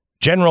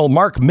 General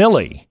Mark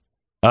Milley,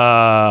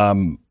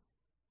 on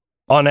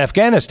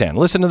Afghanistan.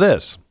 Listen to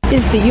this.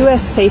 Is the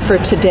U.S. safer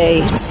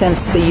today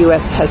since the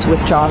U.S. has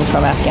withdrawn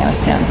from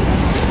Afghanistan?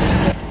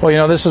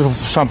 Well, this is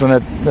something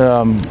that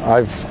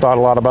I've thought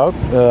a lot about,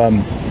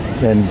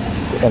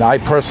 and I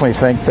personally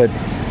think that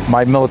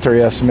my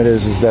military estimate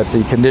is that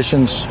the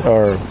conditions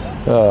are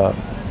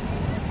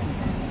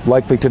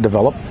likely to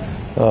develop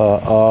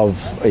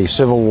of a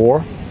civil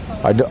war.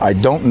 I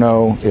don't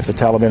know if the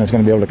Taliban is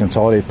going to be able to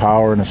consolidate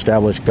power and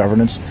establish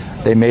governance.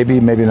 They may be,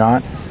 maybe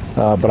not,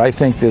 but I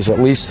think there's at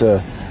least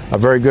a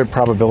very good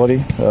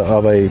probability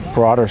of a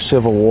broader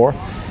civil war,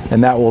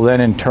 and that will then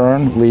in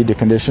turn lead to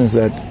conditions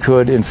that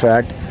could in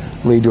fact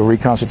lead to a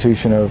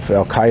reconstitution of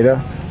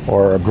Al-Qaeda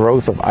or a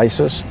growth of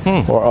ISIS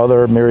or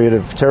other myriad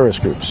of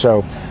terrorist groups.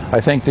 So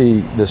I think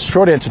the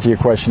short answer to your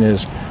question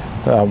is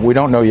we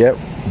don't know yet,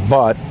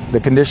 but the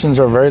conditions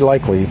are very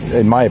likely,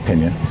 in my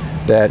opinion,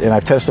 that, and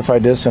I've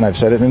testified this and I've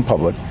said it in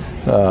public,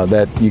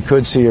 that you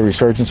could see a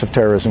resurgence of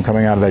terrorism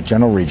coming out of that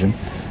general region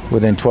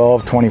within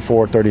 12,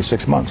 24,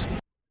 36 months.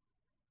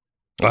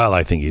 Well,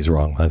 I think he's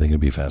wrong. I think it'd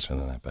be faster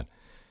than that, but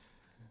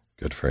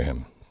good for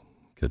him.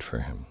 Good for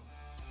him.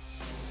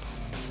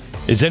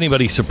 Is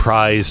anybody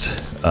surprised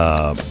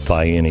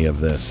by any of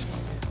this?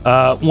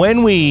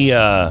 When we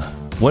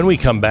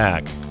come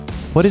back,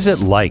 what is it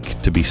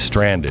like to be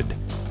stranded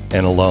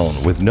and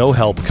alone with no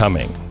help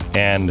coming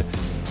and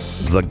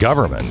the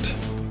government,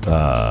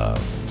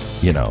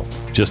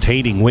 just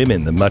hating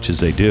women as much as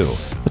they do?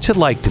 What's it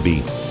like to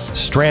be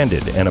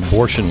stranded and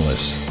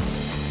abortionless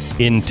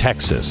in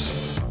Texas?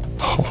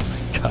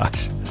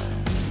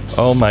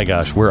 Oh my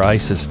gosh, we're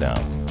ISIS now.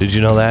 Did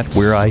you know that?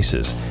 We're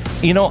ISIS.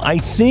 I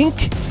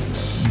think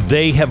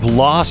they have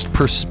lost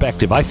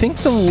perspective. I think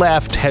the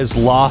left has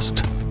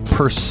lost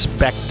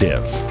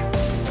perspective.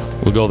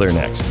 We'll go there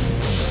next.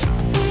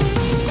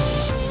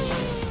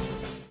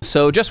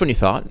 So just when you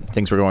thought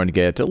things were going to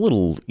get a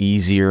little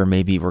easier,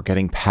 maybe we're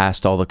getting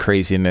past all the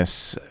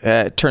craziness,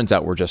 it turns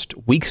out we're just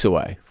weeks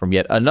away from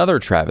yet another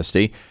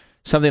travesty,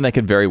 something that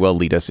could very well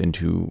lead us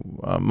into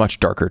much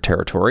darker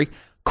territory.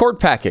 Court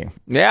packing.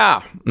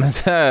 Yeah.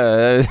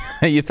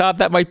 You thought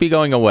that might be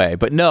going away,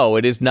 but no,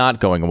 it is not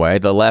going away.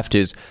 The left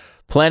is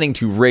planning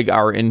to rig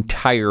our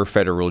entire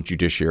federal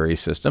judiciary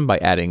system by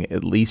adding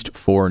at least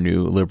 4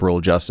 new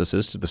liberal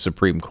justices to the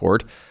Supreme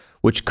Court,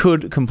 which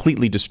could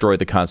completely destroy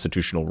the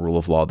constitutional rule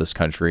of law this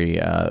country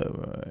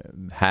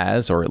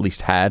has, or at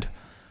least had.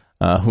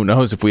 Who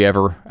knows if we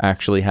ever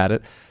actually had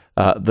it.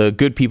 The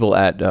good people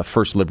at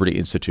First Liberty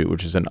Institute,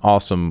 which is an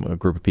awesome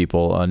group of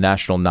people, a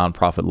national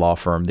nonprofit law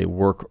firm. They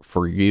work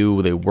for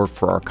you. They work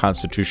for our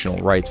constitutional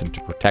rights and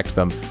to protect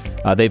them.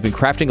 They've been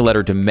crafting a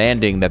letter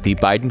demanding that the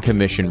Biden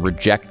commission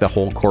reject the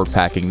whole court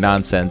packing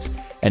nonsense.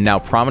 And now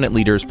prominent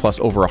leaders plus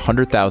over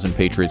 100,000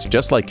 patriots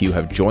just like you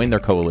have joined their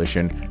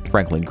coalition.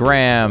 Franklin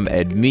Graham,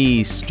 Ed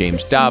Meese,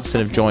 James Dobson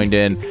have joined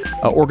in.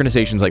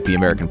 Organizations like the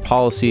American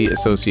Policy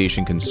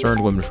Association,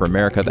 Concerned Women for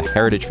America, the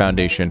Heritage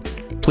Foundation.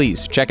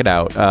 Please check it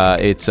out.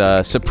 It's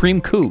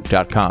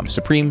supremecoup.com,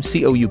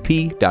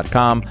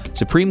 supremecoup.com,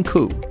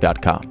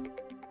 supremecoup.com.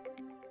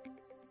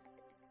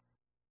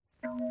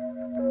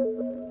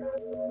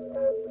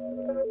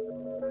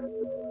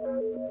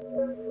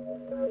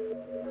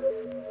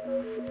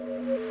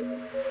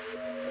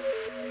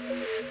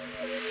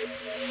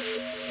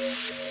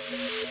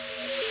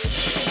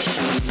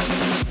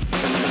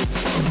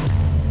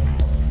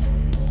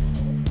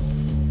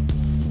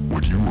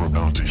 What you are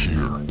about to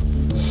hear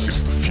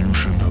is the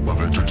fusion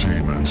of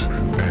entertainment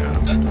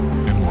and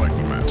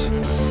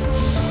enlightenment.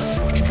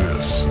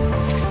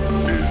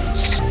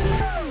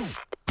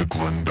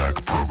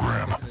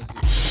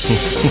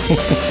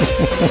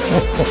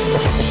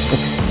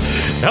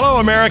 Hello,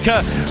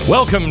 America.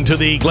 Welcome to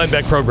the Glenn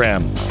Beck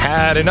program.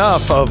 Had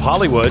enough of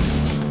Hollywood.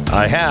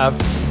 I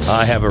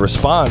have a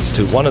response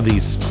to one of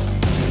these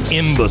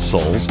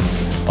imbeciles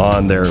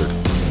on their...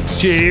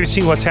 Gee, you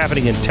see what's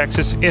happening in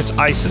Texas? It's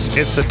ISIS.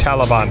 It's the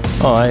Taliban.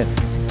 Oh,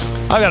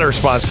 I got a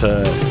response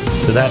to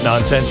that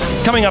nonsense.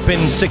 Coming up in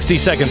 60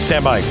 seconds.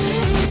 Stand by.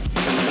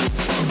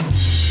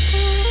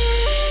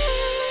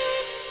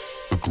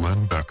 The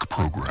Glenn Beck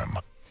program.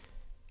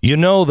 You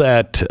know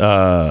that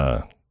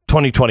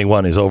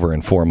 2021 is over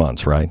in 4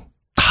 months, right?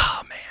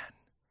 Ah, man.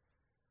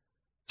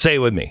 Say it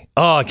with me.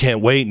 Oh, I can't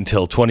wait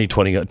until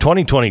 2020.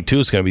 2022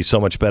 is going to be so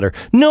much better.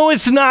 No,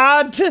 it's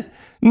not.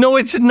 No,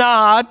 it's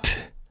not.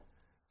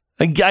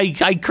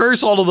 I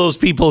curse all of those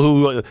people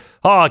who,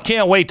 I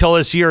can't wait till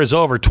this year is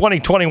over.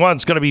 2021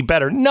 is going to be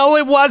better. No,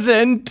 it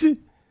wasn't.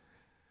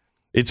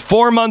 It's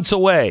 4 months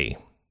away.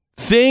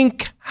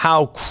 Think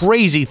how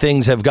crazy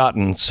things have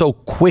gotten so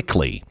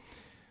quickly.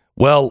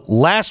 Well,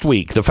 last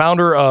week, the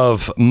founder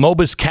of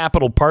Mobus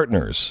Capital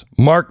Partners,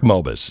 Mark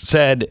Mobus,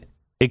 said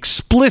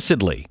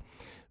explicitly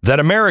that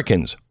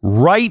Americans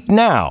right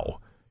now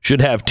should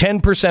have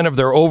 10% of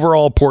their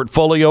overall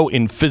portfolio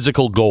in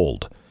physical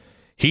gold.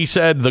 He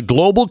said the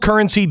global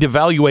currency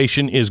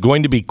devaluation is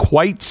going to be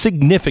quite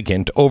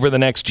significant over the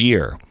next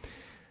year.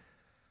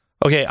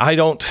 Okay, I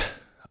don't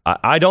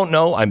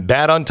know. I'm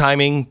bad on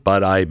timing,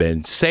 but I've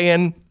been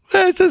saying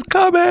this is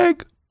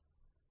coming.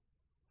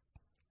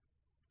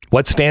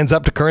 What stands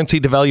up to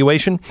currency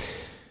devaluation?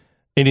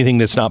 Anything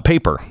that's not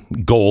paper.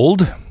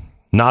 Gold,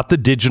 not the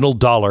digital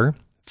dollar,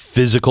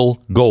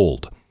 physical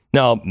gold.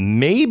 Now,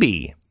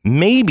 maybe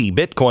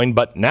Bitcoin,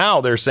 but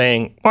now they're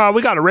saying, well,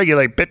 we got to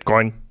regulate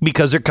Bitcoin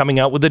because they're coming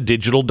out with a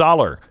digital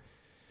dollar.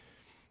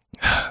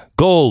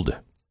 Gold.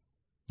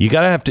 You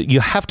have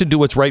to do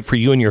what's right for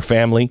you and your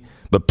family.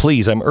 But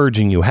please, I'm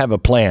urging you, have a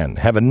plan.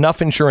 Have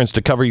enough insurance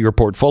to cover your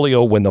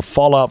portfolio when the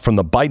fallout from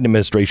the Biden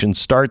administration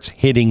starts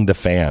hitting the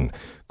fan.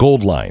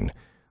 Gold Line.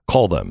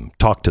 Call them.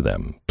 Talk to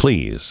them.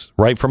 Please.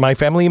 Right for my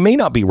family? It may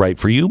not be right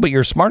for you, but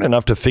you're smart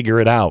enough to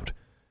figure it out.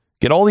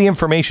 Get all the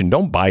information.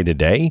 Don't buy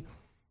today.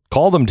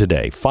 Call them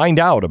today. Find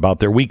out about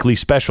their weekly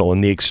special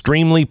and the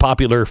extremely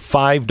popular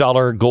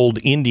 $5 gold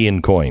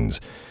Indian coins.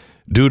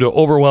 Due to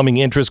overwhelming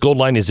interest,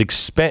 Goldline is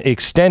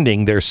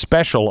extending their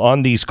special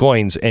on these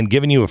coins and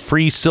giving you a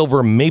free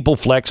silver Maple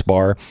Flex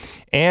bar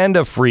and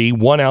a free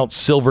 1-ounce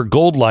silver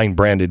Goldline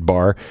branded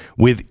bar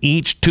with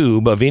each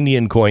tube of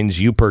Indian coins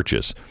you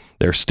purchase.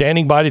 They're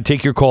standing by to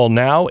take your call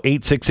now,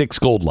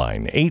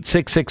 866-GOLDLINE,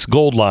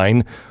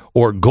 866-GOLDLINE,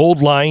 or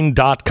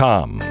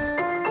goldline.com.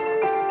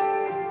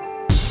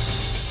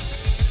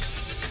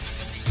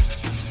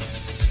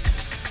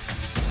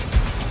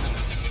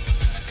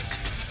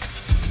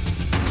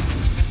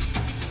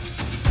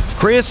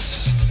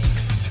 Krish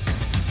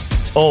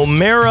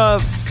O'Mara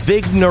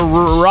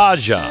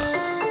Vignarajah.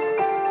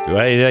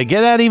 Did I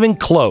get that even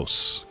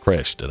close,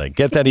 Krish? Did I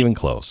get that even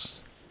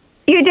close?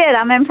 You did.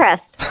 I'm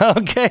impressed.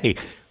 Okay.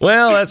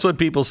 Well, that's what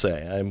people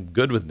say. I'm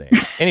good with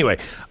names. Anyway,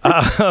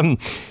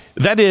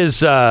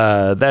 that's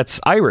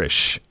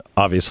Irish,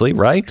 obviously,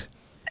 right?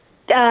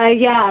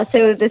 Yeah.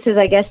 So this is,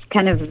 I guess,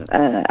 kind of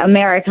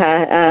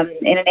America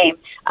in a name.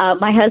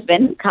 My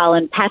husband,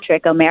 Colin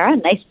Patrick O'Mara,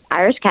 nice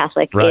Irish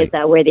Catholic, right, is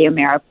where the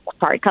O'Mara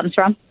part comes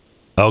from.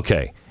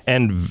 Okay.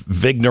 And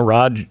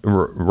Vignarajah?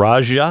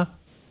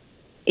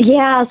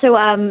 Yeah. So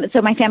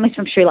my family's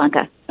from Sri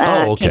Lanka.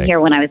 Okay. Came here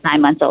when I was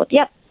 9 months old.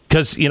 Yep.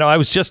 Because, I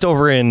was just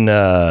over in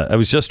I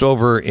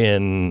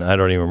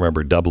don't even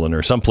remember, Dublin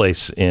or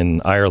someplace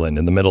in Ireland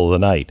in the middle of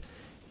the night.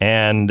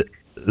 And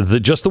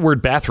just the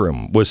word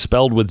bathroom was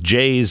spelled with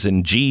J's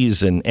and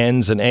G's and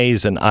N's and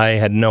A's, and I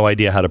had no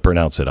idea how to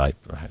pronounce it.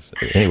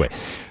 Anyway,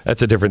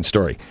 that's a different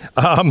story.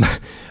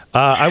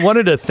 I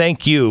wanted to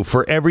thank you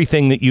for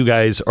everything that you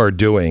guys are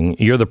doing.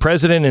 You're the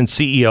president and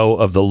CEO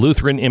of the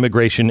Lutheran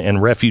Immigration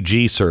and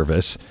Refugee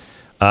Service,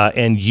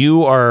 and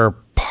you are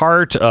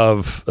part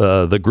of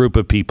the group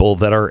of people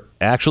that are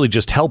actually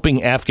just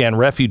helping Afghan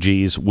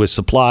refugees with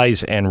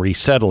supplies and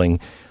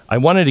resettling. I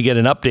wanted to get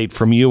an update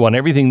from you on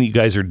everything that you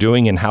guys are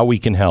doing and how we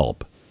can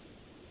help.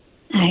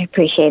 I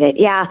appreciate it.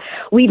 Yeah,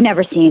 we've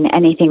never seen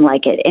anything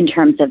like it in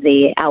terms of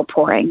the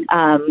outpouring.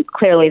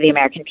 Clearly, the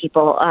American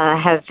people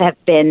have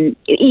been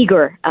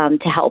eager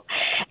to help.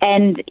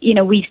 And,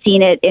 we've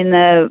seen it in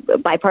the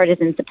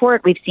bipartisan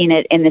support. We've seen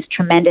it in this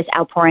tremendous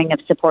outpouring of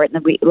support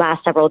in the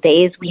last several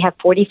days. We have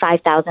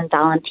 45,000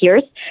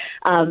 volunteers,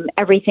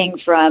 everything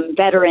from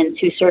veterans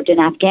who served in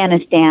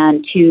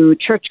Afghanistan to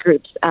church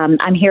groups.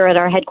 I'm here at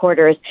our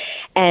headquarters,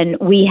 and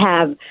we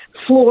have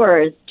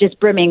floors just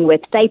brimming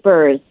with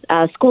diapers,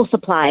 school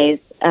supplies,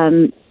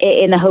 in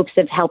the hopes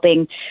of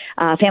helping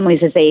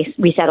families as they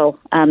resettle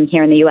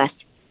here in the U.S.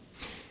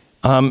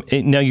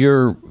 Now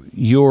you're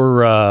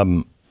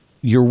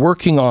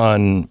working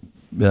on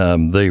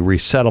the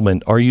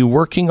resettlement. Are you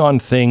working on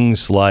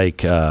things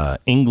like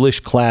English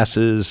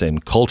classes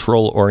and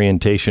cultural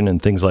orientation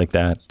and things like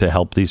that to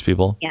help these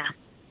people?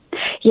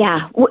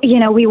 Yeah,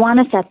 we want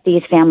to set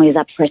these families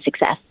up for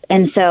success.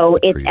 And so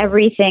it's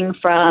everything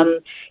from,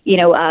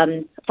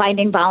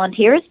 finding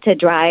volunteers to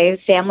drive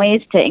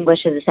families to English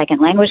as a second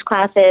language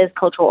classes,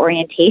 cultural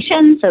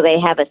orientation, so they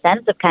have a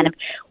sense of kind of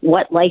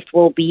what life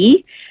will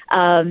be,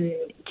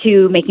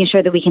 to making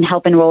sure that we can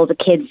help enroll the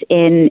kids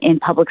in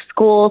public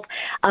schools,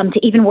 to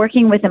even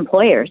working with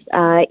employers.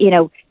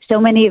 So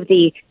many of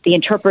the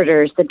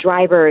interpreters, the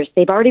drivers,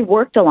 they've already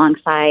worked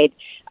alongside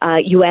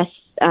U.S.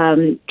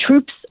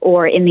 Troops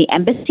or in the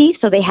embassy,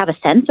 so they have a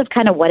sense of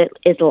kind of what it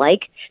is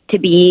like to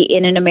be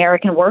in an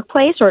American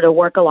workplace or to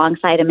work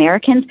alongside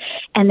Americans,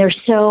 and they're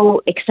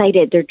so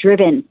excited. They're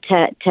driven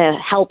to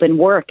help and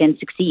work and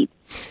succeed.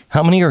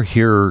 How many are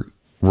here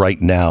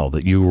right now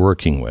that you're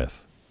working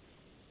with?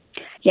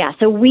 Yeah,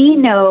 so we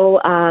know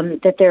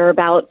that there are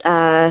about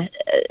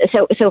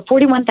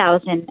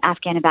 41,000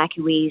 Afghan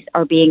evacuees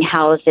are being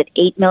housed at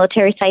 8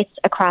 military sites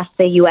across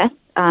the U.S.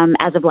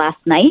 As of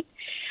last night.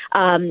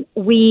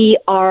 We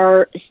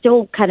are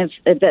still kind of,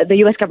 the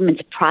U.S.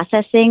 government's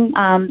processing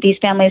these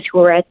families who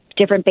are at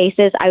different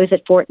bases. I was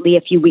at Fort Lee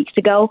a few weeks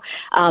ago,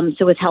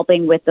 so was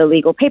helping with the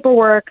legal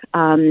paperwork,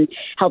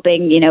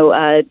 helping,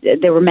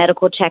 there were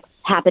medical checks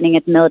happening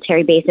at the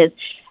military bases.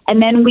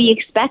 And then we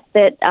expect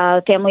that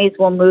families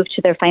will move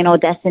to their final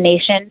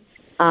destination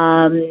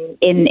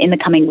in the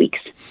coming weeks.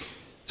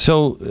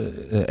 So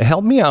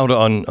help me out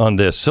on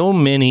this. So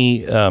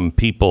many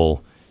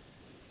people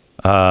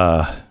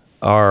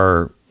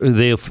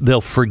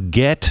they'll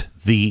forget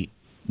the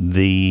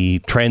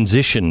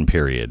transition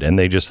period, and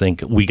they just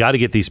think we got to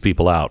get these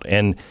people out.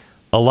 And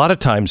a lot of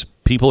times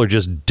people are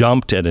just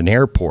dumped at an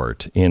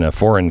airport in a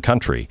foreign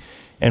country.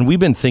 And we've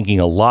been thinking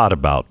a lot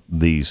about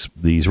these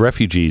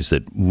refugees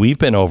that we've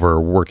been over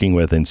working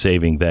with and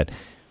saving, that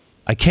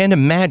I can't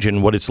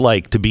imagine what it's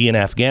like to be in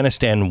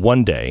Afghanistan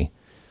one day.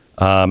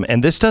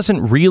 And this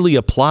doesn't really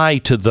apply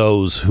to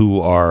those who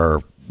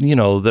are,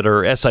 that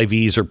are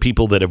SIVs or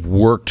people that have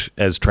worked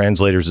as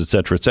translators, et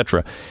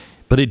cetera,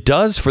 But it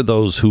does for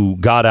those who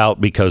got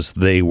out because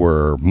they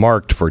were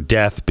marked for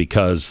death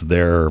because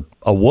they're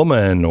a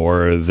woman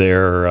or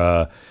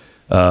they're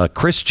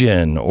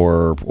Christian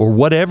or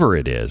whatever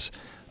it is.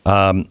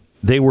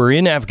 They were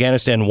in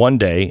Afghanistan one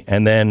day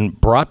and then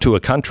brought to a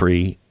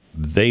country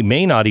they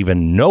may not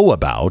even know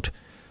about,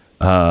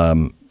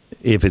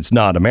 if it's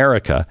not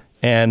America,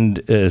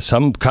 and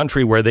some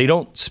country where they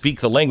don't speak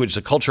the language,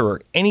 the culture,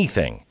 or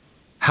anything.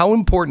 How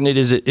important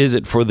is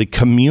it for the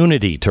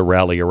community to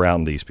rally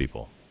around these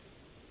people?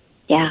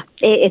 Yeah,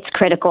 it's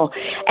critical.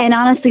 And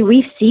honestly,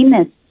 we've seen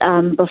this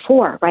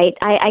before, right?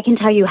 I can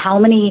tell you how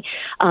many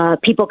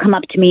people come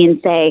up to me and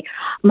say,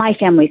 my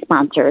family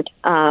sponsored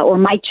or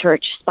my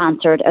church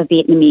sponsored a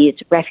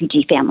Vietnamese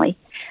refugee family.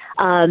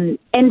 And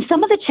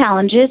some of the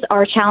challenges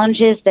are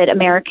challenges that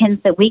Americans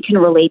that we can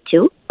relate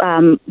to,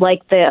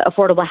 like the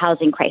affordable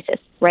housing crisis,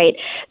 right?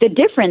 The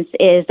difference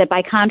is that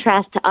by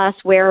contrast to us,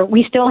 where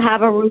we still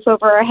have a roof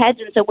over our heads,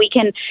 and so we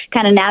can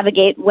kind of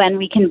navigate when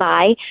we can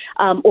buy,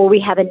 or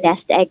we have a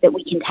nest egg that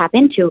we can tap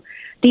into,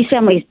 these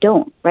families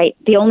don't, right?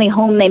 The only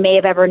home they may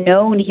have ever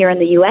known here in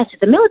the U.S. is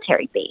a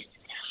military base.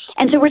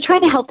 And so we're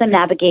trying to help them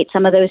navigate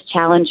some of those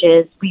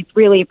challenges. We've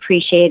really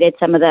appreciated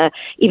some of the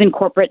even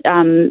corporate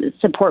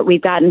support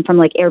we've gotten from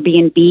like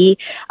Airbnb.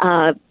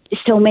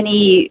 So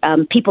many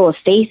people of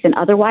faith and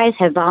otherwise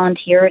have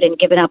volunteered and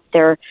given up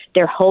their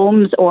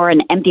homes or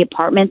an empty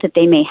apartment that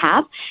they may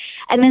have.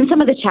 And then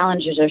some of the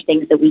challenges are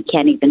things that we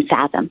can't even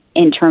fathom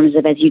in terms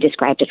of, as you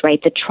described it,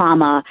 right, the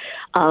trauma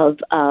of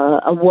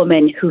a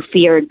woman who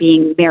feared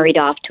being married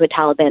off to a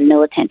Taliban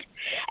militant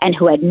and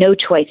who had no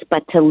choice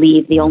but to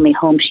leave the only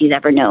home she's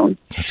ever known.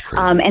 That's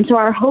crazy. And so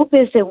our hope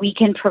is that we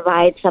can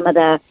provide some of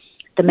the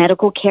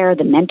medical care,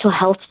 the mental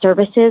health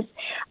services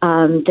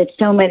that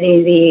so many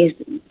of these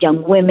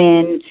young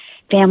women,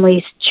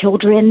 families,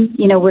 children,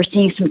 we're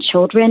seeing some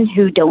children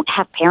who don't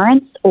have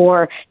parents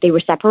or they were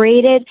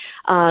separated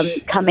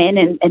come in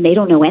and they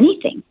don't know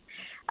anything.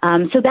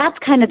 So that's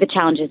kind of the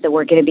challenges that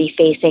we're going to be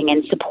facing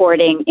and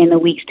supporting in the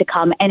weeks to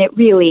come. And it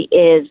really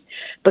is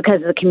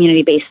because of the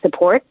community-based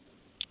support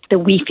that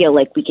we feel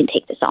like we can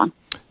take this on.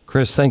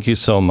 Chris, thank you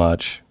so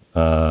much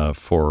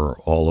for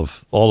all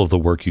of the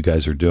work you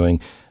guys are doing.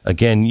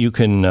 Again, you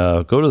can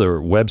go to their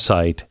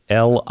website,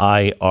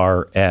 lirs.org.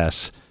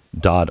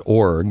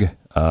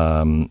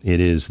 It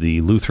is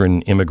the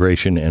Lutheran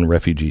Immigration and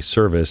Refugee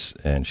Service,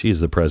 and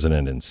she's the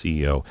president and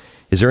CEO.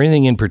 Is there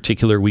anything in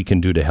particular we can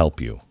do to help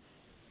you?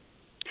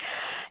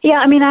 Yeah,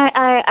 I mean,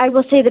 I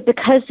will say that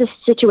because the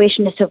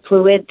situation is so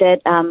fluid,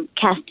 that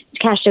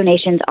cash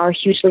donations are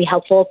hugely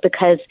helpful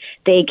because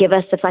they give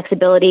us the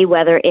flexibility,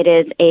 whether it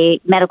is a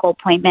medical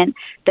appointment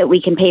that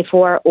we can pay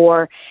for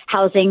or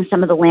housing.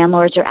 Some of the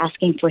landlords are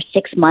asking for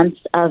 6 months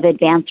of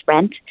advance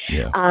rent.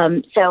 Yeah.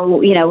 So,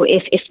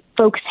 if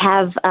folks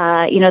have,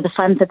 the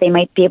funds that they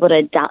might be able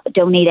to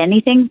donate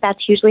anything,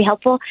 that's hugely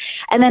helpful.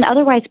 And then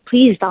otherwise,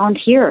 please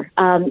volunteer.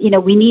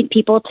 We need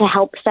people to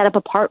help set up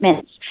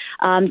apartments.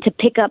 to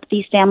pick up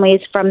these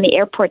families from the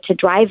airport, to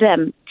drive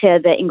them to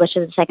the English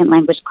as a second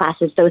language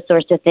classes, those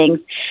sorts of things.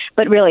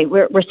 But really,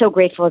 we're so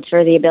grateful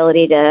for the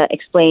ability to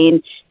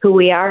explain who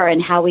we are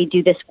and how we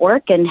do this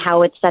work and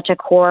how it's such a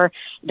core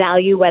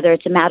value, whether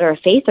it's a matter of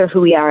faith or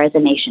who we are as a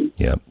nation.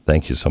 Yeah.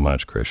 Thank you so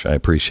much, Krish. I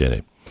appreciate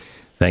it.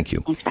 Thank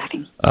you. Thanks for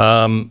having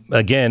me.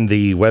 Again,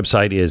 the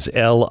website is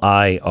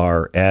lirs.org.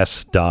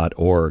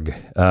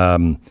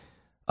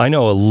 I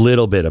know a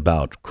little bit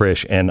about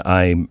Krish, and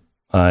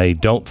I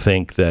don't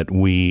think that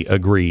we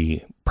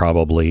agree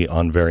probably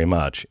on very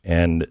much.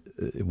 And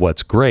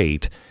what's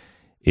great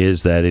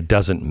is that it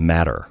doesn't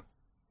matter.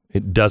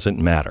 It doesn't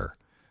matter.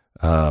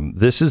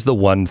 This is the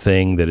one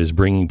thing that is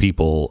bringing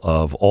people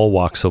of all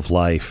walks of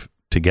life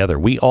together.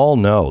 We all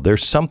know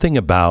there's something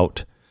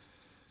about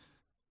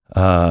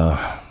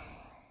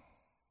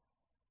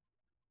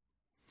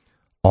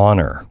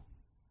honor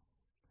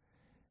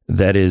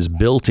that is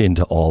built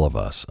into all of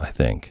us, I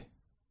think.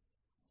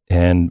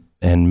 And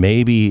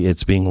maybe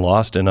it's being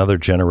lost in other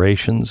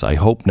generations. I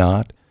hope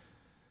not.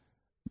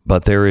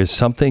 But there is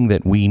something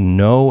that we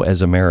know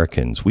as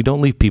Americans. We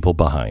don't leave people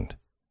behind.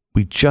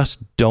 We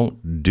just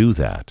don't do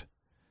that.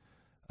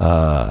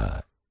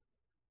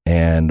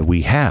 And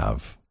we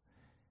have.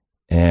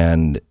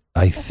 And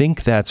I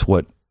think that's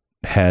what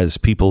has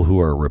people who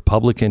are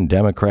Republican,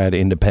 Democrat,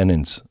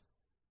 Independents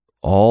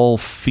all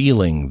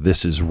feeling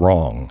this is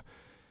wrong,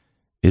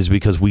 is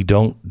because we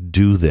don't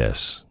do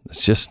this.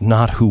 It's just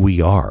not who we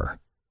are.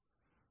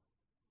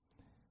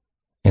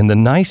 And the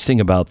nice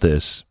thing about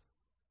this,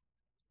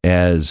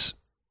 as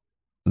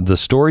the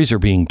stories are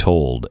being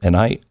told, and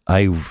I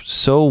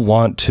so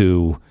want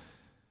to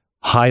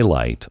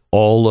highlight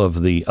all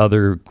of the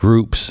other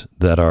groups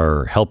that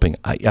are helping.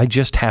 I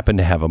just happen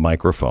to have a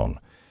microphone.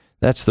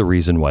 That's the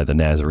reason why the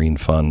Nazarene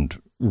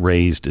Fund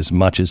raised as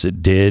much as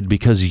it did,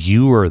 because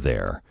you are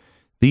there.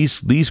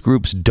 These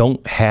groups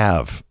don't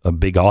have a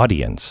big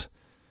audience,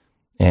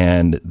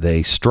 and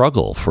they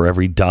struggle for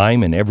every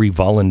dime and every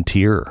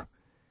volunteer.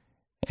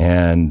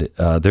 And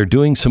they're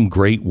doing some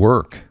great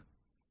work.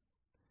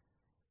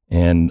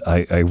 And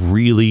I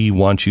really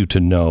want you to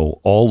know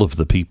all of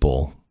the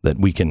people that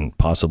we can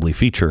possibly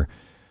feature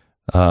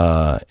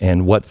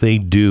and what they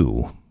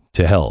do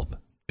to help.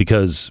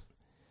 Because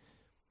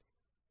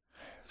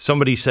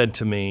somebody said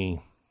to me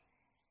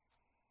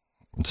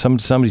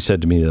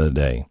the other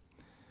day,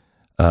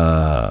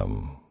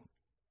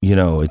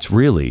 it's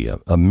really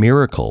a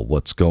miracle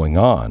what's going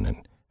on and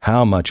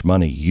how much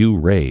money you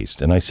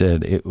raised. And I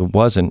said, it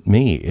wasn't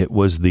me. It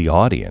was the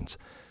audience.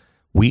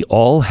 We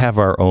all have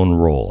our own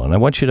role. And I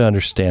want you to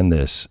understand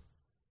this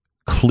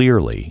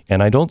clearly.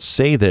 And I don't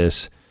say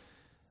this.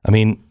 I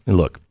mean,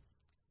 look,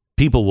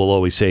 people will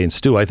always say, and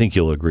Stu, I think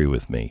you'll agree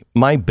with me,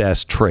 my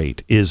best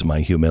trait is my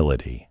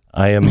humility.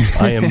 I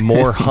am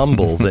more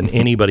humble than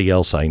anybody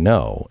else I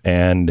know.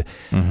 And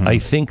I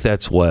think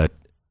that's what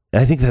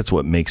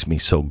makes me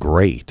so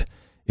great,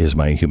 is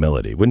my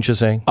humility. Wouldn't you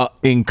say?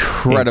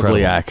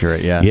 Incredibly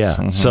accurate. Yes. Yeah.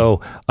 Mm-hmm.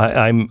 So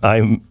I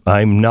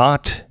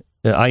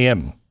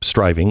am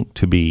striving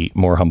to be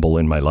more humble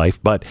in my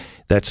life, but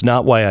that's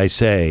not why I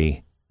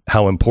say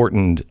how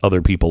important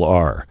other people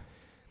are.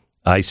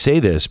 I say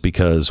this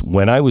because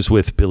when I was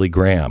with Billy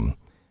Graham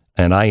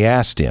and I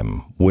asked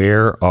him,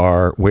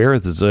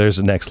 there's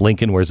the next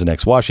Lincoln, where's the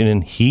next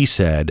Washington? He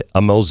said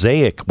a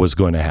mosaic was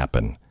going to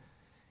happen.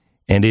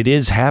 And it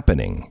is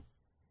happening.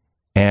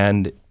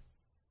 And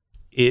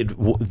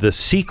the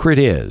secret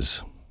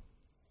is,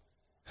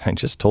 I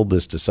just told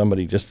this to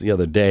somebody just the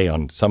other day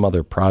on some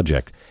other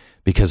project,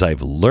 because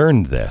I've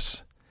learned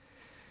this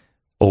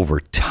over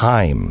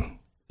time.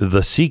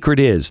 The secret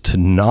is to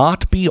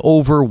not be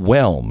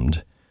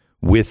overwhelmed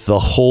with the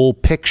whole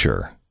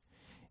picture.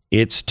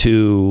 It's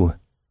to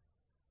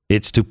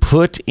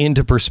put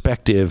into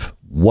perspective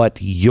what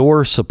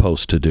you're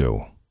supposed to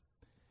do.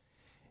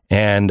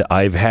 And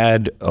I've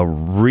had a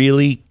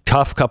really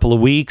tough couple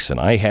of weeks, and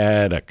I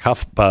had a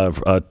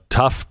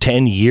tough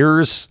 10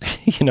 years,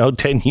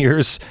 10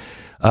 years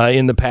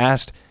in the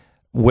past,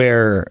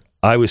 where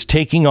I was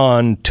taking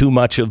on too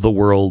much of the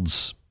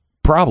world's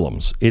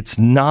problems. It's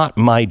not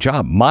my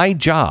job. My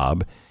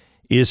job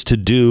is to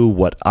do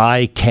what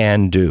I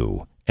can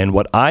do. And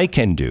what I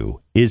can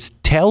do is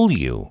tell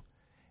you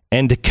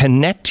and to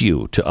connect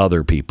you to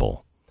other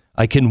people.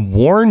 I can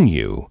warn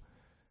you,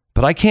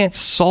 but I can't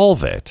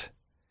solve it.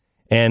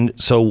 And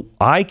so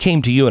I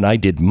came to you and I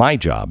did my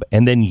job,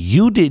 and then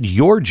you did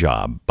your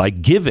job by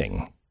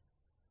giving.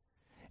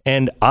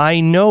 And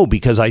I know,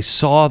 because I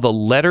saw the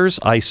letters,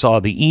 I saw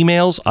the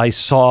emails, I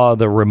saw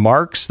the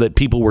remarks that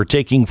people were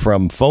taking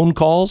from phone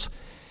calls.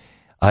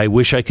 I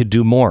wish I could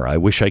do more. I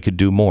wish I could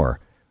do more.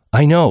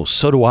 I know.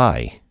 So do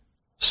I.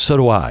 So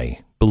do I.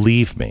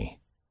 Believe me.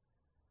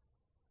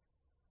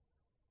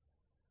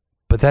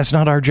 But that's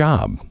not our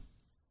job.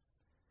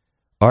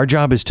 Our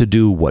job is to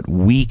do what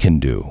we can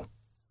do.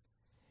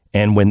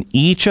 And when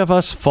each of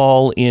us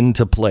fall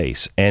into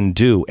place and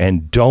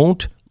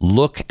don't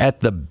look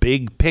at the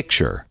big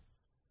picture,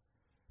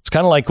 it's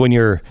kind of like when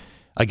you're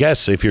I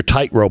guess if you're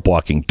tightrope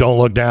walking, don't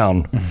look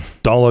down.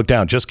 Don't look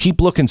down. Just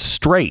keep looking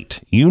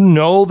straight. You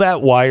know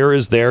that wire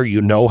is there.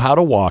 You know how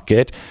to walk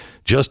it.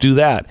 Just do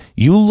that.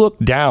 You look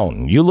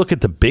down. You look at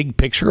the big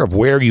picture of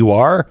where you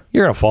are.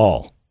 You're going to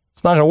fall.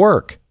 It's not going to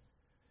work.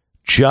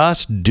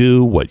 Just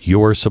do what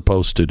you're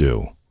supposed to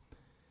do.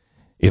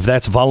 If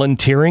that's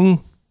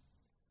volunteering,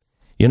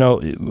 you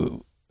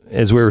know,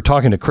 as we were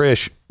talking to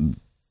Krish,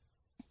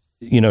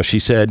 you know, she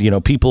said, you know,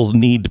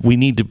 we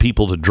need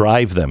people to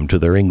drive them to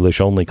their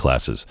English only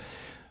classes.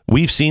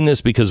 We've seen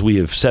this because we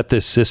have set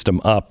this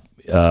system up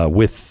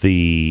with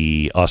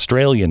the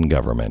Australian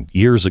government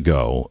years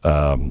ago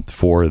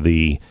for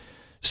the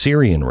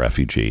Syrian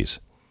refugees.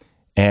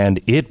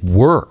 And it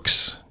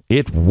works.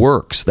 It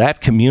works. That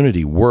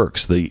community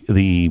works.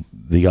 The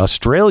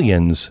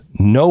Australians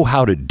know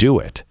how to do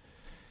it.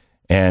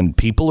 And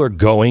people are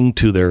going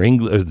to their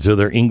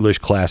English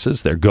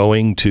classes. They're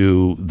going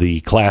to the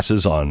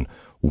classes on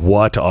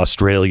what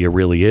Australia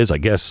really is. I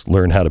guess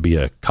learn how to be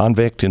a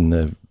convict in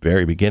the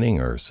very beginning,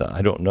 or so,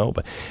 I don't know.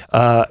 But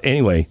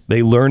anyway,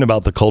 they learn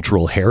about the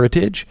cultural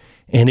heritage,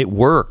 and it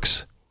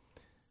works.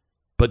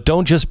 But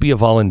don't just be a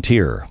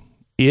volunteer.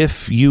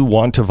 If you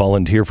want to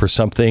volunteer for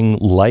something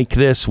like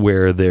this,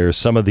 where there's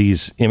some of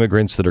these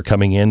immigrants that are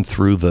coming in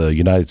through the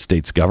United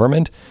States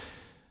government,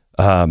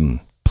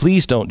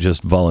 please don't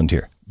just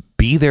volunteer.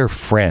 Be their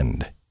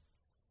friend.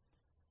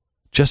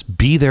 Just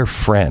be their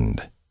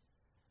friend.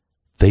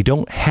 They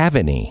don't have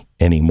any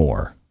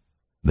anymore.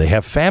 They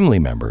have family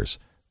members,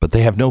 but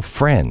they have no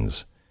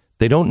friends.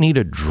 They don't need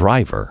a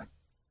driver.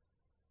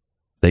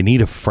 They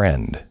need a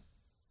friend.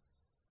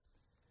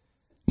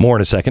 More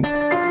in a second.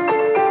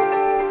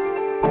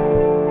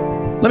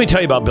 Let me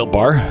tell you about Built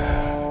Bar.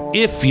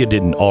 If you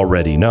didn't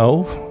already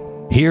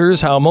know,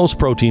 here's how most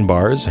protein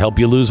bars help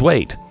you lose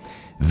weight.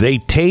 They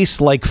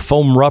taste like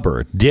foam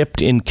rubber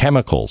dipped in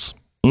chemicals.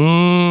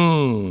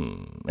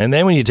 And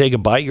then when you take a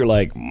bite, you're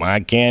like, I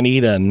can't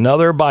eat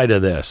another bite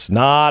of this.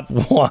 Not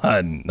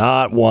one.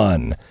 Not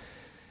one.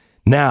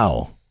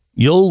 Now,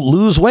 you'll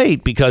lose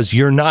weight because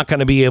you're not going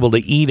to be able to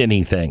eat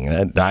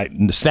anything.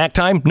 Snack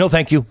time? No,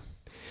 thank you.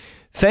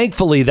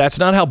 Thankfully, that's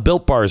not how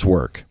Built Bars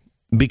work,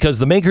 because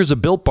the makers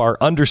of Built Bar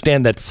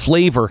understand that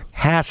flavor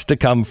has to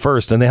come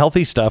first and the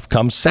healthy stuff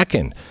comes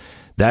second.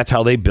 That's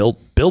how they built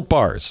Built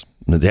Bars.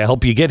 They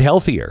help you get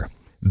healthier.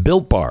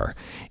 Built Bar,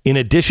 in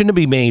addition to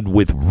be made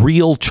with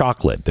real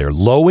chocolate, they're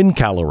low in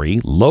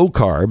calorie, low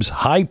carbs,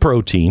 high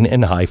protein,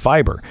 and high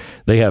fiber.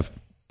 They have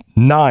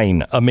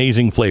 9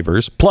 amazing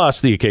flavors,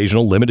 plus the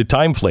occasional limited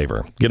time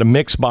flavor. Get a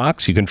mix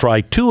box. You can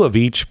try 2 of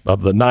each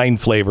of the 9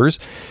 flavors.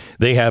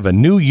 They have a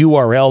new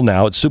URL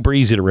now. It's super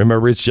easy to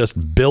remember. It's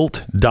just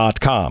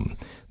built.com.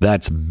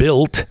 That's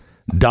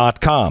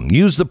built.com.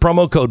 Use the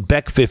promo code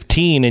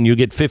BECK15 and you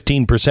get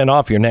 15%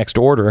 off your next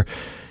order.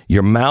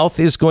 Your mouth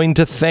is going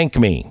to thank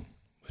me,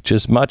 which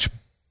is much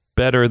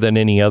better than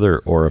any other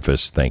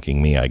orifice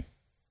thanking me, I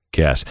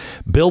guess.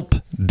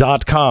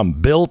 Built.com.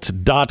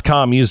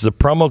 Built.com. Use the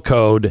promo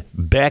code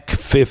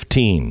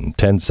BECK15.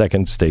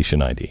 10-second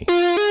station ID.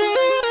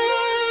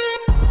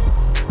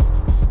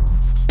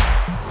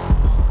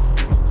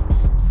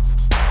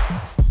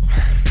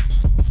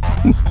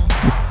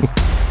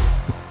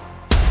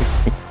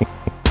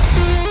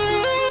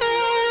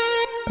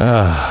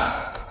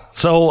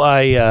 So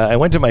I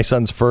went to my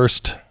son's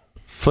first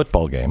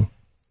football game.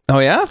 Oh,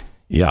 yeah?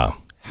 Yeah.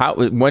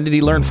 When did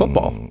he learn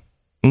football?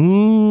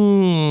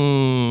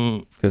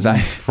 Because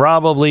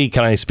probably,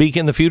 can I speak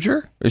in the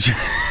future?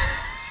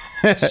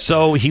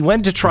 So he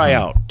went to try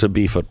out to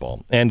be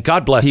football, and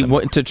God bless him. He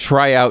went to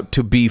try out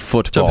to be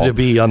football. To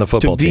be on the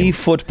football team. To be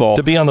football.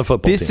 To be on the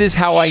football team. This is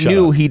how I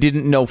knew he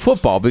didn't know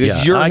football,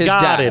 because you're his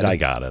dad. I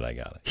got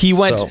it. He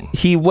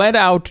went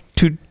out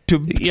to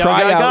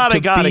try out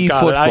to be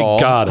football. I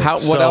got it.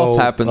 What else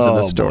happens in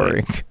the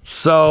story? Boy.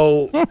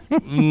 So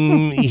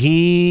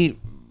he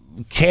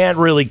can't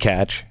really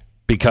catch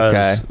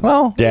because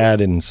dad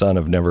and son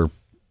have never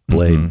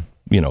played,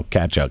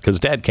 catch out, because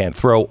dad can't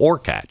throw or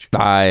catch.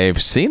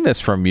 I've seen this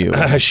from you.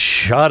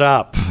 Shut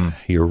up.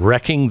 You're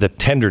wrecking the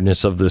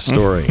tenderness of this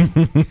story.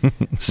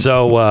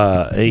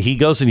 So he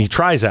goes and he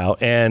tries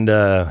out,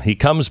 and he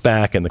comes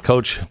back, and the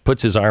coach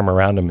puts his arm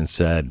around him and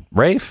said,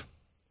 Rafe,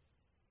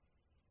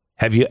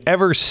 have you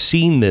ever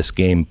seen this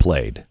game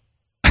played?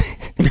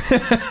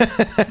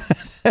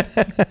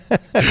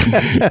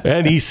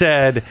 And he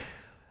said,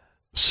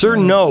 sir,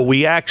 no,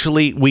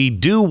 we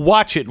do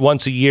watch it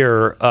once a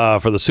year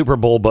for the Super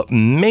Bowl, but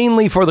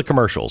mainly for the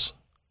commercials.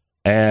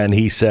 And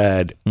he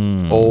said,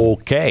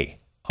 okay,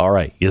 all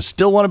right, you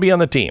still want to be on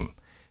the team?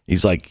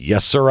 He's like,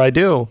 yes, sir, I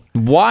do.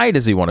 Why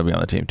does he want to be on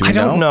the team? I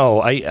don't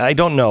know. I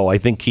don't know. I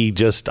think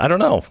I don't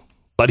know.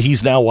 But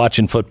he's now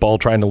watching football,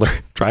 trying to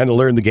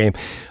learn the game.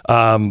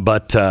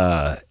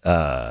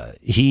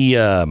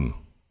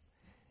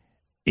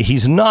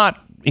 He's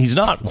not he's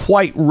not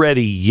quite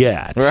ready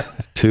yet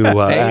to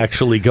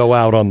actually go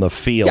out on the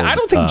field. Yeah, I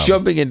don't think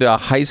jumping into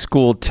high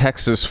school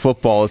Texas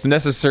football is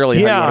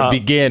necessarily how you want to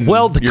begin.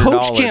 Well, the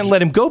coach can't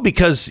let him go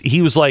because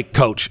he was like,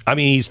 Coach, I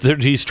mean,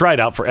 he's tried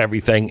out for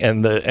everything,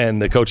 and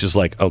the coach is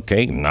like,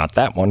 okay, not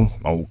that one.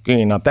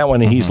 Okay, not that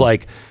one. And he's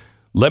like,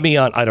 let me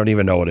on. I don't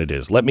even know what it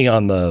is. Let me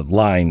on the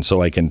line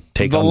so I can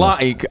take on the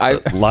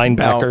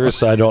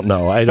linebackers. I don't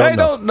know. I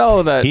don't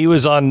know that he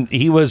was on.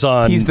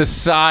 He's the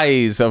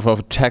size of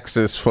a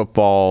Texas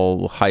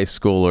football high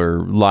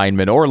schooler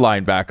lineman or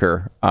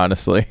linebacker.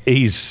 Honestly,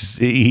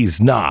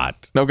 he's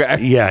not.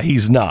 Okay. Yeah,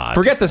 he's not.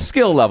 Forget the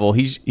skill level.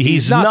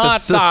 He's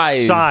not the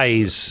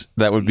size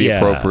that would be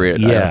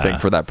appropriate. I don't think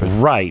for that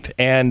position. Right.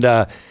 And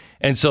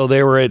so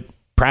they were at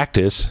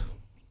practice.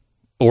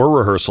 Or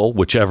rehearsal,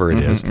 whichever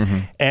it is.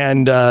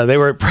 And they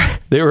were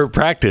at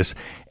practice,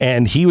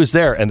 and he was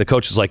there, and the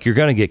coach is like, you're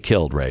going to get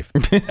killed, Rafe.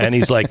 And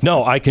he's like,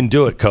 no, I can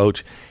do it,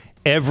 coach.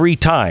 Every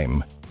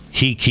time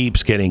he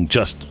keeps getting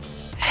just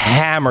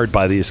hammered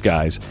by these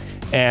guys,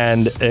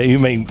 and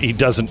he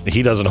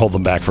doesn't hold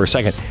them back for a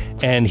second,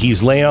 and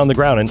he's laying on the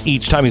ground, and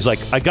each time he's like,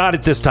 I got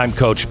it this time,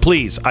 coach,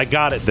 please, I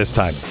got it this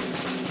time.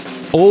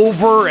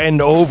 Over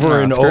and over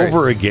and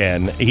over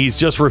again, he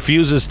just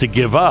refuses to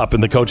give up,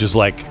 and the coach is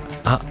like,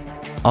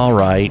 all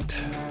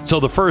right. So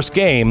the first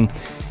game,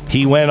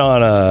 he went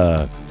on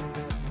a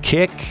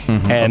kick,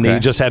 and he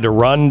just had to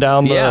run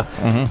down the...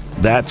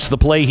 That's the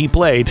play he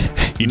played.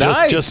 He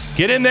just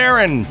get in there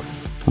and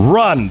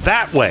run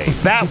that way,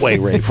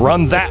 Rafe.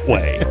 Run that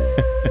way.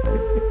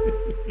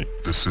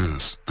 This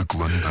is the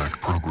Glenn Beck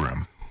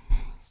Program.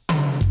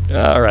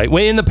 All right.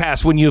 Well, in the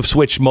past, when you've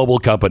switched mobile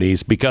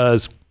companies,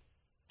 because,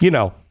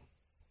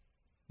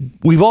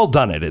 we've all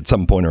done it at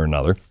some point or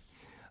another.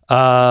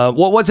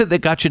 What was it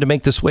that got you to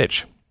make the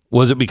switch?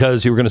 Was it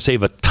because you were going to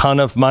save a ton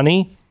of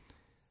money?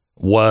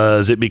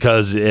 Was it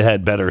because it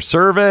had better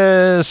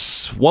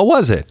service? What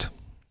was it?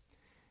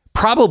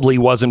 Probably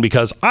wasn't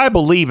because I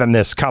believe in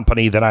this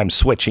company that I'm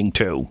switching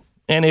to.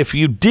 And if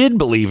you did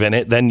believe in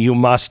it, then you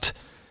must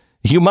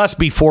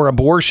be for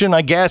abortion,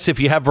 I guess.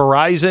 If you have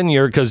Verizon,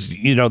 because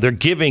they're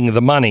giving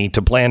the money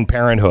to Planned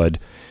Parenthood.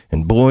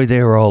 And boy,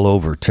 they're all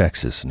over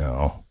Texas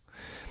now.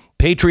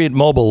 Patriot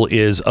Mobile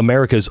is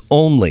America's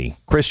only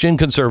Christian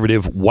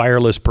conservative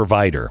wireless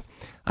provider.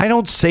 I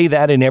don't say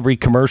that in every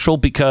commercial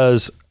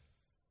because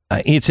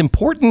it's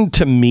important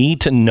to me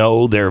to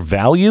know their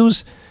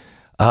values,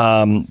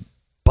 but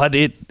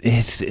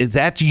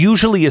that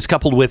usually is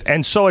coupled with,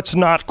 and so it's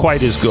not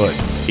quite as good.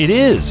 It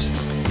is.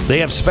 They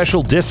have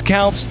special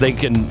discounts. They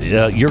can.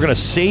 You're going to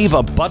save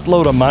a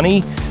buttload of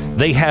money.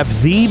 They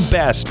have the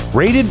best,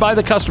 rated by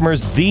the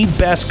customers, the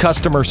best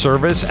customer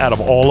service out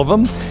of all of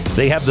them.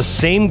 They have the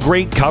same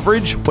great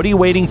coverage. What are you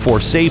waiting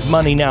for? Save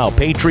money now.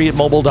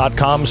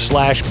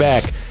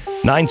 PatriotMobile.com/Beck.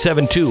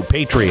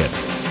 972-PATRIOT.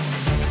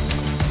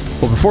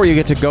 Well, before you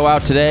get to go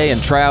out today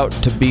and try out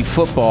to be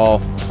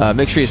football,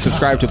 make sure you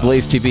subscribe to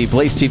Blaze TV,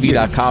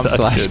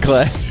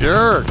 blazetv.com/Glenn.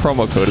 Sure.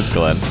 Promo code is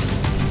Glenn.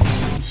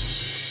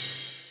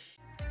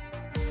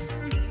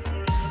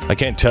 I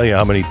can't tell you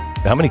how many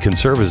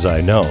conservatives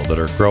I know that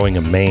are growing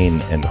a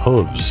mane and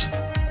hooves.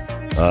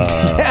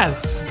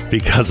 Yes.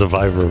 Because of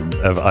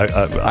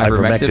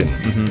ivermectin.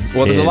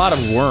 Well, there's a lot of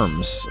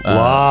worms.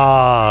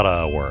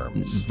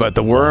 But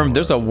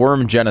there's a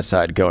worm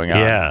genocide going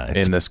on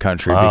in this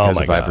country because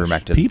of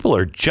ivermectin. People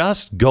are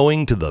just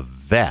going to the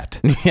vet.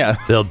 Yeah.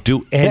 They'll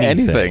do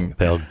anything.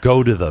 They'll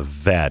go to the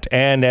vet.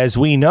 And as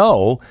we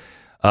know,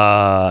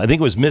 I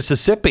think it was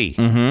Mississippi.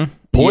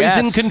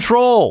 Poison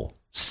control.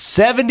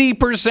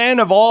 70%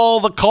 of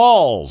all the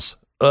calls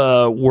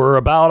were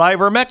about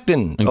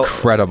ivermectin.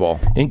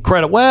 Incredible.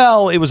 Incredible.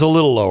 Well, it was a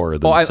little lower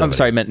than 70. I'm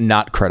sorry, I meant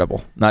not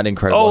credible. Not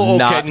incredible.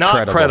 Oh, okay.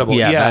 Not credible.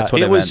 Yeah, that's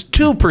what it was.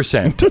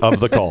 2% of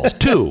the calls.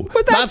 2,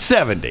 not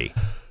 70.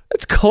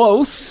 It's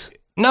close.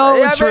 No,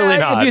 it's really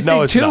not. If you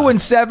think 2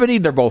 and 70,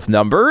 they're both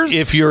numbers.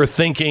 If you're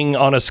thinking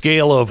on a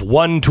scale of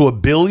 1 to a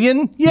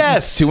billion,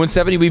 yes. 2 and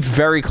 70 would be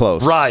very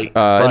close. Right. In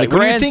the when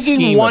you're thinking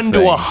scheme 1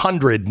 to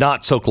 100,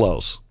 not so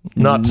close.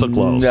 Not so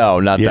close. No,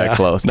 not that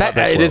close.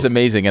 It is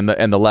amazing. And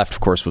the left, of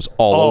course, was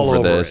all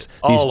over this.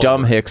 These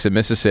dumb hicks in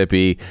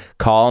Mississippi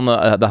calling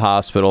the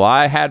hospital.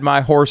 I had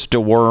my horse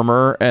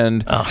dewormer,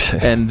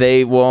 and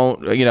they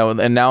won't,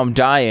 and now I'm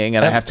dying,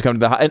 and I have to come to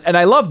the and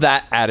I love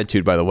that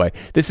attitude, by the way.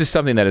 This is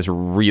something that has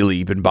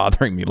really been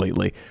bothering me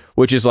lately,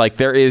 which is like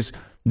there is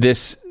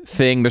this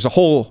thing, there's a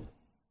whole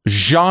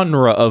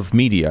genre of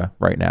media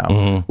right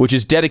now, which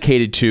is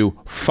dedicated to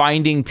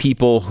finding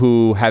people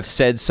who have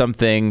said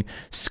something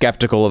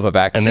skeptical of a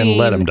vaccine. And then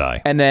let them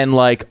die. And then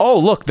like, oh,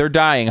 look, they're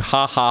dying.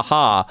 Ha, ha,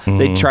 ha.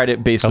 They tried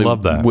it basically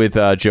with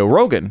Joe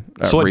Rogan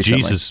That's what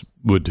recently. Jesus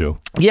would do.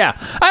 Yeah.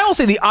 I will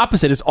say the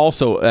opposite is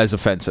also as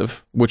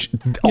offensive, which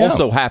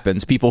also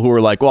happens. People who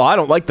are like, well, I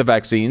don't like the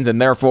vaccines, and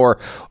therefore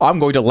I'm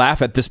going to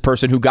laugh at this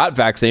person who got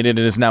vaccinated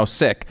and is now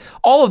sick.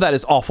 All of that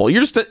is awful.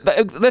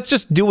 That's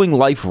just doing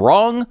life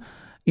wrong.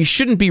 you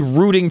shouldn't be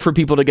rooting for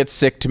people to get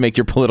sick to make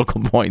your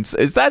political points.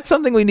 Is that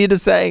something we need to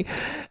say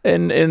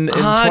in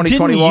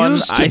 2021?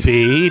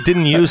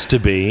 Didn't used to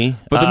be.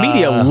 But the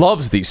media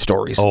loves these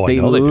stories.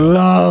 They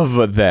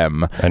love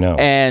them. I know.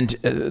 And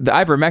the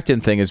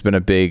ivermectin thing has been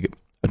a big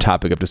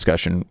topic of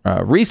discussion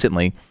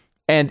recently.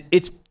 And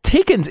it's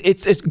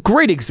a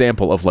great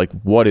example of like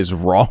what is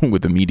wrong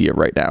with the media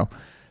right now.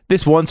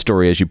 This one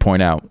story, as you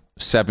point out,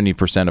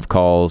 70% of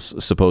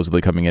calls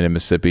supposedly coming in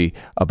Mississippi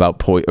about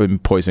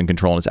poison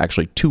control, and it's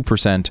actually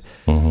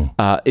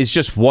 2%, is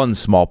just one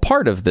small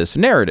part of this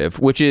narrative,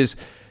 which is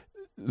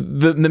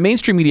the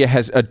mainstream media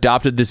has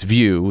adopted this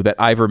view that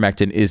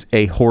ivermectin is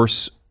a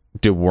horse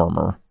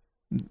dewormer,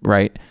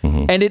 right?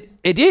 And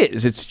it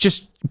is. It's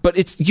just, but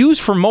it's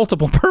used for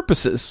multiple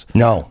purposes.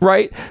 No.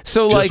 Right?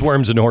 So just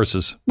worms and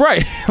horses.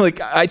 Right. Like,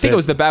 I think it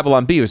was the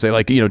Babylon Bee who say,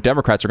 like,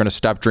 Democrats are going to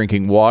stop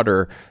drinking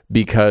water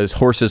because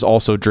horses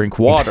also drink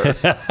water.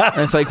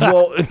 And it's like,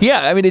 well,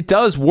 yeah, I mean, it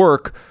does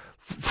work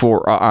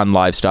on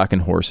livestock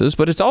and horses,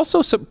 but it's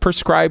also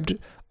prescribed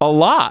a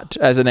lot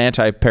as an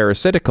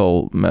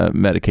anti-parasitical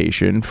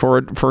medication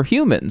for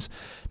humans.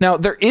 Now,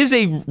 there is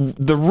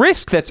the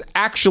risk that's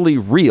actually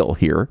real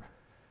here.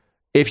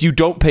 If you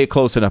don't pay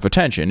close enough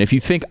attention, if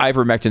you think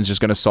ivermectin is just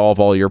going to solve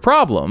all your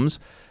problems,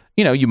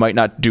 you might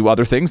not do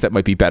other things that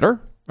might be better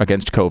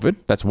against COVID.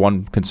 That's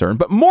one concern.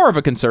 But more of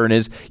a concern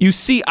is you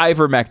see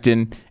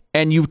ivermectin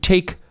and you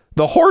take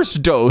the horse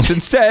dose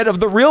instead of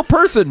the real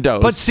person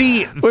dose. But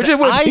see,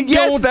 I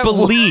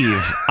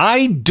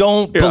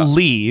don't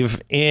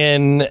believe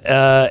in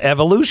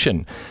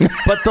evolution,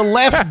 but the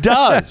left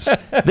does.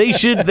 They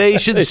should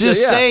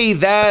just say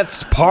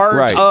that's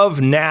part of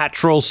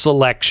natural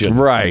selection.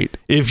 Right.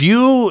 If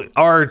you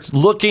are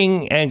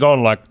looking and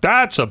going like,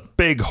 that's a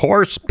big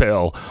horse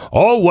pill.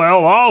 Oh,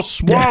 well, I'll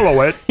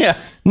swallow it.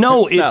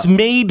 No, it's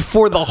made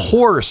for the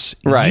horse.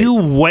 Right. You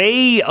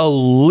weigh a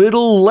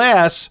little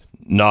less.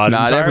 Not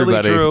entirely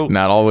everybody. True.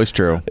 Not always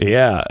true.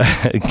 Yeah.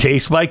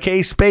 Case by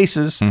case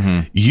basis.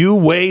 You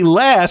weigh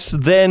less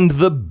than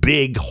the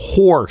big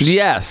horse.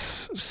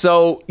 Yes.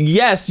 So,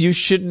 yes, you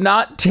should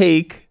not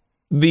take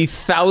the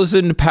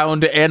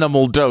 1,000-pound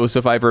animal dose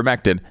of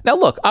ivermectin. Now,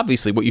 look,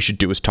 obviously what you should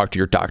do is talk to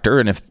your doctor.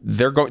 And if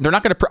they're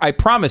not going to, I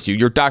promise you,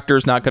 your doctor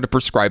is not going to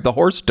prescribe the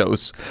horse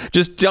dose.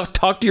 Just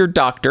talk to your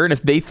doctor. And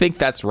if they think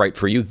that's right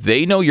for you,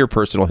 they know your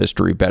personal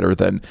history better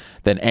than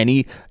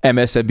any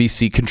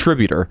MSNBC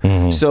contributor.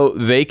 So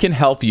they can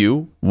help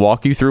you,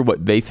 walk you through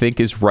what they think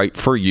is right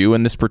for you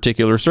in this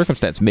particular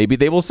circumstance. Maybe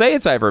they will say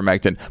it's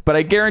ivermectin, but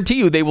I guarantee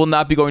you they will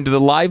not be going to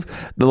the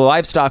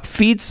livestock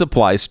feed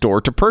supply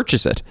store to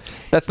purchase it.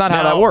 That's not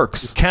how that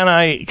works.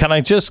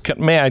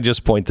 May I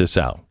just point this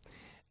out?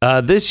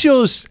 This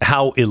shows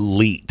how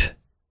elite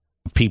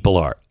people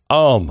are.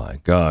 Oh my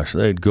gosh,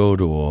 they'd go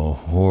to a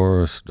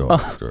horse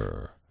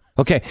doctor.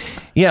 Okay.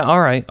 Yeah, all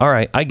right.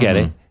 I get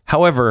it.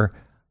 However,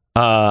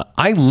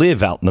 I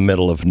live out in the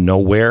middle of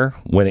nowhere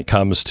when it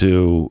comes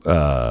to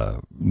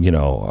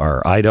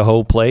our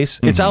Idaho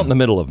place. It's out in the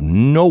middle of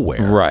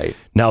nowhere. Right.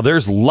 Now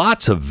there's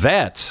lots of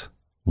vets.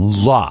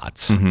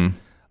 Lots.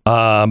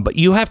 But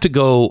you have to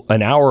go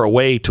an hour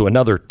away to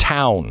another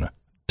town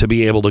to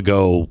be able to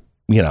go,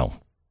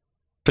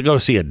 to go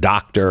see a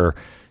doctor,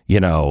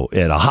 at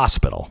a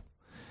hospital.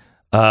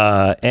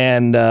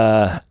 And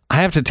I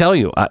have to tell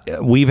you,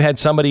 we've had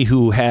somebody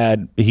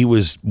he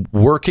was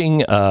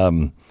working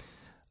on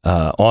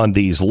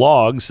these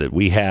logs that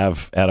we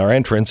have at our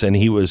entrance, and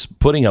he was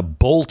putting a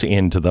bolt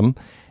into them,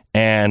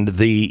 and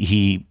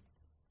the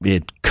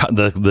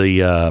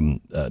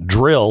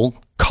drill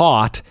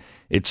caught.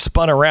 It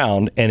spun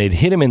around and it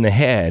hit him in the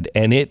head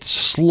and it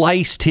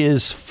sliced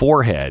his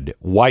forehead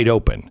wide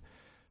open.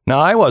 Now,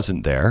 I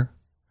wasn't there.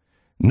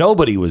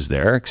 Nobody was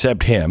there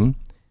except him.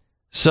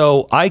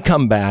 So I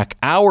come back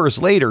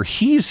hours later.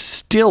 He's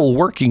still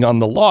working on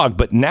the log,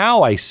 but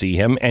now I see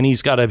him and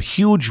he's got a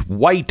huge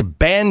white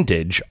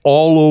bandage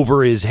all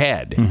over his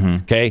head.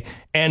 Okay.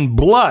 And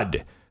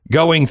blood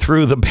going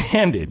through the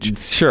bandage.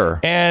 Sure.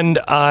 And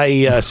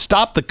I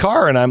stopped the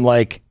car and I'm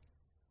like,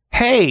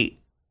 hey,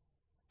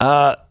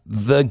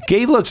 the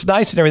gate looks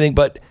nice and everything,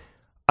 but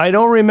I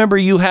don't remember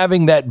you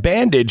having that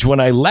bandage when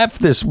I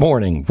left this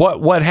morning.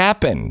 What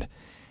happened?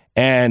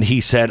 And he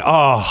said,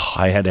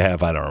 I had to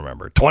have, I don't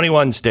remember,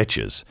 21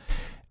 stitches.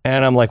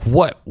 And I'm like,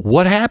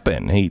 what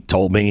happened? He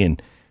told me.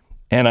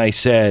 And I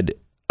said,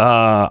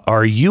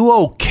 are you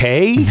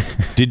okay?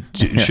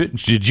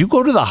 Did you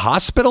go to the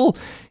hospital?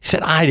 He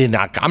said, I'm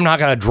not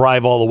going to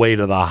drive all the way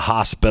to the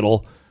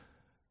hospital.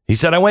 He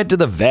said, I went to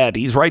the vet.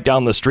 He's right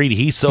down the street.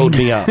 He sewed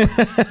me up.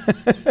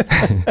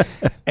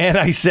 And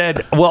I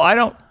said, well, I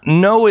don't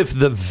know if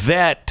the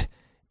vet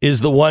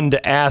is the one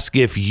to ask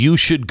if you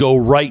should go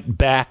right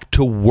back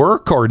to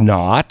work or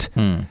not.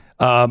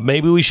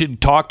 Maybe we should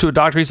talk to a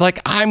doctor. He's like,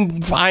 I'm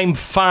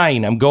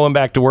fine. I'm going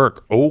back to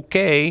work.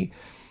 Okay.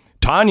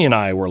 Tanya and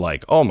I were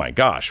like, oh my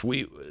gosh,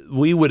 we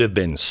would have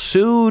been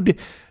sued.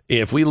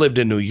 If we lived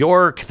in New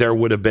York, there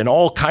would have been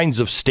all kinds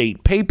of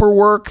state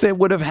paperwork that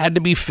would have had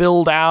to be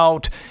filled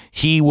out.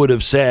 He would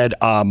have said,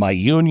 my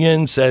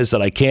union says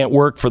that I can't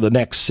work for the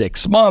next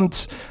 6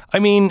 months. I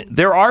mean,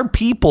 there are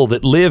people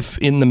that live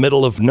in the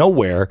middle of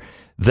nowhere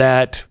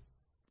that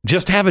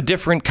just have a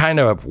different kind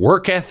of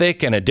work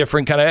ethic and a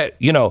different kind of,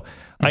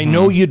 I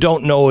know you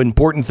don't know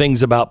important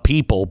things about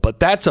people, but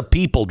that's a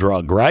people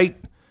drug,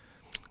 right?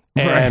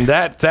 And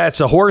that's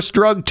a horse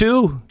drug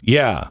too?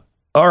 Yeah.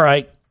 All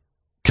right.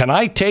 Can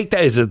I take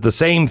that? Is it the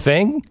same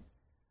thing?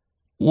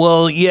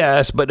 Well,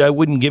 yes, but I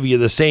wouldn't give you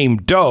the same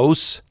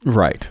dose.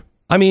 Right.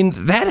 I mean,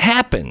 that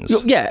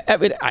happens. Yeah, I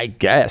mean, I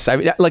guess. I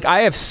mean, like,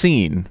 I have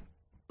seen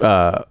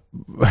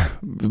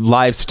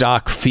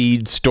livestock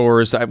feed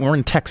stores. We're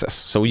in Texas,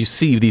 so you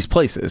see these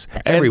plations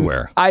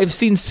everywhere. I've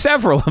seen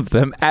several of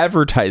them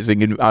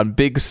advertising on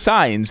big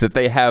signs that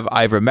they have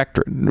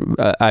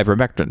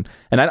ivermectin.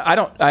 And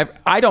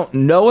I don't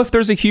know if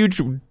there's a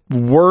huge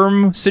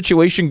worm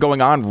situation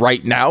going on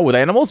right now with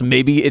animals.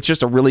 Maybe it's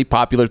just a really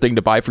popular thing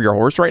to buy for your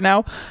horse right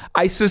now.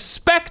 I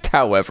suspect,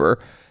 however,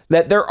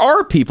 that there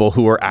are people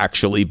who are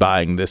actually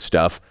buying this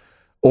stuff.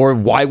 Or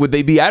why would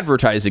they be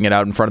advertising it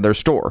out in front of their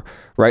store,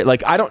 right?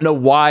 Like, I don't know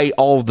why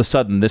all of a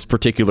sudden this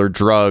particular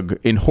drug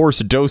in horse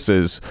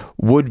doses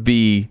would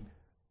be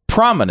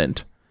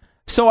prominent.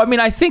 So, I mean,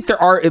 I think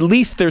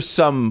there's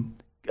some,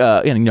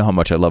 and you know how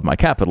much I love my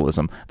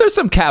capitalism. There's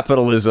some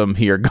capitalism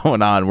here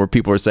going on where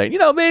people are saying,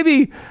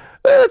 maybe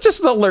let's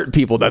just alert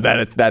people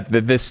that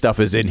this stuff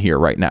is in here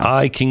right now.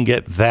 I can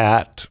get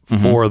that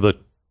for the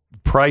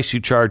price you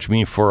charge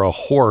me for a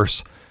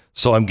horse.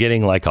 So I'm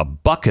getting like a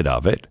bucket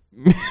of it.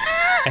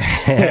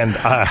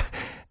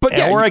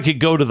 Or I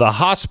could go to the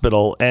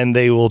hospital and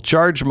they will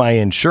charge my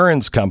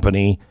insurance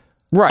company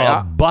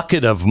a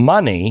bucket of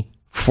money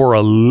for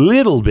a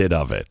little bit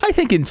of it. I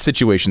think in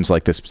situations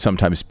like this,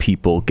 sometimes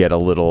people get a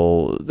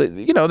little,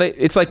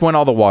 it's like when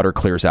all the water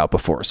clears out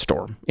before a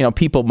storm.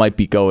 People might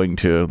be going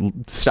to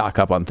stock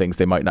up on things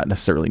they might not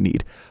necessarily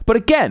need. But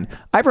again,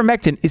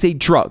 ivermectin is a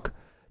drug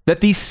that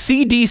the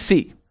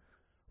CDC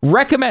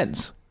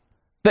recommends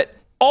that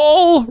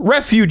all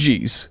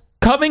refugees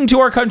coming to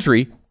our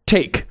country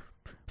take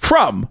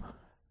from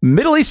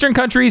Middle Eastern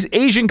countries,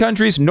 Asian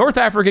countries, North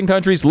African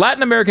countries,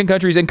 Latin American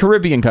countries, and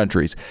Caribbean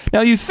countries. Now,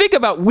 you think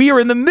about, we are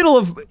in the middle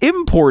of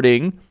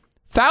importing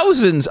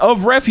thousands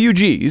of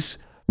refugees,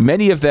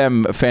 many of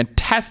them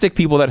fantastic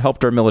people that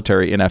helped our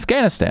military in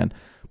Afghanistan.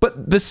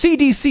 But the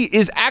CDC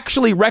is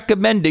actually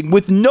recommending,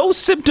 with no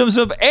symptoms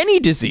of any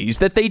disease,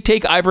 that they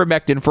take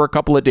ivermectin for a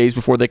couple of days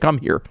before they come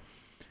here.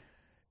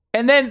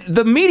 And then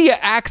the media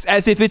acts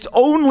as if it's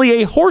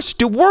only a horse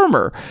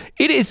dewormer.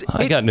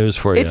 I got news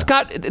for you.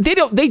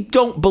 They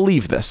don't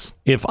believe this.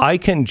 If I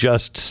can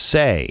just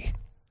say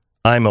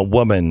I'm a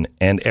woman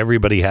and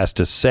everybody has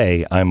to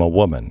say I'm a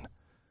woman,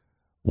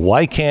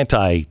 why can't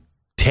I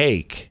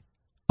take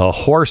a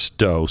horse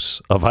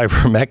dose of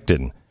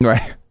ivermectin?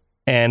 Right.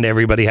 And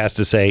everybody has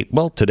to say,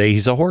 well, today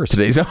he's a horse.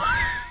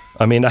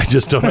 I mean, I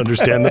just don't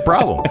understand the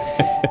problem.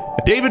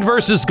 David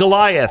versus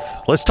Goliath.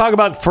 Let's talk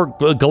about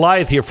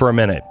Goliath here for a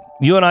minute.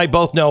 You and I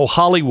both know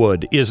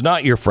Hollywood is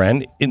not your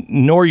friend,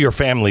 nor your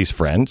family's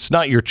friend. It's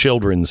not your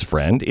children's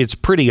friend. It's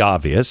pretty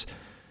obvious.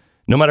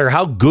 No matter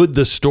how good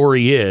the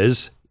story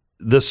is,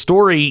 the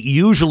story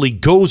usually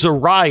goes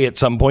awry at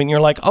some point. And you're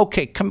like,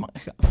 okay, come on,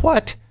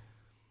 what?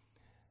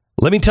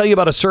 Let me tell you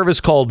about a service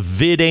called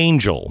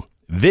VidAngel.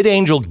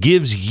 VidAngel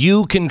gives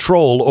you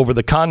control over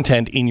the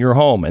content in your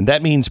home, and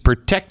that means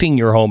protecting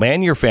your home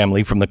and your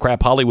family from the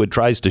crap Hollywood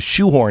tries to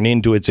shoehorn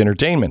into its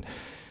entertainment.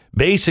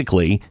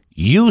 Basically,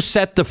 you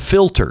set the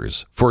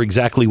filters for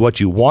exactly what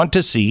you want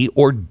to see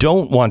or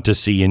don't want to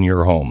see in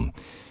your home.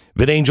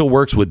 VidAngel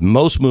works with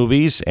most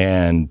movies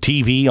and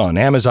TV on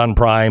Amazon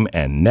Prime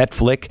and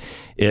Netflix.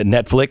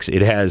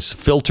 It has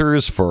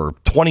filters for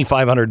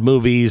 2,500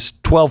 movies,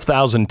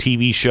 12,000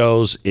 TV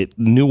shows.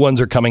 New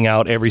ones are coming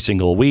out every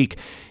single week.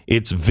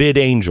 It's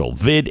VidAngel,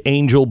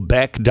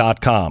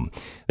 vidangelbeck.com.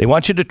 They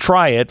want you to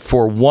try it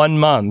for 1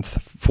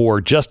 month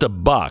for just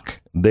 $1.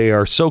 They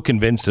are so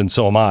convinced, and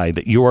so am I,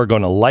 that you are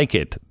going to like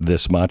it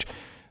this much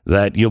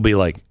that you'll be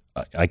like,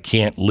 I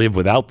can't live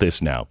without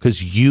this now,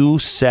 because you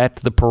set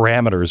the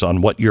parameters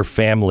on what your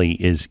family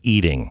is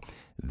eating.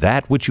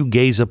 That which you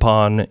gaze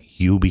upon,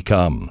 you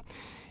become.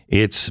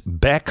 It's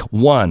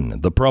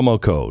Beck1, the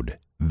promo code,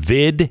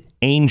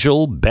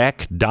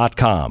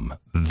 vidangelbeck.com,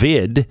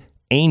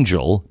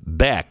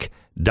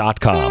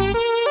 vidangelbeck.com.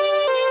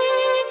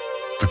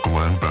 The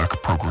Glenn Beck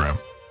Program.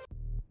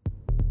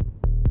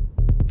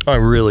 I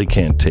really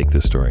can't take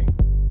this story.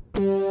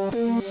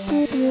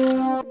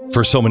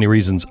 For so many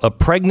reasons. A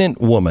pregnant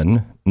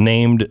woman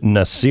named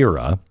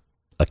Nasira,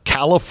 a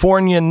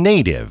California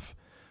native,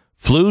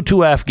 flew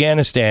to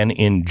Afghanistan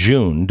in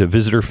June to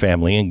visit her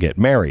family and get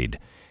married.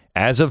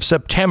 As of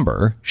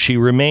September, she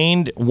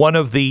remained one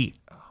of the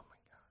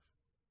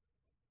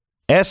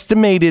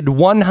estimated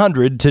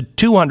 100 to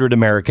 200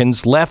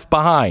 Americans left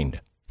behind.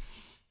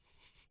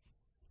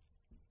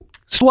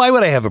 So why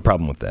would I have a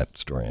problem with that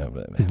story?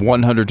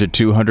 100 to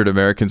 200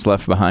 Americans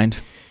left behind?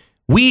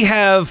 We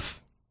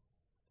have...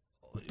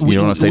 You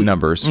don't want to say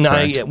numbers.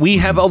 We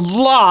have a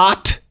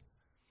lot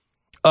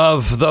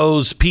of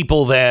those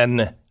people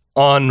then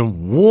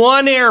on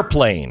one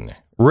airplane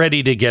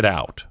ready to get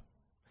out.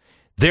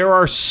 There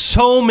are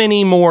so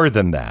many more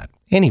than that.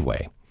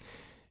 Anyway,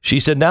 she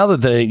said now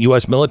that the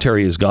U.S.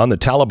 military is gone, the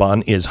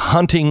Taliban is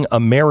hunting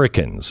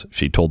Americans,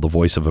 she told the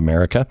Voice of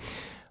America.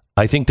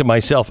 I think to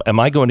myself, am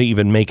I going to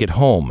even make it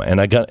home? And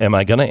am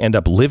I going to end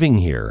up living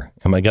here?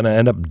 Am I going to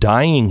end up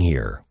dying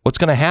here? What's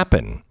going to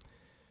happen?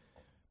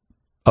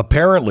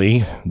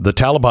 Apparently, the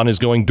Taliban is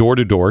going door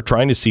to door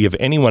trying to see if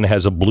anyone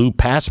has a blue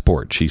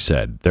passport, she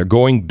said. They're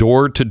going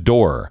door to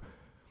door.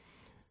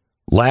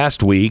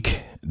 Last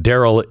week,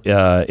 Daryl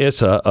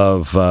Issa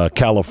of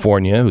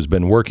California, who's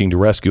been working to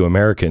rescue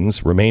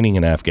Americans remaining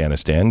in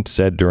Afghanistan,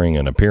 said during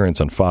an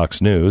appearance on Fox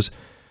News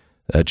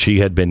that she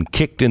had been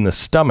kicked in the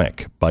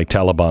stomach by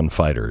Taliban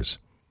fighters.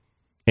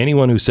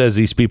 Anyone who says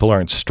these people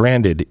aren't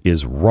stranded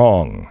is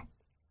wrong.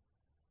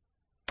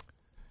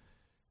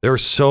 There are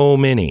so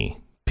many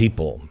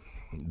people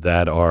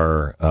that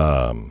are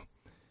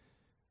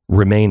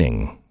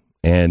remaining,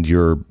 and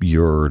you're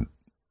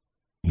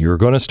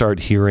going to start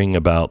hearing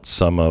about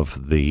some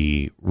of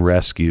the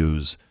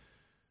rescues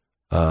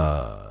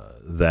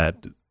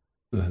that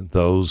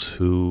those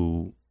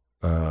who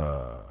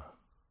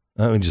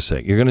let me just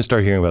say, you're going to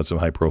start hearing about some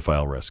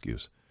high-profile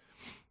rescues,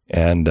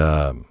 and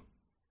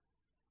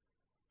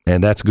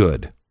that's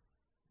good.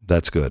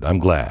 That's good. I'm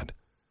glad.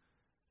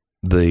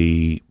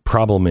 The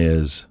problem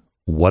is,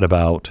 what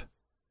about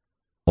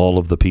all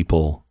of the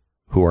people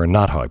who are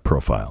not high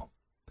profile?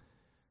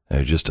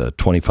 Just a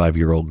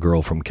 25-year-old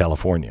girl from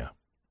California.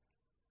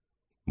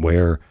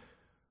 Where's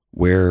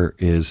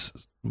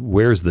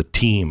the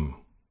team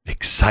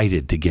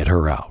excited to get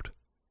her out?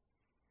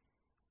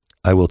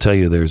 I will tell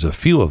you, there's a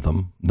few of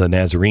them. The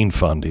Nazarene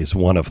Fund is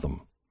one of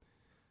them.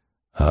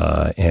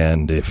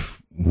 And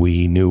if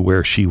we knew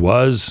where she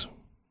was,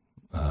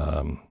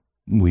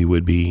 we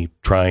would be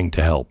trying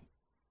to help.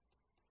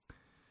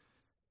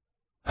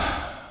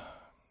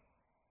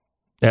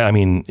 I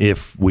mean,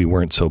 if we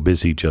weren't so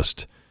busy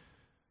just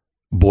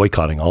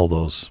boycotting all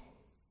those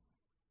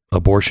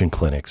abortion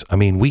clinics. I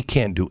mean, we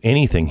can't do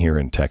anything here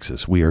in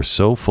Texas. We are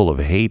so full of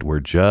hate.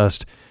 We're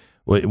just...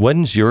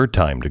 When's your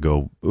time to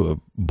go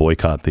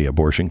boycott the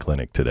abortion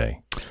clinic today?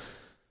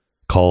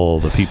 Call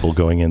the people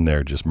going in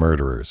there just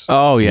murderers.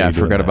 Oh, yeah. I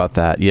forgot about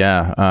that.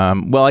 Yeah.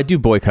 Well, I do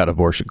boycott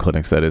abortion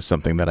clinics. That is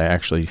something that I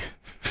actually...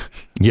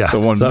 Yeah, the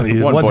one thing.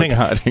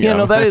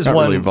 That is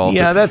one. Really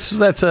yeah, that's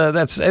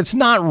it's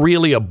not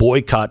really a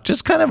boycott,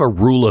 just kind of a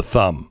rule of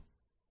thumb.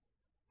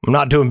 I'm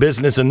not doing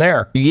business in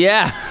there.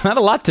 Yeah, not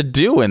a lot to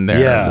do in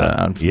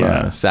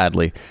there.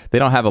 Sadly, they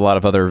don't have a lot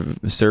of other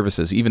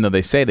services, even though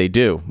they say they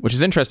do, which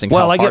is interesting.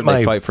 Well,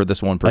 they fight for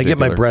this one particular. I get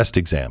my breast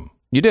exam.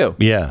 You do?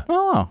 Yeah.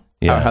 Oh.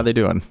 Yeah. How they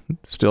doing?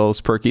 Still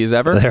as perky as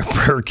ever? They're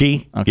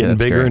perky, getting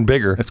bigger and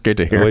bigger. That's good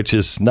to hear. Which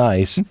is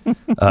nice.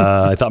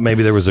 I thought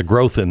maybe there was a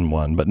growth in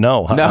one, but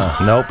no.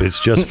 Nope,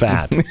 it's just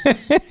fat.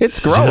 It's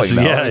growing.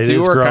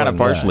 You were kind of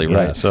partially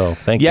right. Yeah, so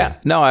thank you. Yeah,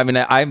 no, I mean,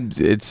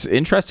 it's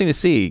interesting to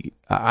see.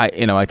 I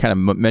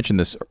kind of mentioned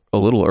this a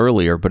little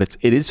earlier, but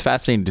it is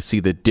fascinating to see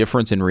the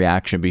difference in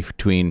reaction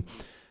between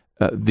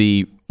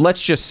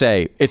let's just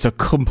say it's a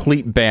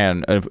complete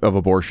ban of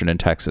abortion in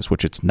Texas,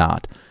 which it's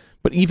not.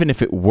 But even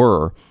if it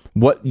were,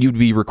 what you'd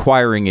be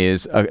requiring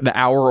is an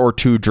hour or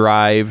two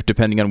drive,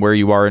 depending on where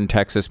you are in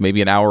Texas,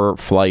 maybe an hour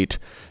flight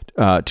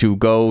to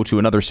go to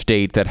another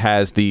state that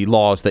has the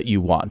laws that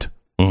you want.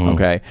 Mm-hmm.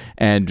 Okay.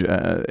 And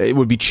it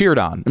would be cheered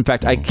on. In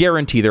fact, I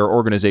guarantee there are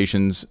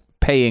organizations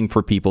paying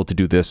for people to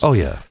do this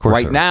of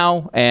course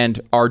now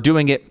and are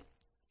doing it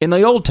in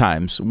the old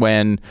times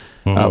when,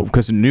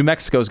 because New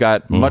Mexico's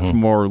got much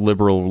more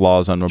liberal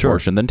laws on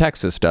abortion than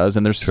Texas does,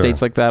 and there's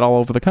states like that all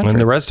over the country. And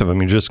the rest of them,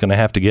 you're just going to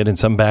have to get in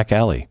some back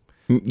alley.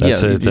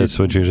 That's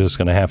what you're just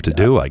going to have to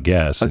do, I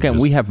guess. Again,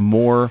 we have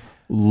more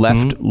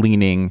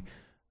left-leaning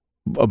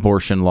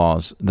abortion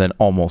laws than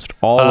almost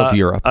all of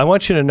Europe. I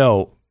want you to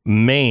know,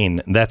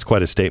 Maine, that's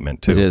quite a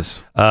statement, too. It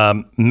is.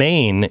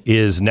 Maine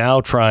is now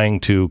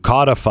trying to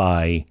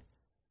codify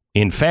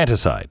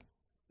infanticide.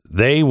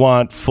 They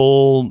want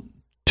full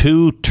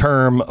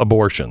 2-term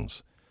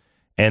abortions,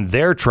 and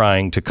they're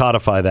trying to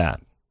codify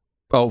that.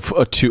 Oh,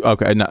 two.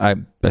 Okay, no, I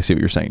see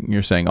what you're saying.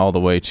 You're saying all the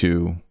way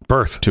to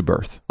birth. To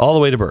birth. All the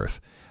way to birth.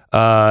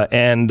 Yeah,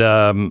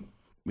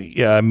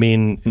 I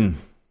mean,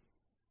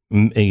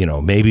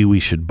 maybe we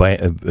should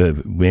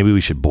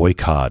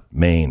boycott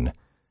Maine.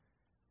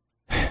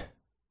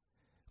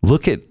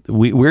 Look at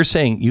we're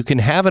saying you can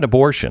have an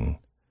abortion,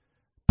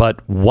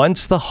 but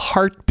once the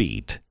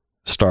heartbeat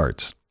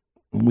starts,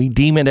 we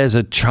deem it as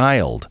a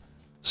child.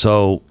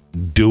 So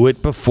do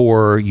it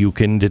before you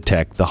can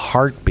detect the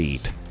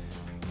heartbeat.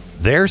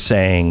 They're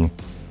saying,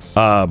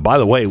 by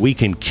the way, we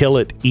can kill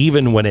it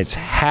even when it's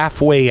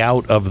halfway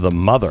out of the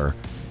mother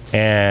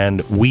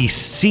and we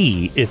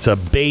see it's a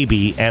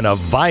baby and a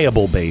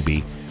viable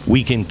baby.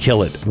 We can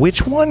kill it.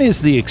 Which one is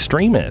the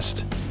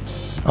extremist?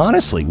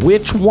 Honestly,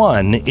 which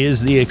one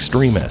is the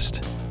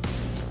extremist?